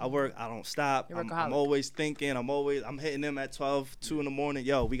 I work. I don't stop. You're a I'm workaholic. always thinking. I'm hitting them at 12, 2 in the morning.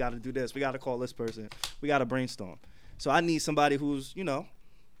 Yo, we got to do this. We got to call this person. We got to brainstorm. So I need somebody who's,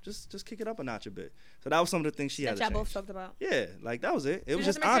 just kick it up a notch a bit. So that was some of the things she had to y'all change. both talked about. Yeah, like that was it. It was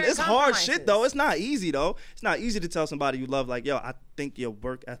just just make honest. certain It's hard shit compromises. though. It's not easy though. It's not easy to tell somebody you love like, yo, I think your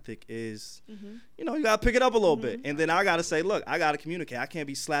work ethic is, you know, you gotta pick it up a little bit. And then I gotta say, look, I gotta communicate. I can't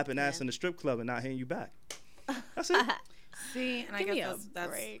be slapping ass in the strip club and not hitting you back. That's it. See, and I Give me guess a that's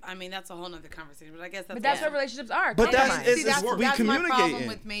break. I mean, that's a whole nother conversation. But I guess But that's what relationships are. But that's- compromise. it's- that's we my problem communicating.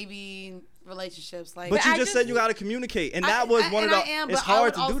 with maybe relationships. Like, But you I just just- said you gotta communicate, and that was one of the. It's but I hard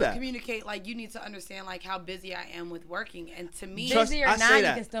would to also do that. communicate. Like, you need to understand like how busy I am with working, and to me, Trust- busy or I not, say you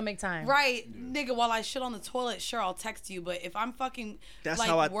that. can still make time. right, nigga, while I shit on the toilet, sure, I'll text you. But if I'm fucking That's like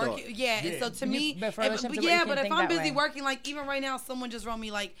how I working, thought. yeah. And so to me, but for if, relationships, but you yeah, can't but if think I'm that busy way. working, like even right now, someone just wrote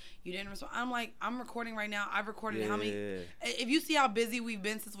me like, you didn't respond. I'm like, I'm recording right now. I've recorded how many? Yeah. If you see how busy we've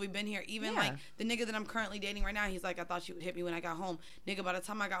been since we've been here, even Yeah. like the nigga that I'm currently dating right now, he's like, I thought you would hit me when I got home, nigga. By the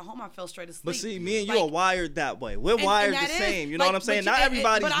time I got home, I fell straight asleep. But see, me and you Like, are wired that way. We're and wired the that is, same. You know like, what I'm saying? but Not you-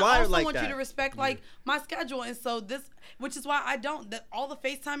 everybody's but wired I like also want that. you to respect like my schedule, and so this, which is why I don't. That all the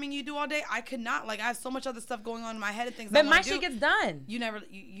FaceTiming you do all day, I could not. Like I have so much other stuff going on in my head and things. But I my wanna shit do. gets done. You never.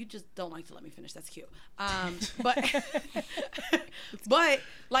 You just don't like to let me finish. That's cute. But but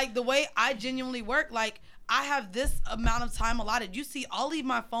like the way I genuinely work, like. I have this amount of time allotted. You see, I'll leave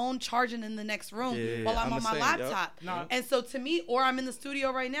my phone charging in the next room while I'm I'm on the my same, laptop. yup. And so to me, or I'm in the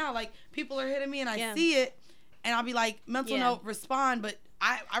studio right now, like people are hitting me and I see it, and I'll be like, mental note, respond. But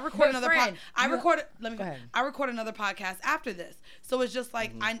I record But another friend, I you- record. Let me Go ahead. I record another podcast after this. So it's just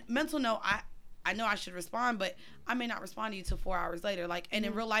like mental note. I know I should respond, but I may not respond to you till 4 hours later. Like, and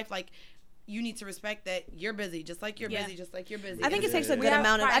in real life, like. You need to respect that you're busy, just like you're busy, just like you're busy. I think it takes a We good have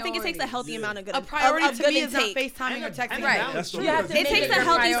amount of. I think it takes a priorities. healthy amount of good. a priority of to give me and is not take. FaceTiming or texting. Right. That's true. You have to It make takes it a your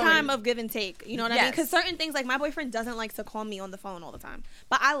healthy priority. time of give and take. You know what I mean? Yes. Because certain things, like my boyfriend doesn't like to call me on the phone all the time,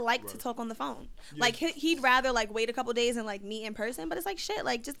 but I like to talk on the phone. Like he'd rather like wait a couple days and like meet in person. But it's like shit.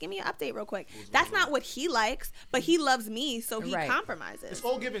 Like just give me an update real quick. That's not what he likes, but he loves me, so he Right. compromises. It's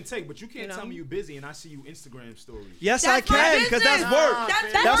all give and take, but you can't know? tell me you busy and I see you Instagram stories. Yes, That's I my can, because that's business. work.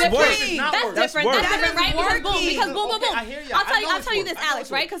 That's That's work. work. It's not That's work. different. work. That's different, right? That is Because boom, working. because boom, boom, Okay, boom. I hear ya. I'll tell I you. know I'll it's tell you work. this, I know Alex,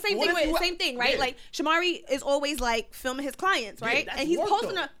 it's right? work. Because same But thing what if with you- same thing, right? Yeah. Like Shamari is always like filming his clients, right? that's And he's work,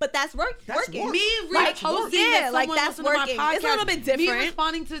 posting though. it, but that's work. That's working. work. Me Like, reposting yeah, that like, someone that's listened to my working. podcast. It's a little bit Me different.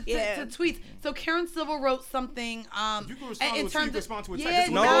 responding to Yeah. tweets. So Karen Civil wrote something. If you can respond to a tweet, terms of respond to a text. yeah,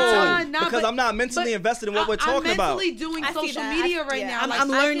 That's No, what I'm nah, because but- I'm not mentally but invested in what we're I'm talking about. mentally doing I see social that. media right Yeah, now. I'm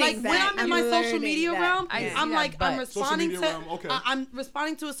Like, learning like when that. I'm in I'm my social learning media that. realm, I see I'm that, like but- I'm responding Social to media realm, okay. I'm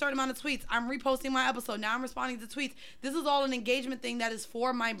responding to a certain amount of tweets. I'm reposting my episode. Now I'm responding to tweets. This is all an engagement thing that is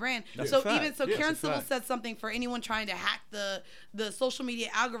for my brand. That's So a fact. even so, Yeah, Karen it's a Civil fact. said something for anyone trying to hack the social media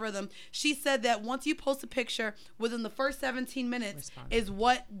algorithm. She said that once you post a picture within the first 17 minutes Respond. is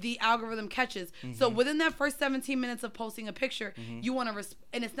what the algorithm catches. So within that first 17 minutes of posting a picture, you want to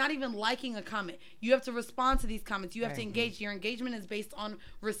and it's not even liking a comment. You have to respond to these comments. You have to Right. engage. Your engagement is based on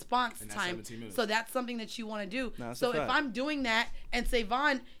response And that's time. 17 minutes. So that's something that you want to do. No, that's So a if fact. I'm doing that, and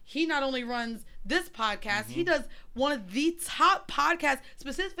Savon, he not only runs this podcast, he does one of the top podcasts,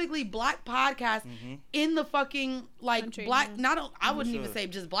 specifically black podcasts in the fucking like Country, black. Not I wouldn't even Sure. say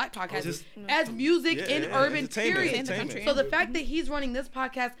just black podcasts, Just- as music Yeah, in yeah, urban entertainment, period. entertainment. So the fact that he's running this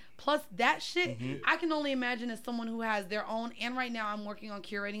podcast plus that shit, I can only imagine as someone who has their own. And right now, I'm working on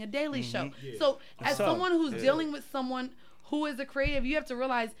curating a daily show. Yeah. So as tough. someone who's Yeah. dealing with someone who is a creative, you have to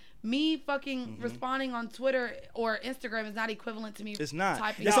realize me fucking responding on Twitter or Instagram is not equivalent to me. It's not.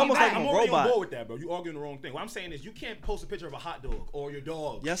 Typing It's it almost back. like I'm a already on robot. board with that, bro. You arguing the wrong thing. What I'm saying is you can't post a picture of a hot dog or your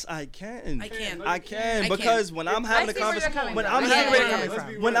dog. Yes, I can. I can. I can I because can. when I'm having a see where you're conversation, coming when from. I'm I see having where you're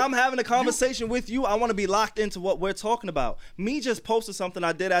coming from. when I'm having a conversation with you, I want to be locked into what we're talking about. Me just posting something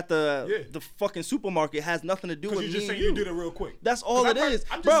I did at the fucking supermarket has nothing to do with Because me you just and saying you did it real quick. That's all 'Cause it is,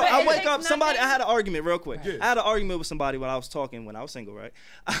 I'm just bro. saying- I It wake takes up. Somebody. I nothing. had an argument real quick. Yeah. I had an argument with somebody when I was talking when I was single, right?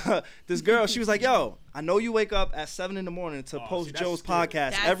 This girl, she was like, "Yo, I know you wake up at 7 a.m. to post see, that's Joe's scary. podcast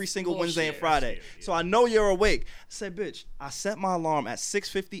That's every single Wednesday and bullshit. Friday, That's scary, so I know you're awake." I said, "Bitch, I set my alarm at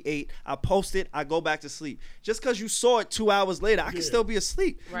 6:58. I post it. I go back to sleep. Just because you saw it 2 hours later, I can still be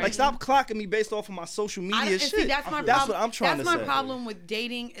asleep. Right. Like, stop clocking me based off of my social I media don't- and shit. see, that's my That's problem. what I'm trying that's to my say. problem with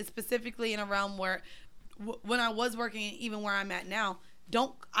dating, is specifically in a realm where, when I was working, and even where I'm at now,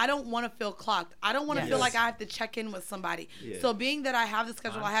 I don't want to feel clocked. I don't want to Yes. feel like I have to check in with somebody. Yeah. So being that I have the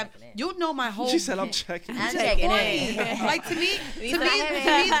schedule I'm I have, checking in. you'll know my whole. She said, "I'm checking." I'm Just checking funny. in. Like to me, I'm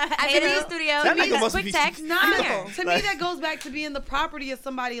in the studio. That nigga must Quick be- text. Nah, I'm here. to Like- me that goes back to being the property of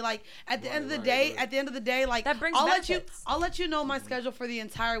somebody. Like at the end of the day, like That brings I'll benefits. let you know my schedule for the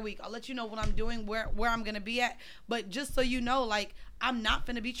entire week. I'll let you know what I'm doing, where I'm gonna be at. But just so you know, like I'm not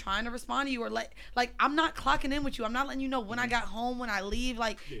finna be trying to respond to you or like I'm not clocking in with you. I'm not letting you know when I got home, when I leave,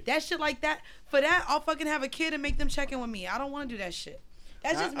 like that shit like that. For that, I'll fucking have a kid and make them check in with me. I don't want to do that shit.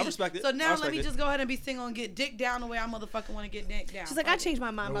 That's just me. I respect it. So now let me just go ahead and be single and get dick down the way I motherfucking want to get dick down. She's like, I changed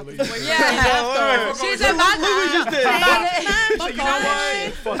my mind about this. Yeah. She said, by the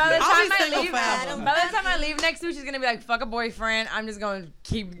time I leave next week, she's gonna be like, fuck a boyfriend. I'm just gonna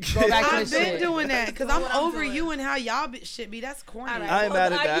go back to this shit. I've been doing that because I'm over you and how y'all shit be. That's corny. Right. I ain't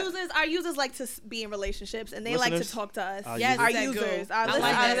mad at that. Our users like to be in relationships and they like to talk to us. Yes, our users. Our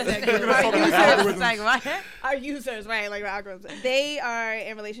users, right? Like algorithms. They are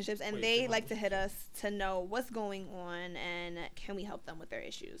in relationships and they like to hit us to know what's going on and can we help them with their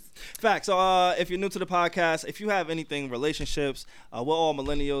issues. Facts. So if you're new to the podcast, if you have anything relationships, we're all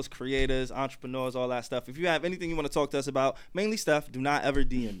millennials, creators, entrepreneurs, all that stuff. If you have anything you want to talk to us about, mainly Steph, do not ever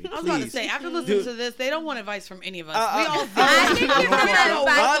DM me. I was about to say, after listening to this, they don't want advice from any of us. We all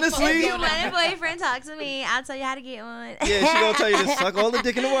honestly, if you let a boyfriend talk to me, I'll tell you how to get one. Yeah, she gonna tell you to suck all the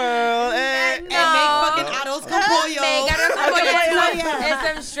dick in the world and make fucking arroz con pollo.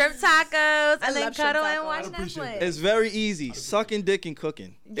 And some shrimp tacos, and then cuddle and watch Netflix. It's very easy. Sucking dick and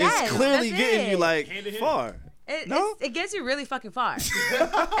cooking. Yes, it's clearly that's getting it. you like far. It gets you really fucking far.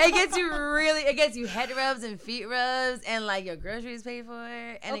 It gets you head rubs and feet rubs and like your groceries paid for,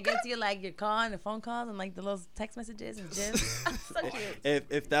 and it gets you like your call and the phone calls and like the little text messages and gifs. So cute.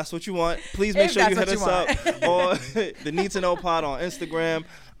 If that's what you want, please make sure you hit us up or the Need to Know Pod on Instagram.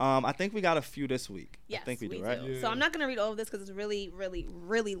 I think we got a few this week. Yes, I think we do, right? Yeah. So I'm not gonna read all of this because it's really, really,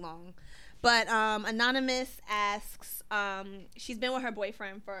 really long. But Anonymous asks, she's been with her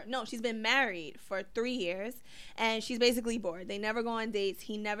boyfriend she's been married for 3 years, and she's basically bored. They never go on dates.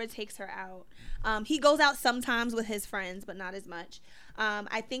 He never takes her out. He goes out sometimes with his friends, but not as much.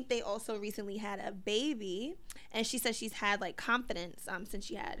 I think they also recently had a baby, and she says she's had like confidence since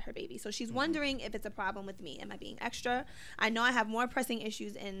she had her baby. So she's wondering if it's a problem with me. Am I being extra? I know I have more pressing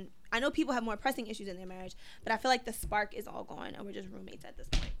issues, and I know people have more pressing issues in their marriage, but I feel like the spark is all gone, and we're just roommates at this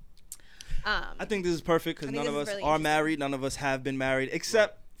point. I think this is perfect because none of us are married. None of us have been married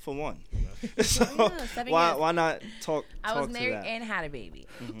except for one. So why not talk I was married to that? and had a baby.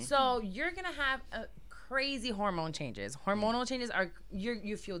 So you're going to have crazy hormone changes. Hormonal changes are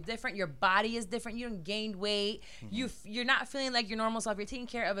you feel different. Your body is different. You don't gain weight. You're not feeling like your normal self. You're taking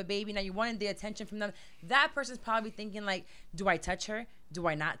care of a baby. Now you wanted the attention from them. That person's probably thinking like, do I touch her? Do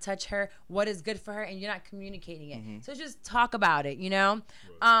I not touch her? What is good for her? And you're not communicating it. So just talk about it, you know?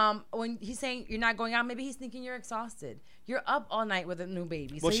 When he's saying you're not going out, maybe he's thinking you're exhausted. You're up all night with a new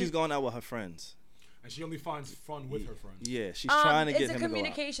baby. Well, she's going out with her friends. And she only finds fun with her friends. Yeah, she's trying to get him to go out. It's a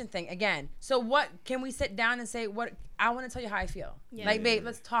communication thing again. So what can we sit down and say? What I want to tell you how I feel. Yeah. Like, babe,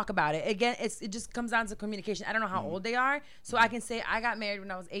 let's talk about it. Again, it just comes down to communication. I don't know how old they are, so I can say I got married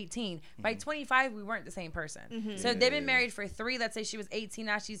when I was 18. By 25, we weren't the same person. So they've been married for 3. Let's say she was 18,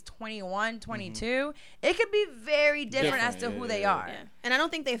 now she's 21, 22. It could be very different as to who they are. Yeah. And I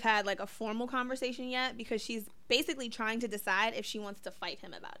don't think they've had like a formal conversation yet because she's basically trying to decide if she wants to fight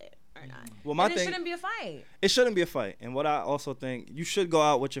him about it or not. Well, it shouldn't be a fight. It shouldn't be a fight. And what I also think, you should go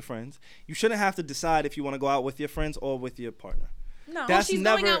out with your friends. You shouldn't have to decide if you want to go out with your friends or with your partner. No, well, she's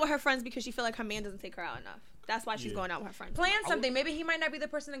going out with her friends because she feel like her man doesn't take her out enough. That's why she's going out with her friends. Plan something. Maybe he might not be the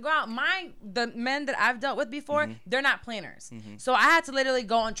person to go out. The men that I've dealt with before, they're not planners. So I had to literally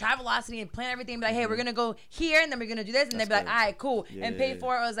go on Travelocity and plan everything and be like, hey, we're going to go here and then we're going to do this. And they'd be like, all right, cool. And pay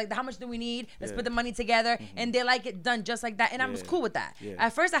for it. I was like, how much do we need? Let's put the money together. And they like it done just like that. And I was cool with that.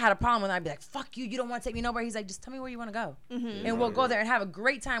 At first I had a problem with it. I'd be like, fuck you. You don't want to take me nowhere. He's like, just tell me where you want to go. And we'll go there and have a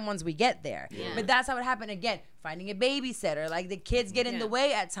great time once we get there. But that's how it happened. Again, finding a babysitter. Like the kids get in the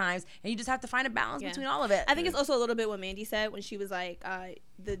way at times. And you just have to find a balance between all of it. I think it's also a little bit what Mandii said when she was like,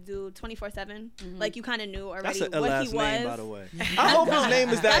 the dude 24/7. Like you kind of knew already what he was. Name, by the way. I hope his name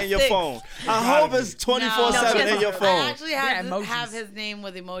is that in your phone. I hope it's 24/7 in your phone. I actually have his name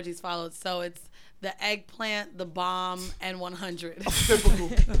with emojis followed, so it's the eggplant, the bomb, and 100. Typical.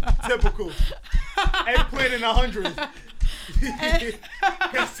 Eggplant and 100.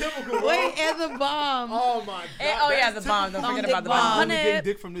 That's typical. Wait, and the bomb. Oh my god. The bomb. Don't forget about the bomb. bomb. I'm getting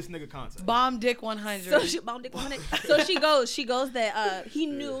dick from this nigga content. Bomb dick 100. So bomb dick 100. So she goes that she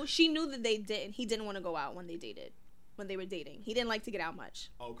knew that he didn't want to go out when they dated. When they were dating, he didn't like to get out much.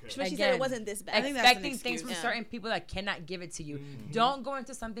 Okay. But she said it wasn't this bad. Expecting things from certain people that cannot give it to you. Don't go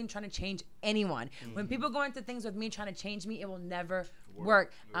into something trying to change anyone. When people go into things with me trying to change me, it will never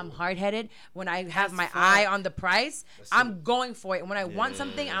work. I'm hard-headed. When I have my eye on the price, I'm going for it. And when I want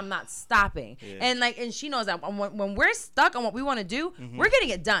something, I'm not stopping. And she knows that when we're stuck on what we want to do, we're getting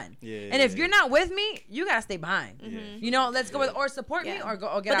it done. And if you're not with me, you gotta stay behind. You know, let's go with or support me or get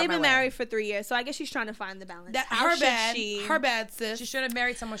out my way. But they've been married for 3 years, so I guess she's trying to find the balance. Her bad, sis. She should have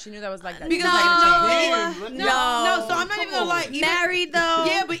married someone she knew that was like that. Because no. So I'm not even gonna lie. Married though.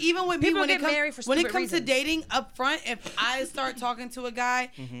 Yeah, but even with me, when it comes reasons. to dating up front, if I start talking to a guy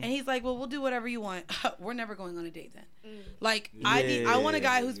and he's like, "Well, we'll do whatever you want," we're never going on a date then. I want a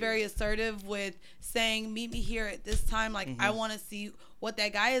guy who's very assertive with saying, "Meet me here at this time." I want to see what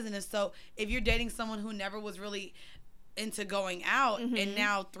that guy is, and if you're dating someone who never was really into going out and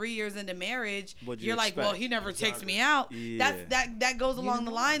now 3 years into marriage, you're like, well, he never takes me out. That goes along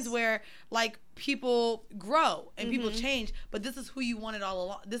the lines where people grow and people change, but this is who you wanted all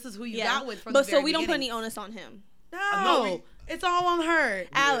along. This is who you got with from the very we don't beginning. put any onus on him. No, it's all on her.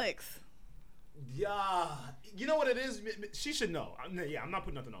 Alex. Yeah. You know what it is? She should know. I'm not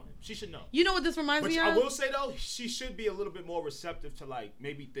putting nothing on him. She should know. You know what this reminds me of? I will say, though, she should be a little bit more receptive to,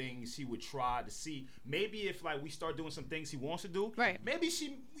 maybe things he would try to see. Maybe if, we start doing some things he wants to do. Right. Maybe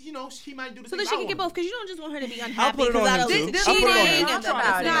she might do the so things that she can get both, because you don't just want her to be unhappy. I'll put it on him, too.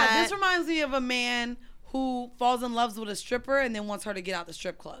 This reminds me of a man who falls in love with a stripper and then wants her to get out the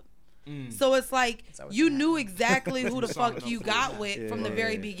strip club. So it's you knew exactly who the fuck you got with from the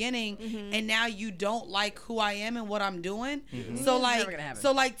very beginning, and now you don't like who I am and what I'm doing. So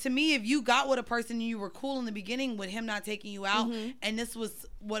to me, if you got with a person and you were cool in the beginning with him not taking you out, and this was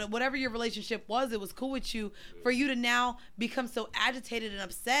whatever your relationship was, it was cool with you, for you to now become so agitated and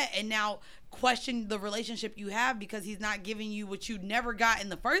upset and now question the relationship you have because he's not giving you what you never got in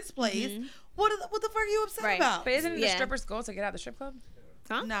the first place. What the fuck are you upset about? But isn't it the stripper's goal to get out the strip club?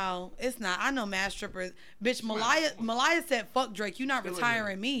 Huh? No, it's not. I know mad strippers. Bitch, Malaya said, "Fuck Drake, you not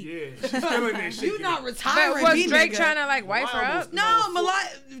retiring me." Yeah, you not retiring but was me, Drake nigga. trying to wife her up? No,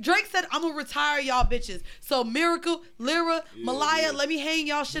 Drake said, "I'm gonna retire y'all bitches." So Miracle, Lyra, Malaya, let me hang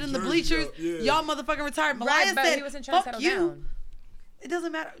y'all shit in the bleachers. Y'all motherfucking retired. Malaya said, he wasn't trying to "Fuck settle you." down. It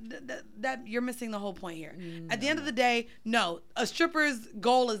doesn't matter. That you're missing the whole point here. At the end of the day, no, a stripper's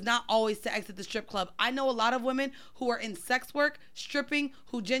goal is not always to exit the strip club. I know a lot of women who are in sex work, stripping,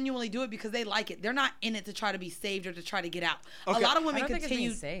 who genuinely do it because they like it. They're not in it to try to be saved or to try to get out. Okay. A lot of women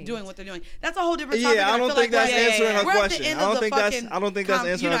continue doing what they're doing. That's a whole different topic. Yeah, I don't think that's answering her question. I don't think that's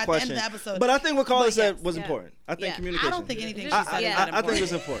answering her question. But I think what Carla said was important. I think communication. I don't think anything she said is that important. I think it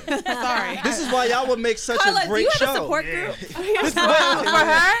was important. Sorry. This is why y'all would make such a great show. Do you have a support group? For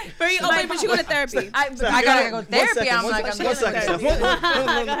her? But you go to therapy. I gotta go to therapy. One second.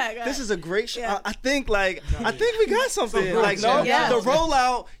 Go ahead. This is a great show. I think we got something. The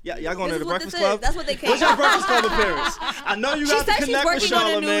rollout. Y'all going to the Breakfast Club? That's what they came. What's your Breakfast Club appearance? I know you got to connect with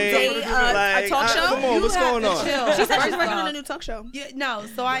Charlamagne. A talk show. Come on, what's going on? She said she's working on a new talk show. Yeah, no,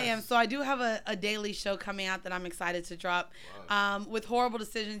 so I am. So I do have a daily show coming out that I'm excited to drop. With Whorible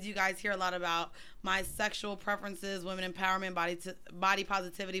Decisions, you guys hear a lot about my sexual preferences, women empowerment, body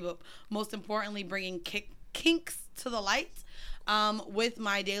positivity, but most importantly, bringing kinks to the light. With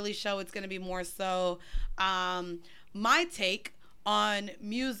my daily show, it's going to be more so my take on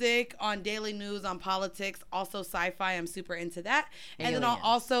music, on daily news, on politics, also sci-fi. I'm super into that. And then I'll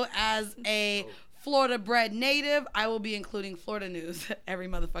also, as a Florida-bred native, I will be including Florida news every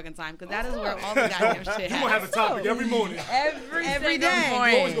motherfucking time, because that is where all the goddamn shit happens. You're going to have a topic every morning. Every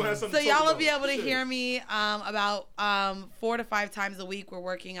day. So y'all will be able to hear me about 4 to 5 times a week. We're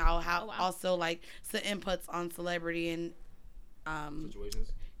working. I'll have also some inputs on celebrity and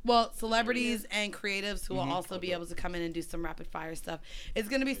situations. Well, celebrities and creatives who will also be able to come in and do some rapid fire stuff. It's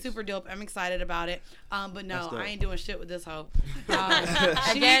going to be super dope. I'm excited about it. But no, I ain't doing shit with this hoe.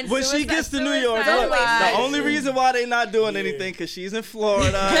 When she gets to New York, the only reason why they not doing anything, because she's in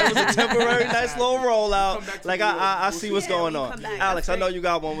Florida. It was a temporary nice little rollout. I see what's going on. Alex, I know you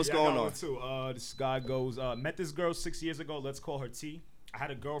got one. What's going on? Too. This guy goes, met this girl 6 years ago. Let's call her T. I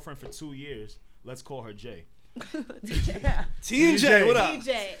had a girlfriend for 2 years. Let's call her J. T and J, what up?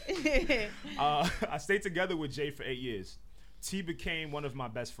 TJ. I stayed together with Jay for 8 years. T became one of my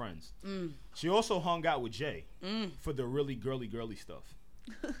best friends. She also hung out with Jay for the really girly stuff.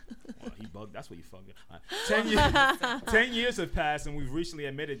 Well, he bugged. That's what you fucking. 10 years have passed, and we've recently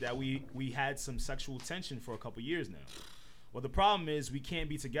admitted that we had some sexual tension for a couple years now. Well, the problem is we can't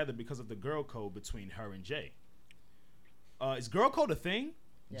be together because of the girl code between her and Jay. Is girl code a thing?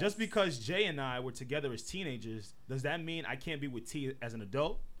 Yes. Just because Jay and I were together as teenagers, does that mean I can't be with T as an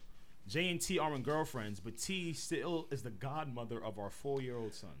adult? Jay and T aren't girlfriends, but T still is the godmother of our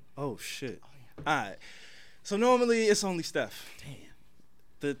 4-year-old son. Oh, shit. All right. So normally it's only Steph. Damn.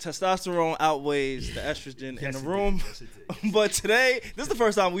 the testosterone outweighs the estrogen in the room. Yes, it did. But today, this is the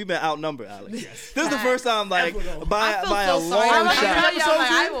first time we've been outnumbered, Alex. Yes. This is the first time, like, by I feel a so long sorry.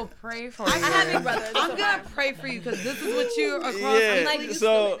 I shot. will pray for I you. have big brothers. I'm gonna pray for you because this is what you across. Yeah. I'm like, Like, So, used to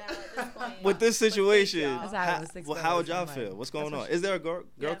it now at this point. With this situation, That's how it was 6 how would y'all brothers, feel? like, What's going that's on? what Is there a girl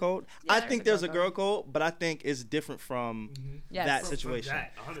Yeah. code? Yeah, I there's think a there's a girl girl code, but I think it's different from Yes. that From situation.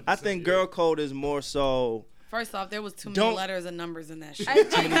 that, 100%, I think yeah. girl code is more so. first off, there was too many Don't- letters and numbers in that shit.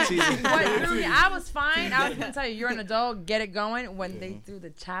 What threw me, I was fine. I was gonna tell you, you're an adult, get it going. When they threw the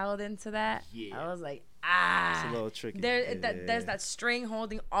child into that, Yeah. I was like, It's a little tricky. there's that string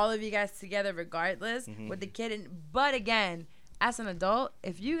holding all of you guys together, regardless with the kid. But again, as an adult,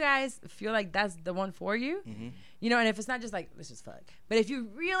 if you guys feel like that's the one for you, you know, and if it's not just like let's just fuck, but if you're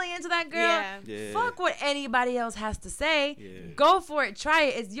really into that girl, Yeah. fuck what anybody else has to say. Yeah. Go for it. Try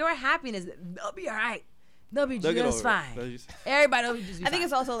it. It's your happiness. They'll be all right. They'll be They'll get just over it. fine. They'll just- Everybody will just be I think fine.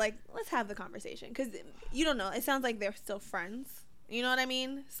 it's also like, let's have the conversation because you don't know. It sounds like they're still friends. You know what I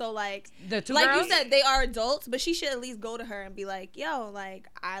mean? So like, The two like girls? you said, they are adults, but she should at least go to her and be like, "Yo, like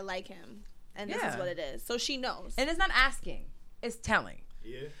I like him, and this Yeah. is what it is." So she knows. And it's not asking, it's telling.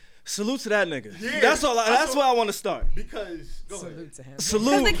 Yeah. Salute to that nigga. Yeah. That's all. That's That's where I want to start. Because go ahead. Salute to him. Because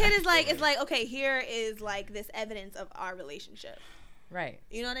Salute. the kid is like, it's like, okay, here is like this evidence of our relationship. Right.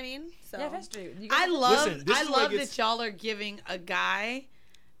 You know what I mean? So Yeah, that's true. You I guys- love Listen, this I is where it love gets- that y'all are giving a guy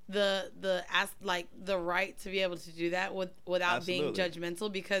the right to be able to do that without being Absolutely.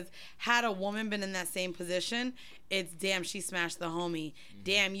 judgmental, because had a woman been in that same position, it's damn she smashed the homie,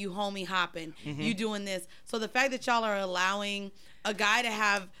 damn you homie hopping, you doing this. So the fact that y'all are allowing a guy to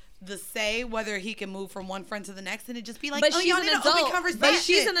have the say whether he can move from one friend to the next, and it just be like, but oh, she's y'all an need an adult. open conversation. But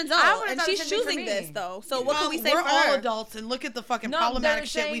she's an I adult, would've and thought the she's same thing for choosing me. this though. So what Well, can we say we're for all her? adults, and look at the fucking No, problematic they're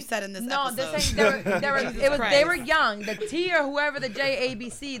shit saying- we've said in this no, episode. they're saying they were Jesus they were Christ. young. The T or whoever the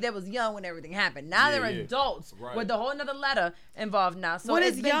JABC, they was young when everything happened. Now they're yeah. adults Right. with a whole nother letter involved now. So What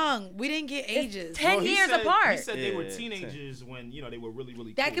it's is been young? We didn't get ages. 10 he years said, apart. He said they were Yeah, teenagers when they were really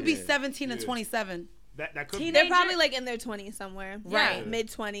really. That cool. could be Yeah. 17 and Yeah. 27. That could Teenage- be. They're probably like in their 20s somewhere, Right. Mid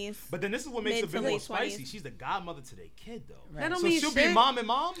 20s. But then this is what makes it a Mid bit to more late spicy. 20s. She's the godmother to their kid though. Right. That don't So mean she'll shit. be mom and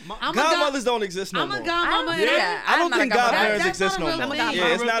mom. I'm a Godmothers don't exist no I'm more. a godmama. Yeah. Yeah. I don't I'm think not a godmother. godparents That's exist not a no real more. thing.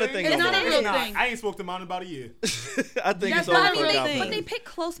 Yeah, it's not a thing It's no not a more. real Nah, thing. I ain't spoke to mom in about a year. I think That's it's not over a for real thing. godmothers. But they pick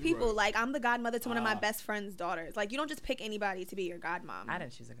close people. Right. Like I'm the godmother to one of my best friend's daughters. Like you don't just pick anybody to be your godmom. I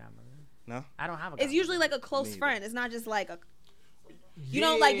didn't choose a godmother. No? I don't have a It's godmother. usually like a close Me either. friend. It's not just like a. You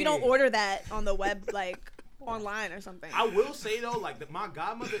don't order that on the web like online or something. I will say though, like that my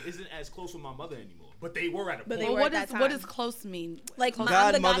godmother isn't as close with my mother anymore. But they were at a But point. they Well, were what at is that what time. does close mean? Like Close-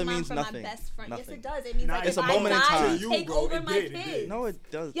 I'm the Godmother godmom means for nothing. my best friend. Nothing. Yes, it does. It means Nah, like it's if a I moment in die, time. you To you, take bro. over It my did, it kids. did. No,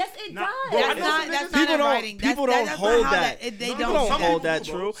 it does. Yes, it Nah, does. bro, I That's know not some that's niggas- not People in don't- writing. people That's don't not hold how that. They No, People don't. don't some hold people that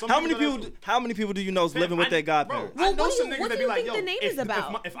do, bro. true. Some How people many do people? that How many people do you know is living with their godparents? Well, I know what do some you- niggas what that do be you like, think yo, the name is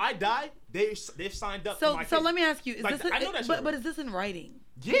about? If I die, they've signed up. for So my so kid. let me ask you, is Like, this I know that shit. but is this in writing?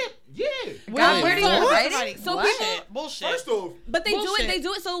 Yeah. God, where do you What? write Writing. it? So Bullshit. Bullshit. First off, But they do Bullshit. it. They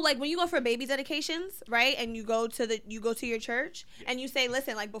do it. So like when you go for baby dedications, right? And you go to your church and you say,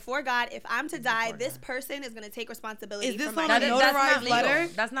 listen, like before God, if I'm to die, this person is gonna take responsibility. Is this for my on That a kids. is- that's notarized not legal. letter?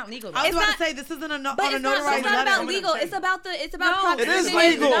 That's not legal. I was It's about not- to say this isn't on a But it's not notarized about letter. legal. It's about It is proximity.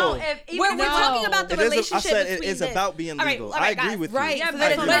 legal. No, We're No. talking about the It is. relationship I said it between is this. about being All right, legal. all right, I agree guys. with Right, you. so but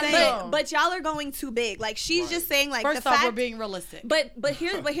that's I what agree. I'm saying. But y'all are going too big. Like she's just saying like First the off, fact. we're being realistic. But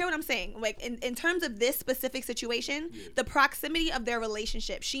hear what I'm saying. Like in terms of this specific situation, the proximity of their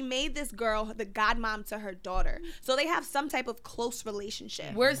relationship. She made this girl the godmom to her daughter, so they have some type of close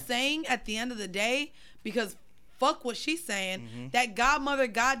relationship. We're saying at the end of the day, because fuck what she's saying, that godmother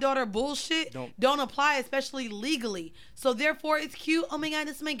goddaughter bullshit don't apply, especially legally. So therefore, it's cute. Oh my god,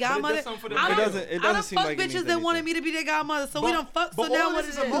 this is my godmother. something for them. I It don't- doesn't- it I doesn't don't seem fuck like it bitches means that wanted anything. me to be their godmother. So we don't fuck. So But now all what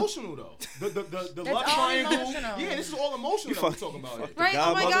this is is it? emotional though. The love all triangle. emotional. Yeah, this is all emotional that we're fuck- talking about. fuck here. the Right?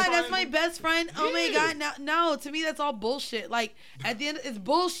 Oh my godmother. god, that's my best friend. Oh my Yeah. god, no, to me that's all bullshit. Like at the end, it's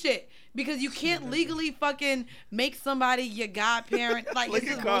bullshit because you can't legally fucking make somebody your godparent. Like Look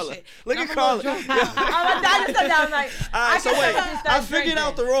this at is Carla. bullshit. Look I'm at a Carla. little drunk Yeah. now. I just said that. I'm like, All right, so I wait. guess I figured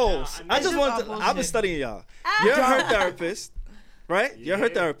out the roles. Nah, I it's just just wanted all to. I've been bullshit. studying y'all. You're her therapist, right? You're her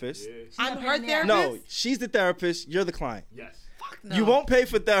Yeah, therapist. yeah. I'm her therapist. No, she's the therapist. You're the client. Yes. No. You won't pay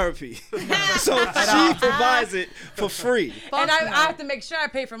for therapy, so she provides it for free. Fuck And I no. have to make sure I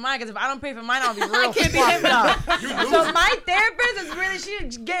pay for mine, because if I don't pay for mine, I'll be real can't be fucked up. You So lose. my therapist is really,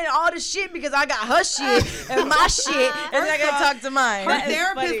 she's getting all the shit because I got her shit and my shit, and then I gotta talk to mine. Her That is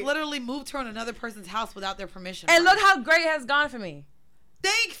therapist funny. literally moved her in another person's house without their permission. And look how great it has gone for me.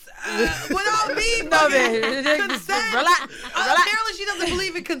 Thanks. without me fucking consent. Apparently she doesn't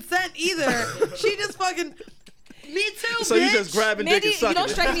believe in consent either. She just fucking... Me too, so bitch. you just grabbing dick and Mandii, sucking you don't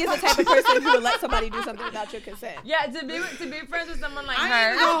it. strike me as the type of person who would let somebody do something without your consent. Yeah, to be friends with someone like I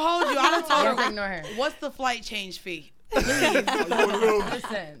her. ain't gonna hold you. I done told Just her, ignore her. what's the flight change fee?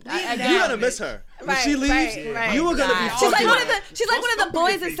 Listen, You're gonna miss her. When she leaves, you are gonna be She's like fucking... she's like one of the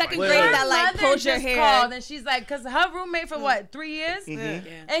boys in second grade Wait. that like pulls your hair. Called and she's like, cause her roommate for what, 3 years? Mhm.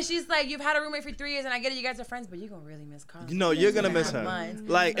 Yeah. And she's like, you've had a roommate for 3 years, and I get it, you guys are friends, but you're gonna really miss Carla. You know, you're gonna miss her.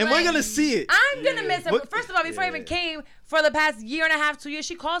 Like, and we're gonna see it. I'm gonna miss her. What- First of all, before I even came, for the past year and a half, 2 years,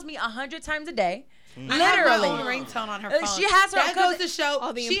 she calls me 100 times a day. I have Literally. my own ringtone on her phone. She has her That own- goes to show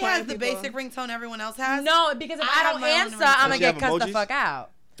all the she has important the people. basic ringtone everyone else has. No, because if I I have don't my own answer, ringtone. I'm gonna Does she get have cussed the emojis? fuck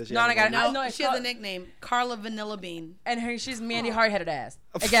out. Does she No, have I got it. emojis? I know She has a nickname, Carla Vanilla Bean. And she's Mandii hard-headed ass.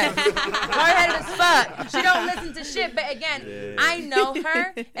 Again, hard-headed as fuck. She don't listen to shit. But again, I know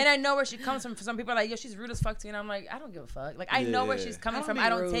her and I know where she comes from. For some people are like, yo, she's rude as fuck to you. And I'm like, I don't give a fuck. Like, I know where she's coming from. I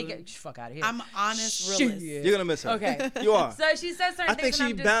don't take it. Fuck out of here. I'm honest, Shit. realist. You're gonna miss her. Okay. You are. So she says certain I think things.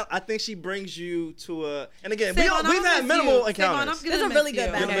 and I'm just, I think she brings you to a. And again, Savon, we've I'm had gonna miss minimal you. encounters. Savon, I'm There's gonna a really miss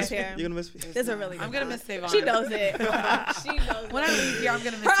good you. You're gonna balance miss me. here. You're gonna miss me. There's a really good I'm gonna miss Savon. She knows it. She knows it. When I leave here, I'm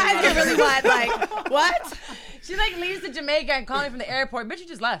gonna miss Her eyes Savon. get really wide. Like what? she like leaves to Jamaica and calls me from the airport. Bitch, you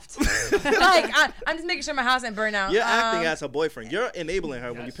just left. Like, I'm just making sure my house ain't burn out. You're acting as her boyfriend. You're enabling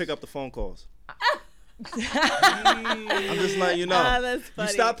her when you pick up the phone calls. I'm just letting you know. That's funny.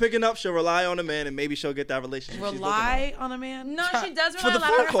 You stop picking up, she'll rely on a man, and maybe she'll get that relationship. she's looking Rely on a man? No, she does for rely the a lot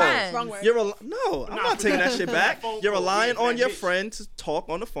phone on her calls. friends. Wrong word. No, I'm not taking that shit back. Phone You're call, relying yeah, on your bitch. friend to talk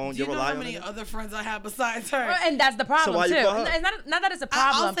on the phone. Do You're you know how relying many on other friends I have besides her? And that's the problem why you too. call her? It's not that it's a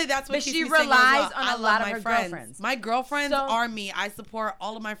problem. I'll say that's what but keeps she me single as relies well. on I a love lot of my her friends. girlfriends. My girlfriends So- are me. I support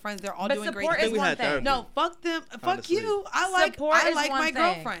all of my friends. They're all But doing great support I is think we things. had one thing. therapy. No, fuck them. Fuck Honestly. you. I like Support my is one thing.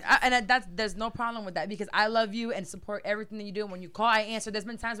 girlfriend. There's no problem with that because I love you and support everything that you do. And when you call, I answer. There's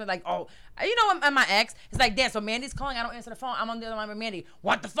been times where like, oh, you know, I'm my ex. It's like, damn, so Mandi's calling. I don't answer the phone. I'm on the other line with Mandii.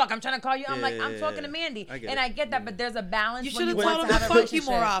 What the fuck? I'm trying to call you. I'm like, I'm talking to Mandii. I get And it. I get that, but there's a balance. You when should have want told to him to have a fuck you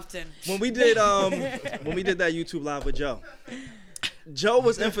more relationship. often. When we did that YouTube live with Joe, Joe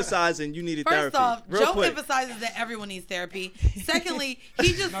was emphasizing you needed First therapy. off, Real Joe quick. emphasizes that everyone needs therapy. Secondly,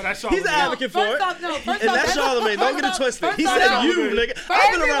 he just No, that's He's an Charlamagne. advocate for it. First And that's Charlamagne. Don't get it twisted. He first said off- you, nigga.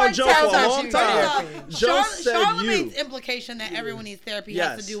 I've been around Joe tells for a her long she time. needs Joe said Charlamagne's you. implication that everyone needs therapy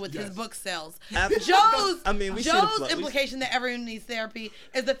Yes. has to do with his book sales. Joe's. I mean, we see the Joe's plug. implication that everyone needs therapy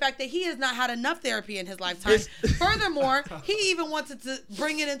is the fact that he has not had enough therapy in his lifetime. Furthermore, he even wanted to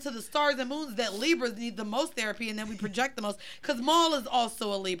bring it into the stars and moons that Libras need the most therapy and then we project the most because Maul is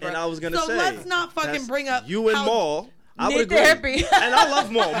also a Libra. And I was gonna so say, let's not fucking that's bring up you and how- Maul. I Need would agree. therapy. And I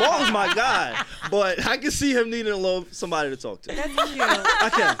love Maul. Maul is my guy. But I can see him needing a little somebody to talk to. That's cute. I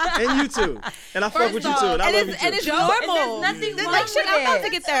can. And you too. And I fuck First with you off, too. And I and love you it's, too. and it's Joe- normal. And there's nothing Like, wrong shit, with I'm about it. to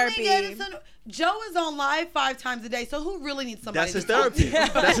get therapy. Joe is on live 5 times a day, so who really needs somebody? That's his to talk therapy.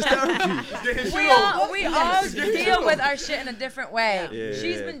 to? That's his therapy. We all deal with our shit in a different way. Yeah.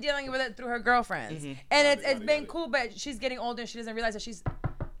 She's been dealing with it through her girlfriends, and it's been cool. But she's getting older, and she doesn't realize that she's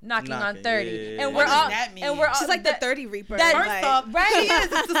knocking on 30, yeah. and What we're does all that mean? and we're all She's like the that- 30 Reaper. that- First like, off, right? she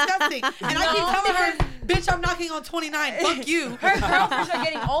is. It's disgusting. And I keep No, telling her, bitch, I'm knocking on 29. Fuck you. Her girlfriends are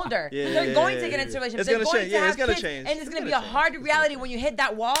getting older. Yeah, They're going to yeah, get yeah. into relationships. It's They're gonna going change. to Yeah, have it's gonna kids, change. and it's It's going to be gonna a change. hard It's reality gonna when you hit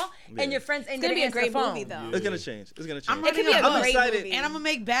that wall Yeah. and your friends ain't It's gonna gonna be a great movie though. It's gonna change. It's gonna change. I'm It could be a I'm great excited. movie. And I'm going to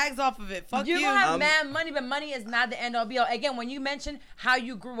make bags off of it. Fuck You're you. gonna have I'm- mad money, but money is not the end all be all. Again, when you mention how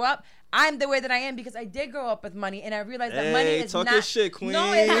you grew up, I'm the way that I am because I did grow up with money, and I realized that money is talk not. your shit, queen.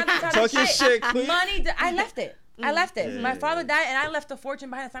 No, it's not the type Talk of your shit, queen. Money, I left it. I left it. Yeah. My father died, and I left a fortune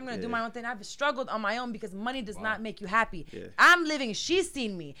behind. So I'm gonna do Yeah. my own thing. I've struggled on my own because money does not make you happy. Yeah. I'm living. She's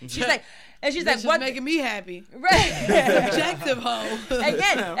seen me. She's like, and she's like, Bitch is what? making me happy. Right. Objective hoe.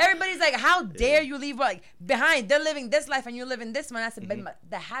 Again, everybody's like, how dare you leave like behind? They're living this life and you're living this one. I said, but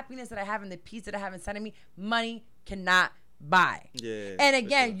the happiness that I have and the peace that I have inside of me, money cannot buy. Yeah, And for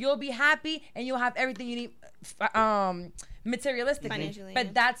again, sure. you'll be happy and you'll have everything you need materialistically. Financially, But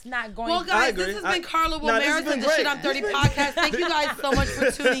yeah. that's not going Well, to guys, agree. this has been Carla Nah, this has Wilmaris been and the Shit great. I'm 30 This has podcast. Thank you guys so much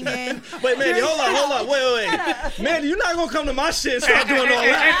for tuning in. Wait, Mandy, hold on. Wait. Mandy, you're not gonna come to my shit and start doing all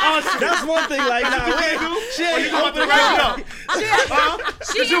that. That's one thing. Like, nah, she Or you ain't want to open wrap it up. up?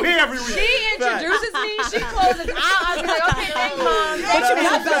 Because you here every week. She introduces me, she closes out. I'll be like, okay, thanks, mom. But you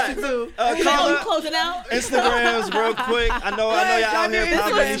that's got a fact. Oh, you Carla, closing out? Instagrams real quick. I know y'all out here This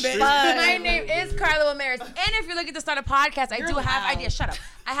popping was these streets. fun. My name is Carla Wilmaris. And if you're looking to start a podcast, I do have ideas. Shut up.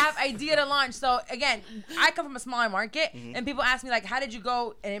 I have idea to launch. So again, I come from a smaller market, and people ask me like, how did you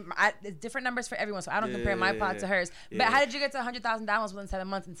go? And it's different numbers for everyone, so I don't compare my pod to hers. But how did you get to 100,000 downloads within 7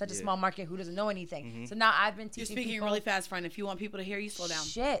 months in such a small market who doesn't know anything? So now I've been teaching. You're speaking people, really fast, friend. If you want people to hear you, slow down.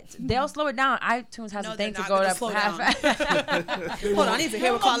 Shit, they'll slow it down. iTunes has a thing to go to slow half. Hold on, I need to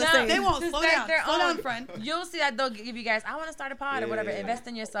hear what Carla's saying. They won't slow down. Slow down, friend. You'll see that they'll give you guys, I want to start a pod or whatever. Invest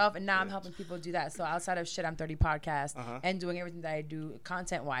in yourself, and now I'm helping people do that. So outside of Shit I'm 30 podcast and doing everything that I do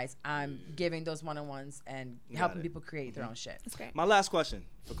content wise, I'm giving those one-on-ones and helping people create their own shit. That's great. My last question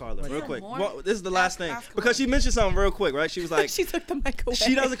for Carla, real quick. Well, this is the last thing because she mentioned something real quick, right? She was like, she took the mic away.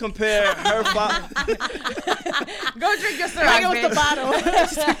 She doesn't compare her. Go drink your syrup. Bring it with the bottle.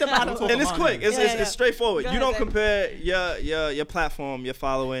 She took the bottle. And it's quick. It's straightforward. Go you don't ahead. compare your platform, your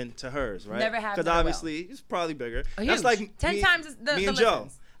following to hers, right? Never have. Because obviously it's probably bigger. Huge. That's like 10 times the me and listens. Joe.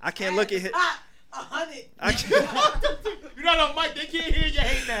 I can't look at him. 100. I can't. You're not on mic. They can't hear you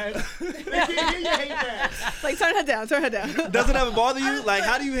hating ass. They can't hear you hating ass. Like, turn her down. Turn her down. Does it ever bother you? Like,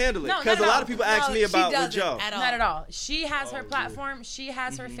 how do you handle it? No, Because not a at lot all. of people ask me about with Joe. Not at all. She has her platform. She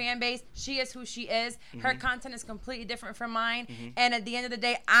has her fan base. She is who she is. Her content is completely different from mine. And at the end of the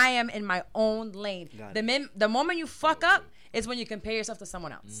day, I am in my own lane. The moment you fuck up is when you compare yourself to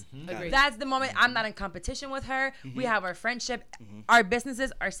someone else. Agreed. That's the moment. I'm not in competition with her. We have our friendship. Our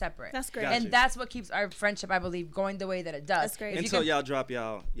businesses are separate. That's great. Gotcha. And that's what keeps our friendship, I believe, going the way that it does. That's great. If you Until can- y'all drop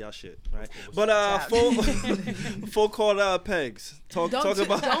y'all shit, right? But full call pegs. Talk about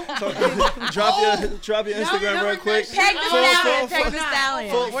drop your Instagram real quick. Peg the stallion. Peg the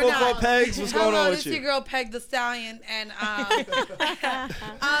stallion. Full call pegs. What's going on with This you? your girl Peg the Stallion, and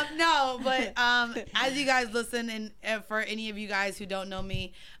no, but as you guys listen, and for any of you guys who don't know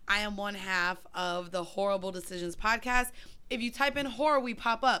me, I am one half of the Whorible Decisions Podcast. If you type in horror, we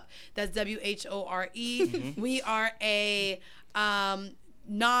pop up. That's WHORE. We are a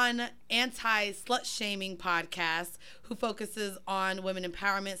anti-slut shaming podcast who focuses on women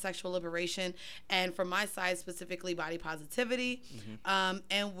empowerment, sexual liberation, and from my side specifically body positivity.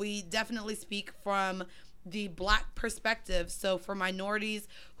 And we definitely speak from the Black perspective. So for minorities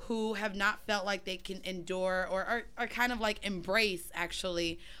who have not felt like they can endure or are kind of like embrace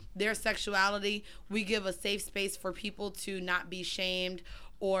actually their sexuality, we give a safe space for people to not be shamed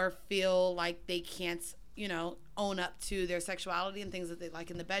or feel like they can't, own up to their sexuality and things that they like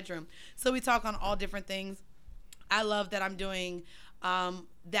in the bedroom. So we talk on all different things. I love that I'm doing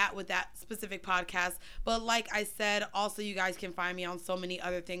that with that specific podcast. But like I said, also you guys can find me on so many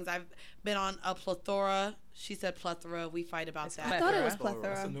other things. I've been on a plethora. She said plethora. We fight about that. I thought it was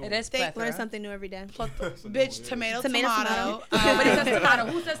plethora. It is Learn plethora. something new every day. Bitch, tomato. Tomato. Nobody says tomato.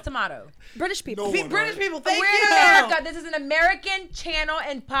 Who says tomato? British people. British people, thank We're you. in America. This is an American channel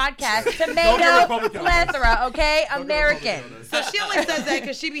and podcast. Tomato plethora, okay? American. So she only says that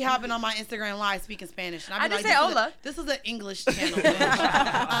because she be hopping on my Instagram live speaking Spanish. And I be just say hola. This is an English channel.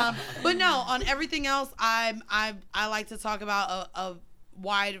 But no, on everything else, I like to talk about a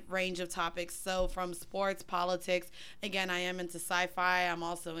wide range of topics. So from sports, politics, again, I am into sci-fi. I'm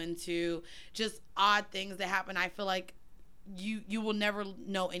also into just odd things that happen. I feel like you will never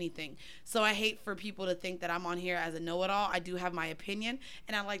know anything. So I hate for people to think that I'm on here as a know-it-all. I do have my opinion,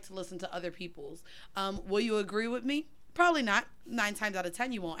 and I like to listen to other people's. Will you agree with me? Probably not. 9 times out of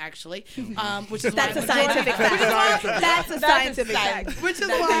 10, you won't actually. Which is That's why a scientific fact. That's a scientific fact. Which is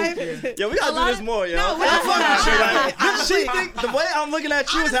why. Yeah, we gotta do this more, yo. No, She think the way I'm looking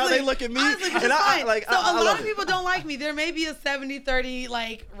at you is how they look at me, honestly, and I like. So I a lot love of it. people don't like me. There may be a 70-30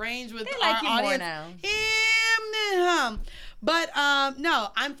 like range with They our like you more audience. now. But no,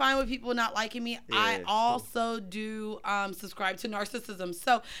 I'm fine with people not liking me. I also do subscribe to narcissism.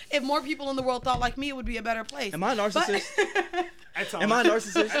 So if more people in the world thought like me, it would be a better place. Am I a narcissist? At Am I a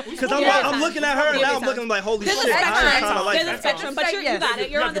narcissist? Because Yeah, I'm looking at her and now I'm looking like, holy There's a shit, I spectrum. kind of like There's a that. spectrum, but you got it.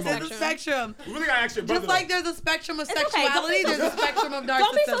 You're on the There's a spectrum. spectrum. We really gotta ask your brother. Just like there's a spectrum of It's okay. sexuality, Don't be so- there's a spectrum of narcissism.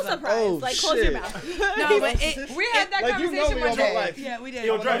 Don't be so surprised. Oh, Like, close your shit. mouth. No, but We had that Like, you know conversation me one all my day. life. yeah, we did.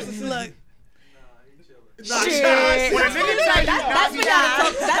 Yo, Dre. Look. Shit. When a nigga tell you That's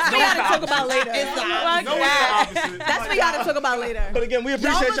for y'all to talk about later. It's the Fuck no, it's the that. opposite. That's for y'all to talk about later. But again, we Y'all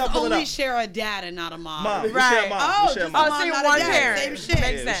appreciate must y'all pulling only up. share a dad and not a mom. Mom, we share Right. mom. Oh, We share just mom. mom, see, not a one dad. parent. Same shit.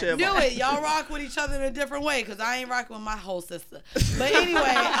 Makes we sense. share Do mom. it. Y'all rock with each other in a different way because I ain't rocking with my whole sister. But anyway,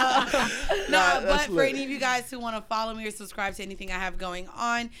 but that's for lit. any of you guys who want to follow me or subscribe to anything I have going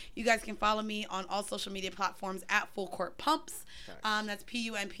on, you guys can follow me on all social media platforms at Full Court Pumps. That's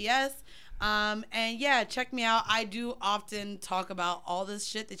PUMPS. And yeah, check me out. I do often talk about all this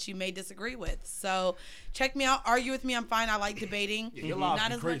shit that you may disagree with. So check me out. Argue with me. I'm fine. I like debating. your lives Not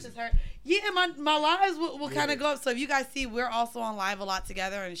be as crazy. much as her. Yeah, my lives will kind of go up. So if you guys see, we're also on live a lot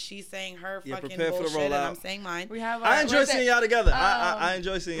together, and she's saying her fucking prepare for the bullshit, and rollout. I'm saying mine. We have. I enjoy seeing y'all together. I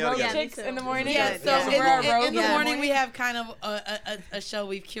enjoy seeing y'all Road together. chicks in the morning. Yeah, so in the Yeah. morning we have kind of a show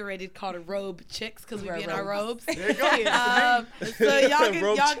we've curated called Robe Chicks because we be in our robes. There you go. So y'all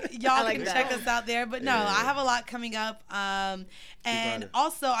Robe can like can that. check us out there. But no, I have a lot coming up. And running.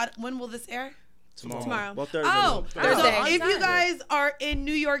 also, when will this air? Tomorrow. Well, Thursday. Oh, Thursday. so if you Thursday. guys are in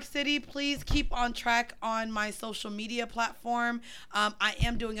New York City, please keep on track on my social media platform. I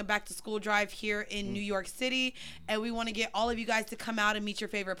am doing a back to school drive here in New York City, and we want to get all of you guys to come out and meet your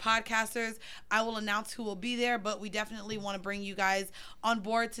favorite podcasters. I will announce who will be there, but we definitely want to bring you guys on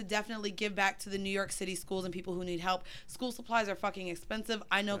board to definitely give back to the New York City schools and people who need help. School supplies are fucking expensive.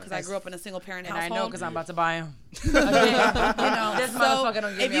 I know because I grew up in a single parent And household. I know because I'm about to buy them. You know, This so motherfucker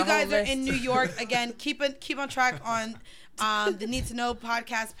don't give if me you a guys whole are in list. New York, again, keep on track on the Need to Know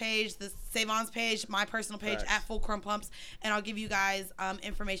podcast page, the Savon's page, my personal page at Full Chrome Pumps, and I'll give you guys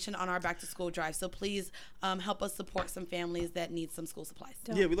information on our back to school drive. So please help us support some families that need some school supplies.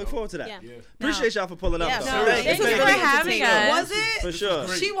 Yeah, we look forward to that. Yeah. Appreciate y'all for pulling up. Yeah, though. no, Thank thank you. you Thank for you. having us. Was it? For sure.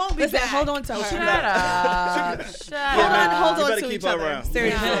 She won't be Listen, back. hold on to her. Shut up. Shut Yeah, up. man, Hold you on better to keep each her other. around.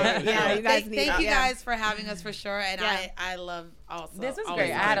 Seriously. Yeah. Yeah, you guys need Thank you yeah. guys for having us for sure, and Yeah. I love also. This was always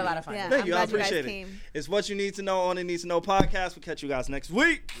great. I had a lot of fun. Yeah. Thank I'm you. I glad you guys appreciate it. came. It's what you need to know on the Need to Know podcast. We'll catch you guys next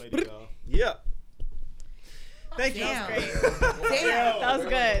week. Later, y'all. Yeah. Thank you. Damn. Damn. That was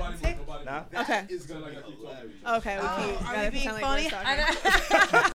good. Nah? Okay. It's gonna keep talking. Okay, we keep. Are we gotta being pretend like we're phony? talking.